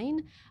in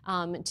line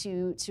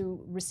to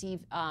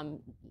receive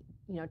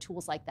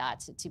tools like that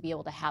to be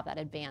able to have that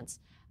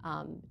advanced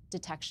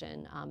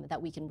detection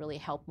that we can really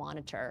help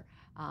monitor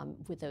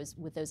with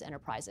those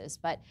enterprises.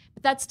 But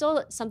that's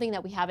still something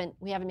that we haven't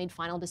made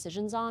final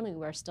decisions on.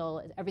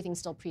 Everything's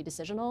still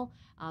pre-decisional,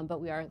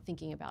 but we are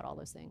thinking about all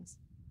those things.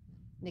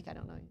 Nick, I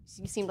don't know.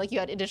 You seemed like you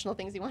had additional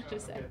things you wanted to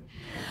say.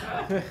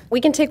 We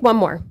can take one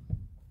more.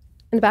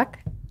 In the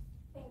back.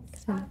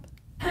 Thanks.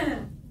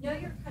 Know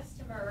your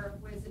customer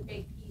was a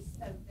big piece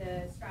of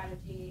the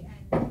strategy,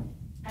 and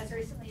as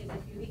recently as a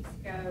few weeks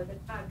ago, the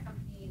cloud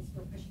companies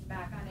were pushing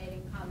back on it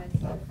in comments to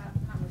the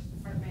Commerce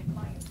Department,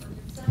 calling it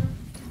burdensome.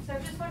 So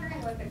I'm just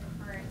wondering what the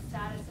current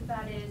status of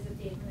that is, if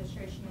the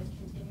administration is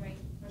continuing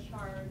to push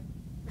hard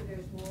for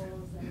those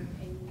rules and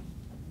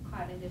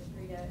cloud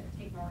industry to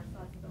take more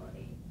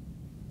responsibility.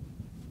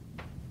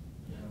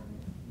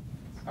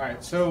 All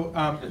right, so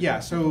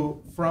so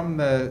from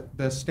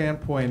the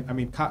standpoint,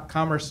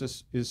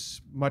 Commerce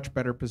is much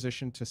better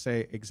positioned to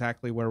say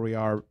exactly where we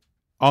are,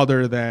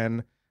 other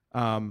than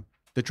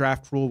the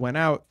draft rule went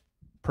out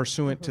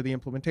pursuant to the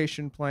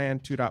implementation plan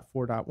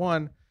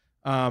 2.4.1,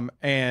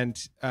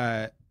 and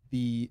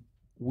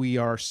we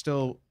are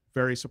still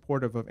very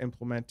supportive of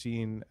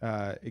implementing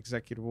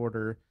Executive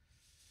Order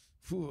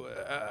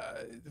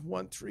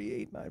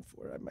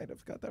 13894. I might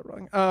have got that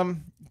wrong.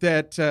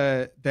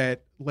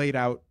 That laid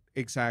out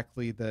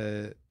exactly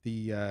the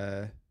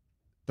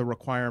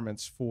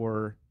requirements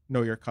for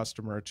Know Your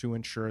Customer to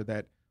ensure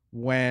that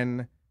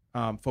when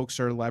folks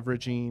are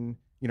leveraging,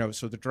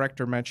 so the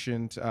director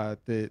mentioned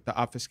the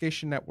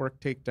obfuscation network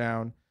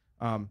takedown.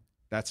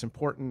 That's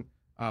important.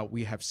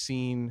 We have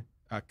seen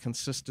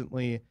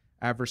consistently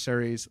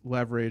adversaries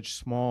leverage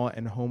small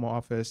home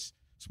office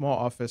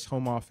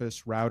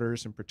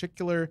routers in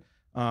particular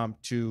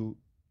to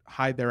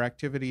hide their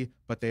activity,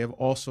 but they have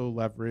also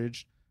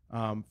leveraged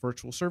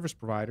virtual service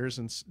providers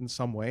in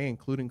some way,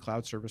 including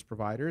cloud service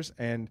providers.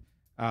 And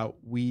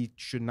we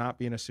should not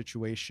be in a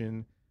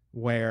situation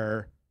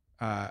where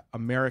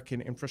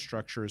American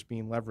infrastructure is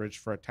being leveraged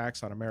for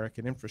attacks on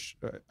American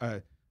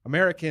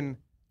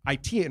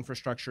IT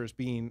infrastructure is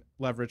being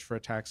leveraged for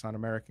attacks on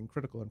American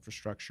critical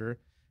infrastructure.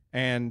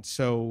 And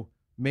so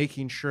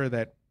making sure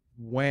that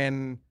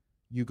when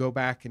you go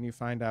back and you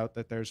find out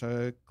that there's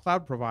a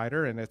cloud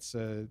provider and it's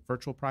a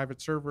virtual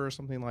private server or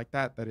something like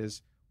that, that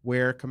is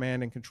where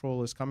command and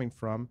control is coming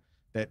from,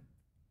 that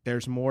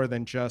there's more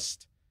than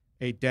just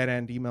a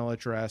dead-end email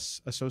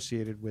address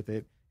associated with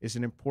it, is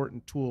an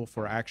important tool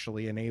for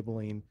actually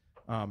enabling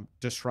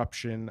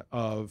disruption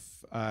of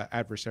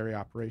adversary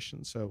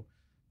operations. So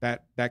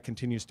that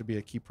continues to be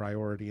a key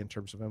priority in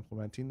terms of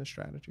implementing the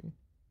strategy.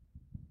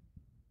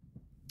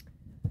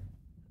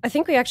 I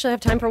think we actually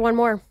have time for one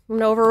more. I'm going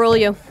to overrule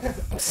you.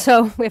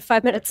 So we have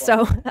 5 minutes.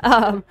 So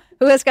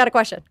who has got a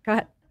question? Go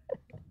ahead.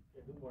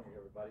 Good morning,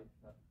 everybody.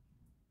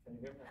 Can you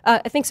hear me?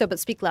 I think so, but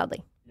speak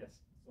loudly.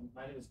 Yes. So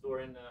my name is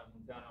Dorian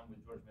Montana. I'm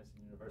with George Mason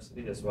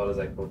University, as well as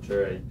I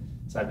co-chair a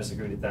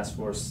cybersecurity task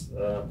force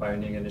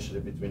pioneering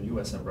initiative between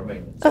US and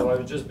Romania. So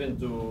I've just been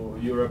to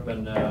Europe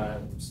and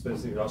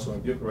specifically also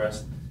in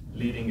Bucharest,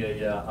 leading a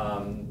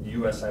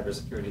US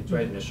cybersecurity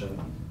trade mission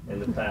in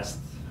the past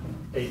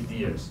 8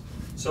 years.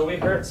 So we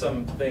heard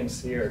some things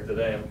here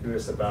today. I'm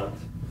curious about,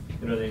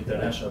 the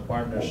international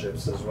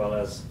partnerships, as well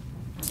as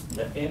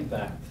the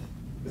impact.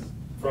 'Cause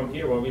from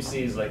here, what we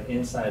see is like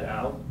inside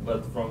out,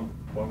 but from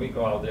when we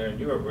go out there in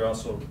Europe,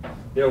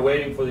 they're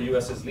waiting for the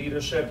US's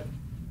leadership.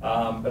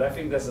 But I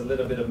think there's a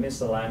little bit of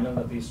misalignment,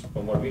 at least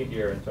from what we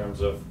hear, in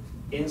terms of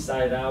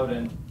inside out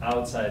and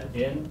outside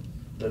in.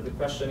 The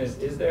question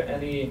is there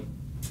any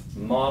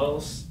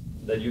models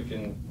that you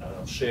can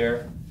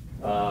share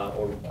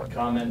or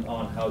comment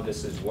on how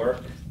this is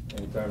worked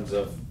in terms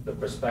of the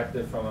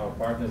perspective from our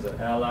partners and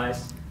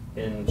allies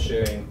in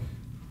sharing,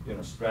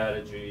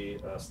 strategy,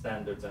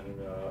 standards, and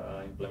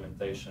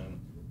implementation,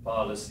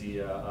 policy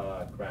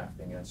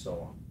crafting, and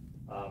so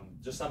on.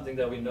 Just something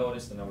that we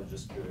noticed, and I was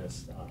just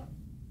curious.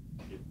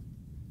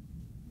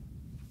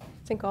 I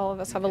think all of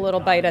us have a little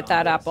bite at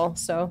that apple,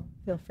 so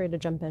feel free to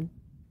jump in.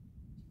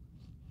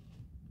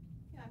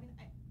 Yeah,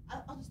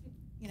 I'll just be,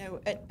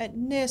 at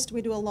NIST,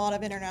 we do a lot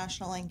of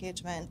international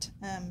engagement.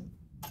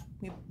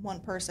 We have one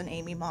person,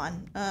 Amy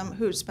Mon,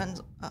 who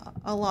spends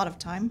a lot of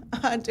time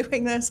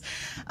doing this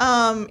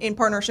in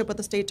partnership with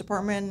the State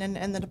Department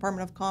and the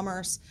Department of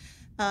Commerce.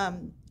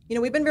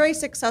 We've been very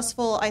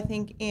successful, I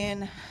think,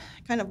 in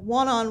kind of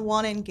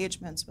one-on-one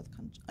engagements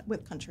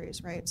with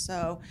countries, right?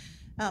 So,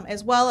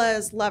 as well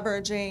as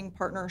leveraging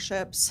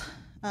partnerships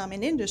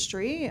in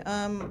industry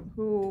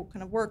who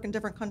kind of work in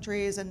different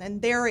countries,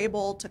 and they're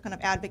able to kind of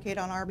advocate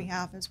on our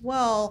behalf as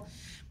well,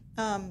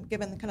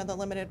 given kind of the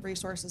limited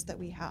resources that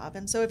we have.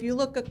 And so if you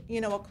look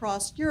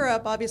across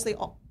Europe, obviously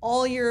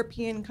all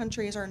European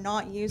countries are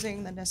not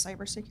using the NIST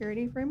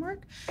cybersecurity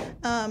framework,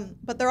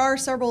 but there are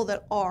several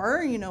that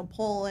are,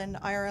 Poland,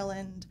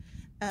 Ireland,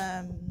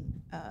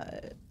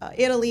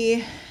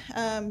 Italy,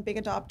 big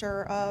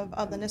adopter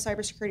of the NIST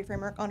cybersecurity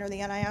framework under the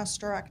NIS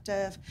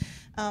directive.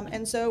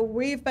 And so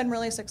we've been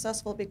really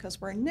successful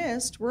because we're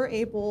NIST, we're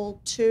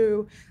able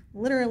to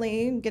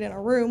literally get in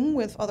a room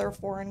with other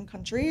foreign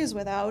countries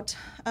without,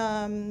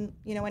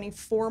 any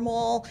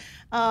formal,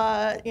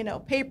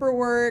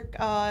 paperwork,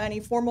 any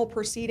formal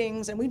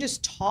proceedings, and we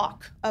just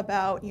talk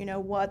about,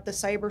 what the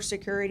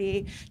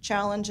cybersecurity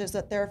challenges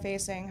that they're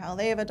facing, how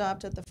they have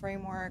adopted the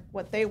framework,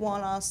 what they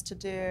want us to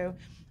do.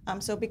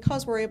 So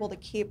because we're able to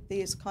keep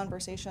these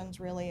conversations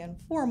really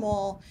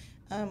informal,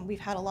 we've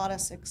had a lot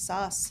of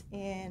success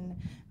in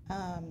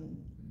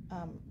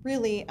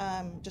really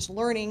just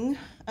learning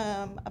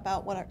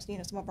about what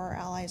some of our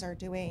allies are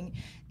doing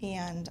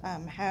and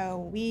how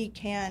we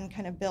can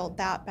kind of build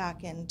that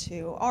back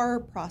into our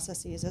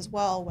processes as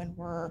well when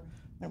we're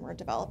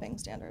developing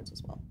standards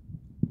as well.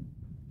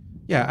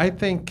 Yeah, I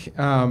think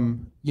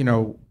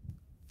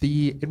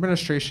the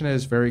administration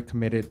is very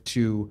committed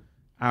to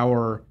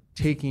our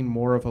taking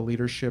more of a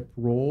leadership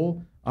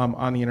role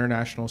on the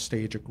international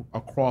stage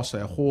across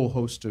a whole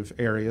host of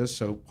areas.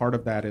 So part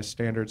of that is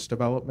standards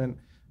development.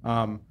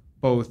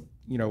 Both,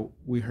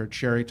 we heard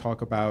Sherry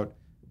talk about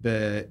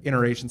the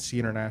interagency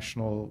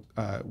international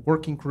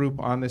working group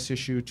on this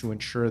issue to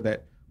ensure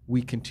that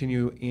we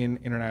continue in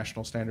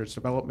international standards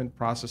development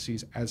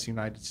processes as the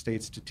United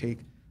States to take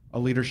a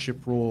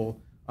leadership role.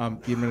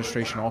 The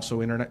administration also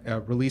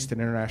released an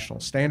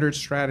international standards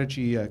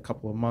strategy a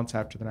couple of months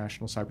after the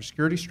national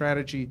cybersecurity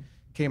strategy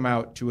came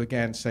out to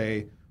again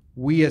say,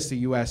 we as the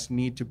U.S.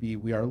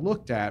 we are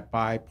looked at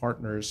by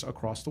partners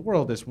across the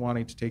world as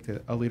wanting to take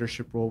a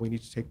leadership role. We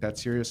need to take that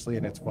seriously,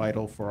 and it's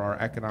vital for our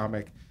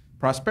economic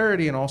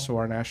prosperity and also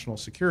our national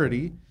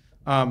security.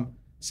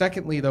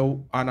 Secondly,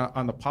 though,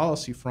 on the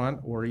policy front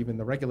or even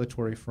the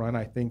regulatory front,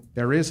 I think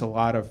there is a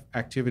lot of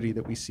activity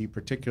that we see,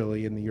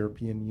 particularly in the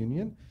European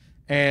Union.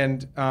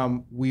 And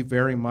we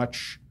very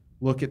much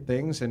look at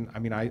things, and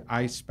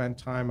I spend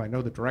time, I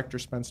know the director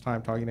spends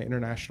time talking to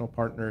international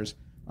partners.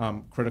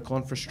 Critical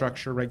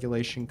infrastructure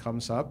regulation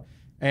comes up.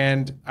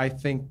 And I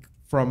think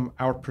from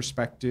our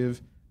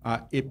perspective,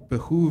 it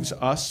behooves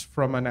us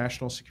from a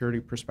national security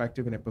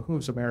perspective, and it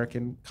behooves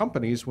American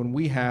companies when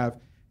we have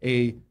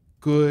a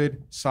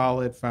good,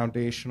 solid,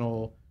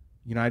 foundational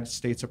United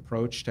States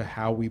approach to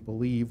how we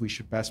believe we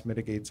should best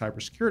mitigate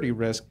cybersecurity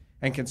risk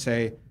and can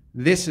say,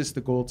 this is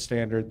the gold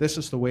standard, this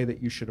is the way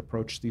that you should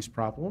approach these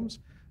problems,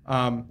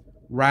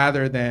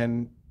 rather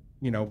than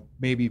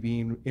maybe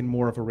being in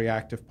more of a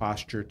reactive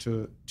posture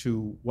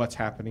to what's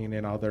happening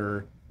in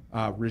other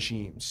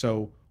regimes.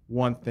 So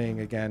one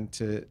thing, again,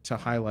 to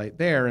highlight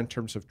there in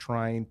terms of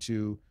trying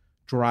to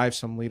drive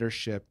some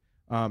leadership,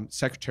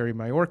 Secretary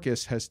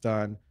Mayorkas has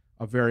done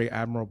a very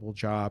admirable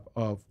job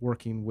of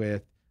working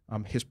with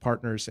his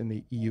partners in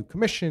the EU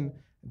Commission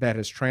that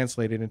has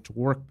translated into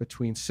work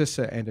between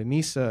CISA and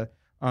ENISA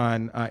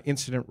on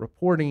incident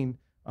reporting,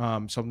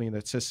 something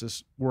that CISA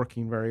is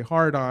working very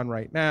hard on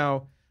right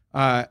now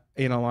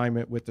in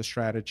alignment with the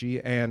strategy,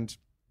 and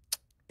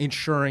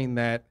ensuring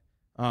that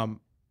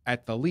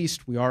at the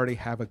least we already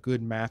have a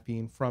good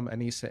mapping from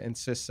ENISA and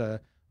CISA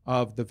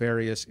of the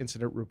various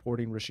incident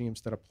reporting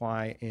regimes that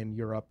apply in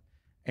Europe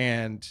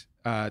and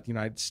the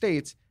United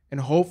States, and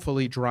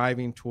hopefully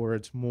driving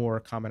towards more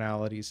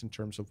commonalities in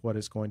terms of what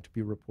is going to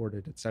be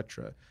reported, et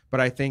cetera. But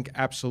I think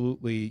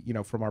absolutely,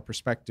 from our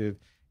perspective,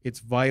 it's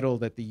vital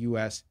that the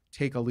U.S.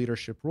 take a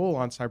leadership role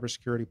on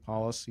cybersecurity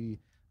policy,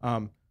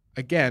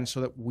 again,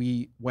 so that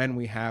when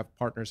we have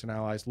partners and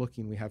allies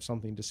looking, we have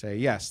something to say,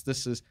 yes,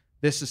 this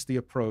is the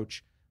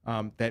approach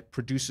that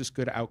produces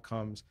good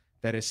outcomes,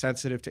 that is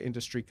sensitive to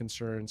industry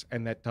concerns,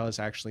 and that does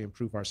actually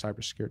improve our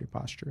cybersecurity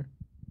posture.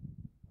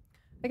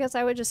 I guess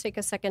I would just take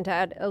a second to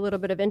add a little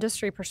bit of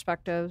industry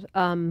perspective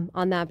on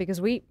that,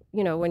 because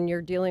when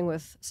you're dealing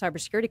with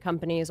cybersecurity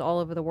companies all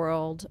over the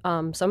world,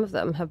 some of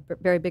them have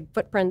very big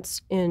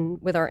footprints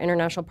with our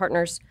international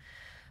partners.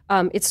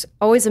 It's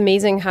always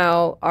amazing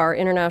how our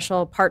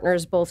international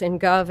partners, both in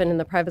Gov and in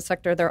the private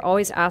sector, they're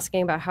always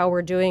asking about how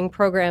we're doing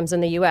programs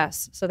in the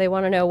U.S. So they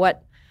want to know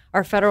what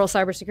our federal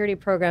cybersecurity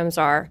programs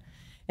are.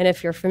 And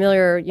if you're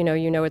familiar, you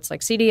know it's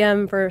like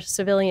CDM for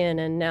civilian,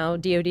 and now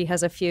DoD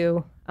has a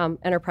few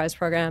enterprise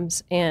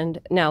programs, and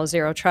now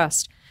Zero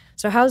Trust.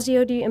 So how's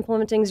DoD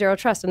implementing Zero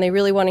Trust? And they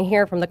really want to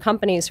hear from the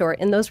companies who are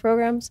in those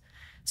programs.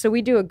 So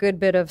we do a good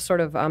bit of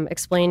sort of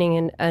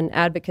explaining and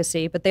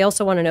advocacy, but they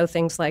also want to know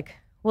things like,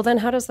 well, then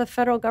how does the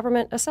federal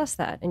government assess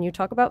that? And you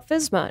talk about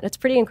FISMA. It's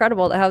pretty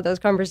incredible to have those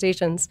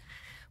conversations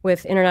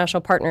with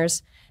international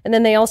partners. And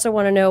then they also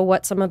want to know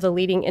what some of the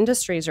leading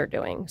industries are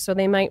doing. So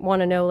they might want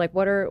to know, like,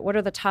 what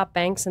are the top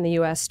banks in the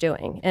U.S.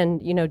 doing?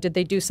 And, did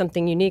they do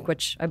something unique,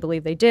 which I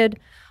believe they did,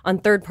 on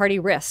third-party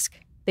risk?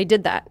 They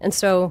did that. And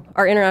so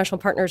our international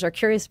partners are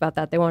curious about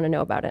that. They want to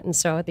know about it. And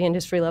so at the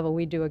industry level,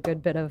 we do a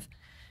good bit of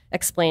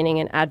explaining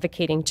and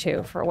advocating,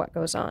 too, for what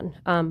goes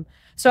on.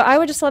 So I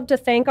would just love to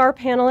thank our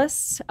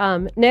panelists,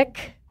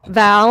 Nick,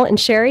 Val, and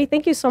Sherry.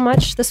 Thank you so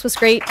much. This was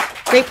great.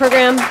 Great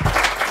program.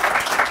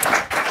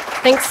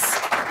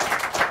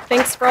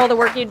 Thanks for all the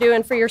work you do,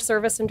 and for your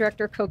service, and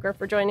Director Coker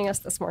for joining us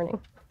this morning.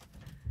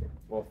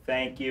 Well,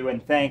 thank you,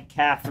 and thank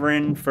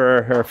Catherine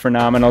for her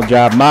phenomenal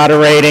job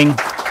moderating.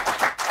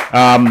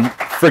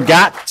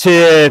 Forgot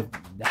to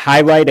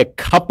highlight a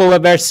couple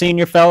of our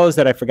senior fellows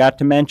that I forgot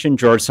to mention.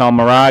 George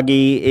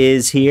Salmaraghi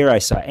is here. I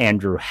saw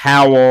Andrew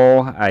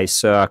Howell. I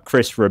saw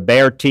Chris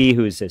Roberti,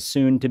 who's a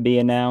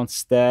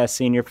soon-to-be-announced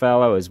senior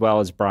fellow, as well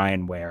as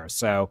Brian Ware.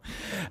 So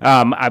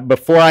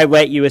before I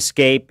let you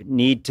escape,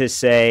 need to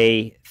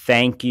say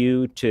thank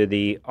you to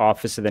the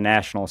Office of the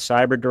National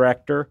Cyber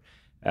Director.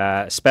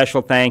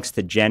 Special thanks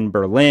to Jen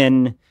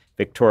Berlin,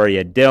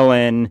 Victoria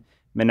Dillon,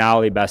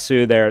 Manali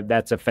Basu there.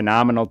 That's a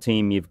phenomenal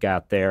team you've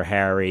got there,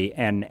 Harry.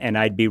 And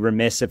I'd be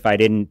remiss if I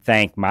didn't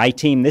thank my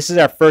team. This is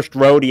our first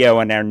rodeo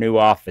in our new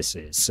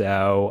offices.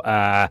 So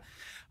a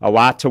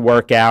lot to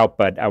work out,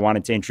 but I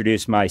wanted to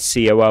introduce my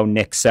COO,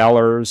 Nick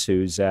Sellers,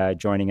 who's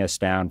joining us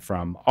down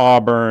from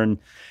Auburn.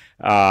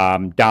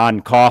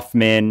 Don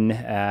Kaufman,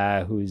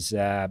 who's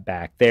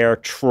back there.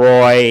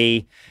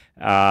 Troy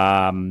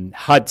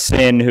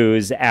Hudson,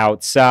 who's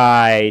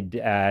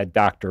outside,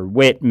 Dr.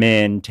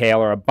 Whitman,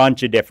 Taylor, a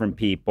bunch of different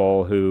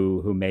people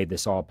who made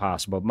this all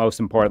possible. Most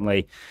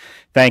importantly,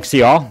 thanks to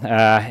y'all,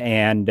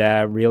 and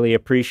really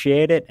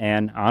appreciate it,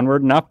 and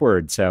onward and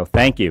upward. So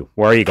thank you.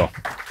 War Eagle.